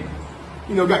man.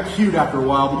 You know, got cute after a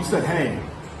while, but you said, hey,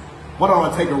 why don't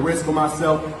I take a risk on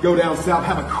myself, go down south,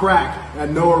 have a crack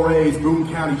at Noah Ray's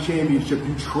Boone County Championship.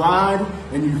 You tried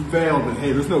and you failed, but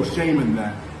hey, there's no shame in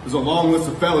that. There's a long list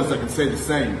of fellas that can say the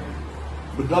same.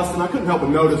 But Dustin, I couldn't help but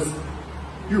notice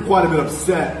you were quite a bit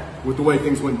upset with the way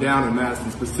things went down in Madison,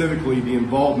 specifically the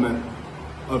involvement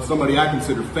of somebody I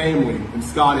consider family in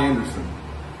Scott Anderson.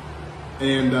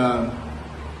 And,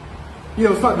 you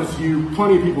know, it's not just you.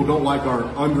 Plenty of people don't like our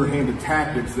underhanded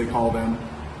tactics, they call them.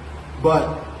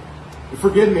 But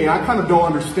forgive me, I kind of don't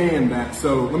understand that.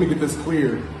 So let me get this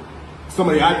clear.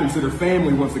 Somebody I consider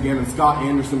family, once again, and Scott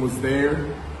Anderson was there,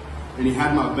 and he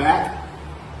had my back,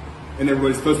 and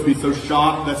everybody's supposed to be so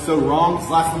shocked. That's so wrong. Because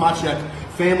last time I checked,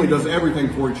 family does everything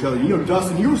for each other. You know,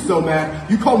 Dustin, you were so mad,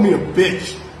 you called me a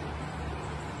bitch.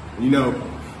 And, you know,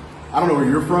 I don't know where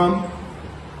you're from.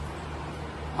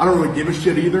 I don't really give a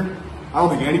shit either. I don't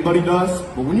think anybody does.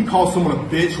 But when you call someone a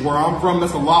bitch where I'm from,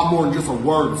 that's a lot more than just a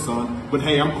word, son. But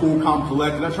hey, I'm cool, calm,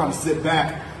 collected. I try to sit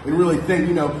back and really think,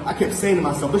 you know, I kept saying to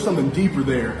myself, there's something deeper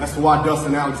there as to why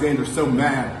Dustin Alexander's so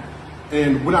mad.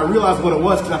 And when I realized what it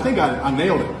was, because I think I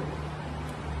nailed it,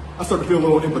 I started to feel a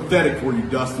little empathetic for you,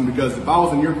 Dustin, because if I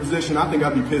was in your position, I think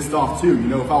I'd be pissed off too, you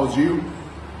know, if I was you.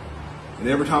 And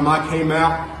every time I came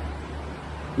out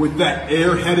with that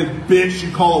airheaded bitch you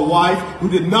call a wife who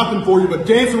did nothing for you but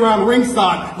dance around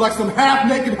ringside like some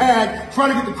half-naked hag trying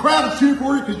to get the crowd to cheer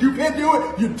for you because you can't do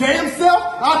it your damn self,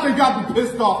 I think I'd be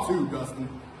pissed off too, Dustin.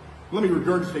 Let me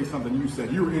regurgitate something you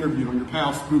said. You were interviewed on your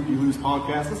pal Spooky Lou's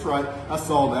podcast. That's right, I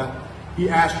saw that. He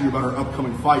asked you about our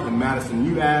upcoming fight in Madison.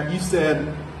 You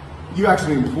said, you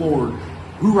actually implored,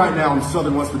 who right now in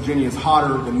Southern West Virginia is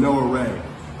hotter than Noah Ray?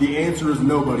 The answer is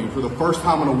nobody. For the first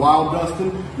time in a while,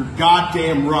 Dustin, you're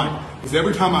goddamn right. Because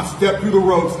every time I step through the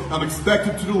ropes, I'm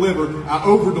expected to deliver. I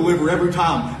over-deliver every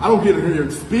time. I don't get in here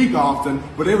and speak often,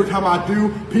 but every time I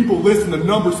do, people listen. The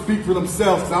numbers speak for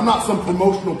themselves. I'm not some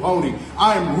promotional pony.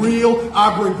 I am real.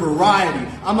 I bring variety.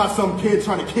 I'm not some kid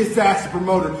trying to kiss ass the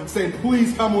promoter saying,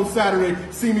 please come on Saturday,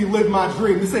 see me live my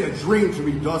dream. This ain't a dream to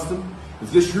me, Dustin.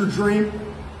 Is this your dream?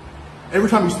 Every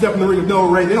time you step in the ring with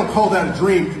Noah Ray, they don't call that a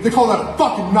dream. They call that a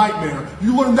fucking nightmare.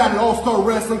 You learned that in All-Star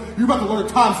Wrestling. You're about to learn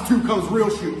times 2 comes Real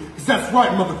Shoot. Because that's right,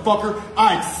 motherfucker.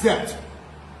 I accept.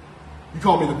 You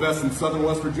call me the best in Southern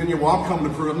West Virginia? Well, I'm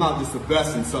coming to prove I'm not just the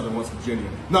best in Southern West Virginia.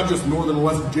 Not just Northern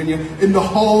West Virginia. In the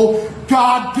whole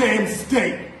goddamn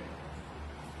state.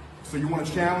 So you want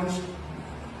a challenge?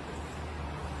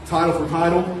 Title for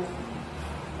title?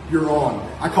 You're on.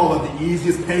 I call that the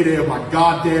easiest payday of my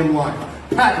goddamn life.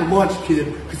 Pack a lunch,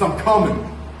 kid, because I'm coming,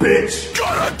 bitch.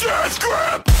 Got a death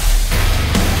grip!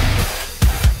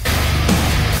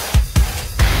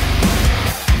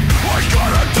 I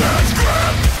got a death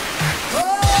grip!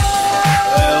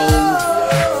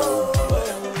 Well.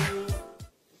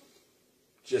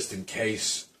 Just in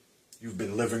case you've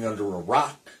been living under a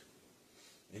rock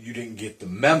and you didn't get the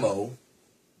memo,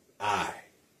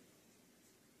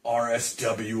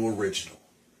 RSW Original,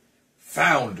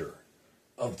 founder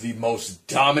of the most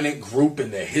dominant group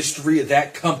in the history of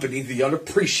that company, the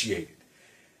Unappreciated,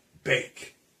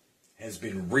 Bake, has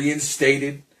been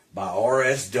reinstated by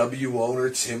RSW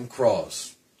owner Tim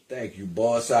Cross. Thank you,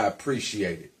 boss. I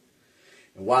appreciate it.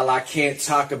 And while I can't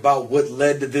talk about what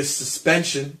led to this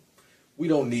suspension, we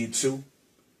don't need to.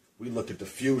 We look at the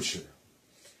future.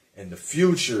 And the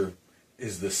future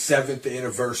is the 7th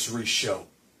anniversary show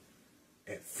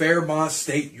at Fairmont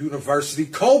State University,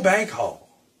 Cobank Hall.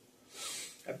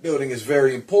 That building is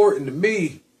very important to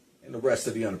me and the rest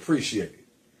of the Unappreciated.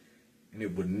 And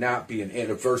it would not be an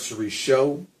anniversary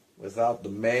show without the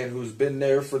man who's been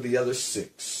there for the other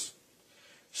 6.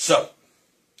 So,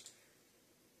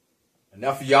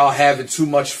 enough of y'all having too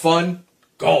much fun.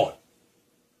 Gone.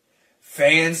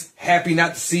 Fans happy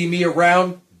not to see me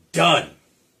around. Done.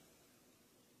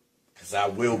 Because I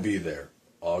will be there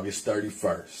August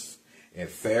 31st in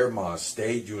Fairmont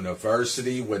State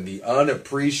University when the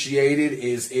Unappreciated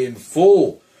is in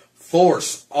full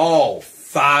force. All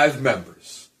 5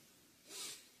 members.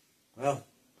 Well,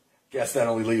 guess that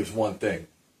only leaves one thing.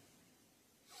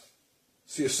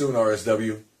 See you soon,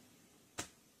 RSW.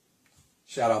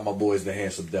 Shout out my boys, the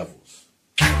Handsome Devils.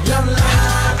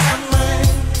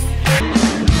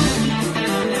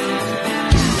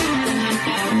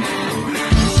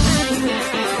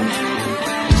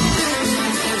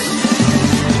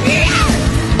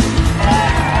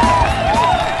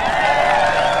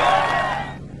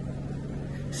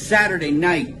 Saturday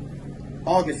night,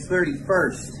 August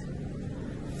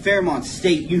 31st, Fairmont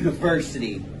State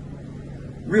University.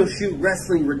 Real Shoot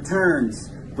Wrestling returns,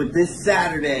 but this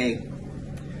Saturday,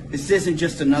 this isn't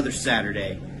just another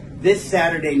Saturday. This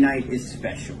Saturday night is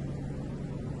special.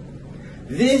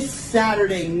 This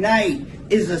Saturday night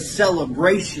is a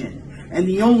celebration, and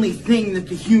the only thing that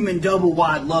the human double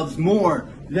wide loves more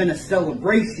than a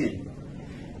celebration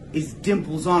is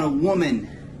dimples on a woman,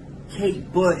 Kate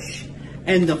Bush,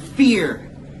 and the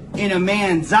fear in a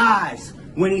man's eyes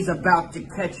when he's about to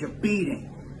catch a beating.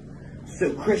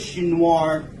 So Christian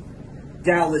Noir,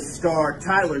 Dallas Star,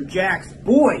 Tyler Jacks,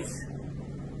 boys,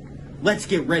 let's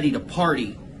get ready to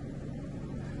party.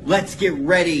 Let's get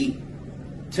ready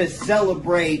to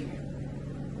celebrate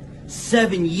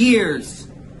 7 years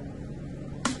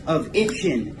of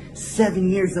itching,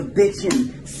 7 years of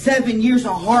bitching, 7 years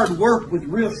of hard work with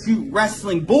Real Shoot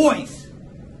Wrestling. Boys,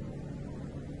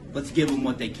 let's give them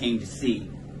what they came to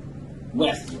see.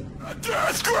 Wrestling. A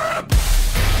death grip!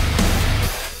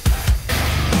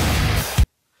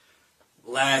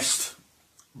 Last,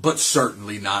 but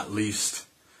certainly not least,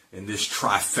 in this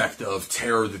trifecta of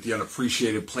terror that the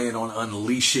Unappreciated plan on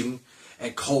unleashing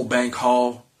at Coalbank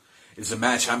Hall, is a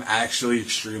match I'm actually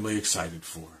extremely excited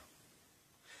for.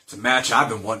 It's a match I've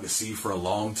been wanting to see for a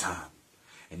long time,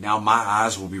 and now my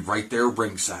eyes will be right there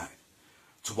ringside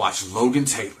to watch Logan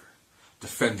Taylor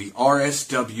defend the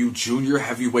RSW Junior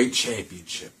Heavyweight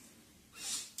Championship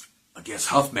against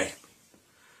Huff Manley,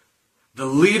 the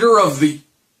leader of the...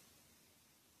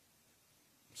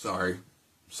 Sorry.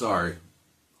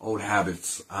 Old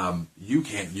habits. You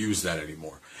can't use that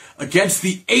anymore. Against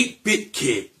the 8-bit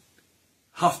kid,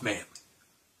 Huff Manley.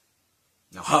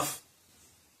 Now, Huff,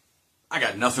 I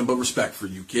got nothing but respect for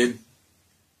you, kid.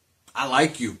 I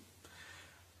like you.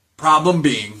 Problem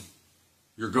being,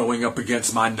 you're going up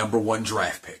against my #1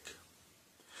 draft pick.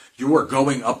 You are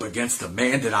going up against the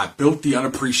man that I built the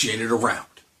Unappreciated around.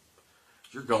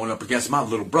 You're going up against my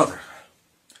little brother.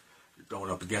 You're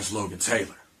going up against Logan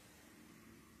Taylor.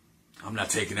 I'm not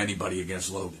taking anybody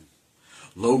against Logan.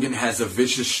 Logan has a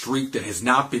vicious streak that has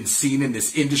not been seen in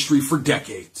this industry for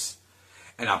decades.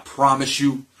 And I promise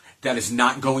you, that is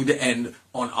not going to end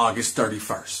on August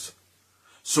 31st.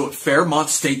 So at Fairmont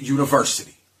State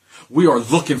University, we are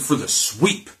looking for the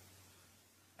sweep,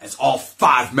 as all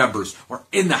 5 members are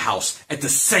in the house at the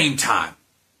same time.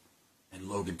 And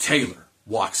Logan Taylor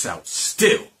walks out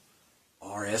still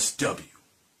RSW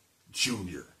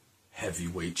Junior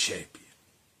Heavyweight Champion.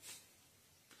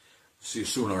 See you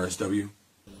soon, RSW.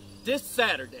 This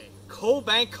Saturday,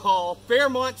 Coalbank Hall,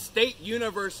 Fairmont State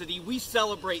University, we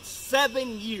celebrate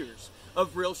 7 years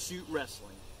of Real Shoot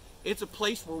Wrestling. It's a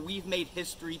place where we've made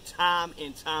history time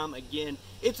and time again.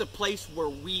 It's a place where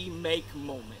we make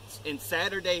moments. And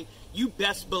Saturday, you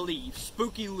best believe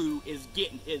Spooky Lou is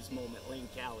getting his moment, Lane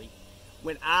Cali,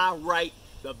 when I right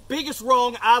the biggest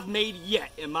wrong I've made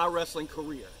yet in my wrestling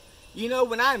career. You know,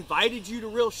 when I invited you to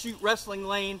Real Shoot Wrestling,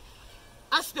 Lane,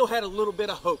 I still had a little bit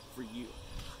of hope for you.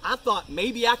 I thought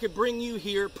maybe I could bring you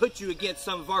here, put you against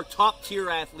some of our top tier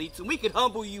athletes, and we could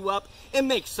humble you up and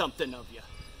make something of you.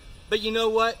 But you know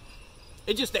what?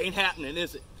 It just ain't happening,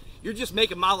 is it? You're just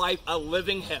making my life a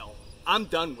living hell. I'm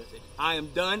done with it. I am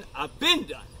done. I've been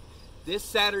done. This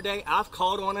Saturday, I've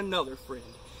called on another friend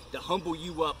to humble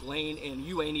you up, Lane, and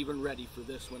you ain't even ready for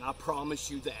this one. I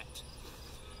promise you that.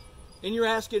 And you're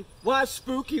asking, why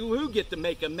Spooky Lou get to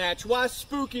make a match? Why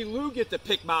Spooky Lou get to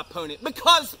pick my opponent?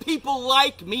 Because people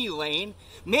like me, Lane.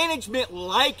 Management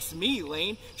likes me,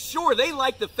 Lane. Sure, they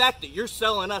like the fact that you're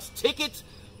selling us tickets,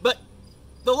 but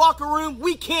the locker room,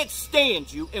 we can't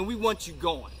stand you, and we want you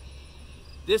gone.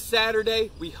 This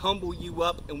Saturday, we humble you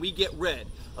up, and we get rid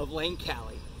of Lane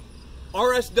Cali.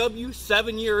 RSW,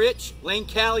 7-year itch. Lane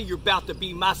Cali, you're about to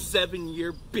be my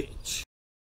 7-year bitch.